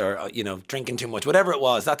mistakes or, you know, drinking too much, whatever it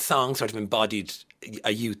was. That song sort of embodied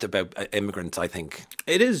a youth about immigrants, I think.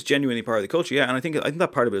 It is genuinely part of the culture, yeah, and I think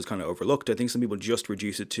that part of it is kind of overlooked. I think some people just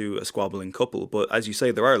reduce it to a squabbling couple, but as you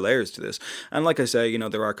say, there are layers to this. And like I say, you know,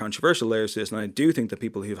 there are controversial layers to this, and I do think that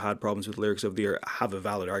people who've had problems with lyrics over the year have a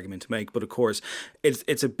valid argument to make. But of course,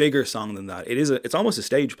 it's a bigger song than that. It's almost a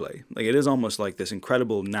stage play. Like, it is almost like this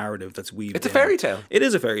incredible narrative that's weaved. It's a fairy tale. It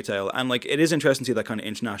is a fairy tale, and like it is interesting to see that kind of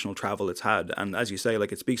international travel it's had. And as you say,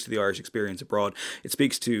 like, it speaks to the Irish experience abroad. It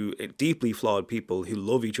speaks to deeply flawed people who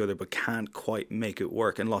love each other but can't quite make it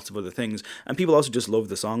work, and lots of other things. And people also just love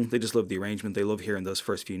the song. They just love the arrangement. They love hearing those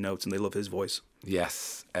first few notes, and they love his voice.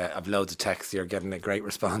 Yes, I've loads of texts. You're getting a great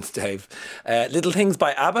response, Dave. Little Things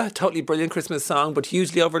by ABBA, totally brilliant Christmas song, but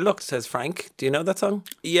hugely overlooked, says Frank. Do you know that song?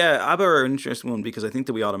 Yeah, ABBA are an interesting one because I think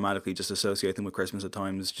that we automatically just associate them with Christmas at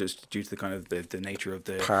times, just due to the kind of the nature of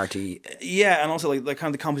the party. Yeah, and also like kind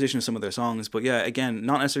of the composition of some of their songs. But yeah, again,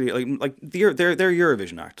 not necessarily like they're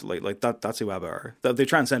Eurovision act. Like that's who ABBA are. They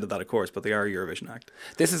transcended that, of course, but they are a Eurovision act.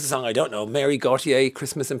 This is a song I don't know. Mary Gauthier,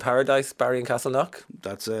 Christmas in Paradise, Barry and Castleknock.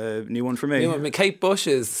 That's a new one for me. Kate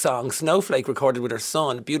Bush's song Snowflake, recorded with her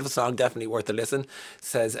son. Beautiful song, definitely worth a listen,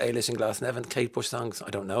 says Ailish in Glasnevin. Kate Bush songs, I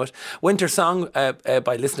don't know it. Winter Song by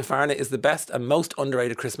Lisna Farna is the best and most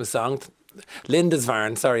underrated Christmas song. Linda's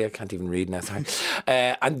Varn, sorry, I can't even read now, sorry.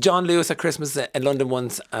 And John Lewis at Christmas in London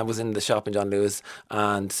once, was in the shop in John Lewis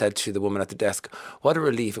and said to the woman at the desk, what a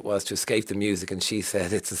relief it was to escape the music, and she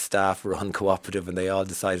said it's a staff-run cooperative and they all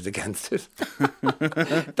decided against it.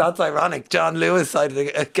 That's ironic. John Lewis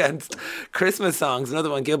sided against Christmas songs. Another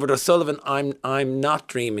one, Gilbert O'Sullivan, I'm Not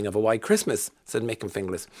Dreaming of a White Christmas, said Mick and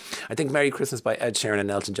Finglas. I think Merry Christmas by Ed Sheeran and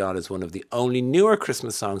Elton John is one of the only newer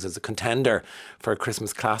Christmas songs as a contender for a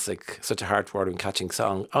Christmas classic. Such a heartwarming, catching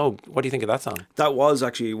song. Oh, what do you think of that song? That was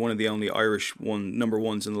actually one of the only Irish number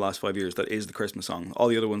ones in the last 5 years that is the Christmas song. All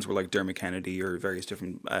the other ones were like Dermot Kennedy or various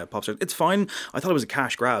different pop stars. It's fine. I thought it was a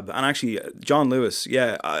cash grab. And actually, John Lewis,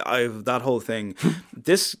 yeah, I've that whole thing.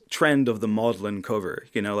 This trend of the maudlin cover,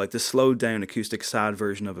 you know, like the slowed down acoustic sad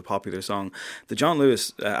version of a popular song, the John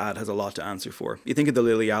Lewis ad has a lot to answer for. You think of the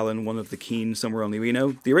Lily Allen, one of the Keane, Somewhere Only We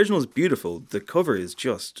Know. The original is beautiful. The cover is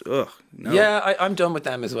just, no. Yeah, I'm done with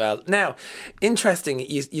them as well. Now, interesting,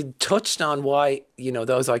 you touched on why, you know,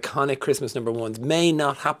 those iconic Christmas number ones may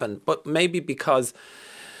not happen, but maybe because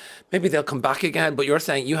maybe they'll come back again. But you're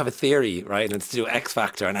saying you have a theory, right? And it's to do X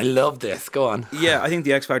Factor, and I love this. Go on. Yeah, I think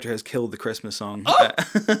the X Factor has killed the Christmas song. Oh,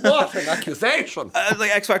 what an accusation!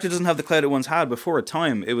 Like, X Factor doesn't have the clout it once had. Before a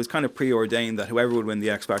time, it was kind of preordained that whoever would win the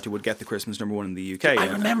X Factor would get the Christmas number one in the UK. I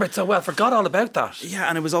remember it so well. Forgot all about that. Yeah,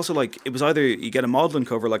 and it was also like, it was either you get a maudlin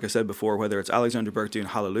cover, like I said before, whether it's Alexander Burke doing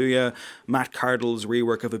Hallelujah, Matt Cardle's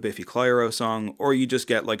rework of a Biffy Clyro song, or you just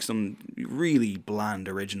get like some really bland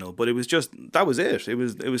original. But it was just, that was it. It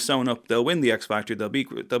was sewn up. They'll win the X Factor. They'll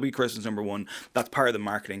be Christmas number one. That's part of the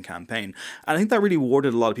marketing campaign, and I think that really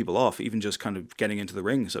warded a lot of people off, even just kind of getting into the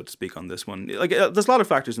ring, so to speak, on this one. Like, there's a lot of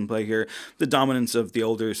factors in play here. The dominance of the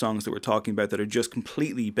older songs that we're talking about that are just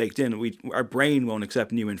completely baked in. Our brain won't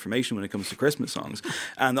accept new information when it comes to Christmas songs,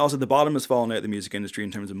 and also the bottom has fallen out of the music industry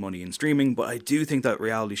in terms of money and streaming. But I do think that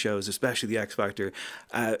reality shows, especially the X Factor,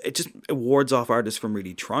 it wards off artists from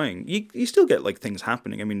really trying. You still get like things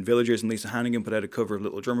happening. I mean, Villagers and Lisa Hannigan put out a cover of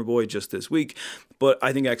Little Drummer Boy just this week. But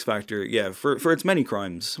I think X Factor, yeah, for its many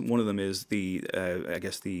crimes, one of them is the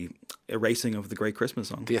erasing of the great Christmas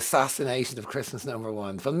song. The assassination of Christmas number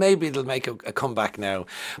one. Well, maybe it'll make a comeback now.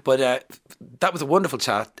 But that was a wonderful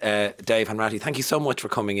chat, Dave Hanratty. Thank you so much for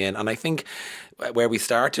coming in. And I think where we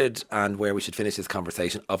started and where we should finish this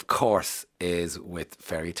conversation, of course, is with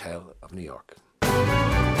Fairy Tale of New York.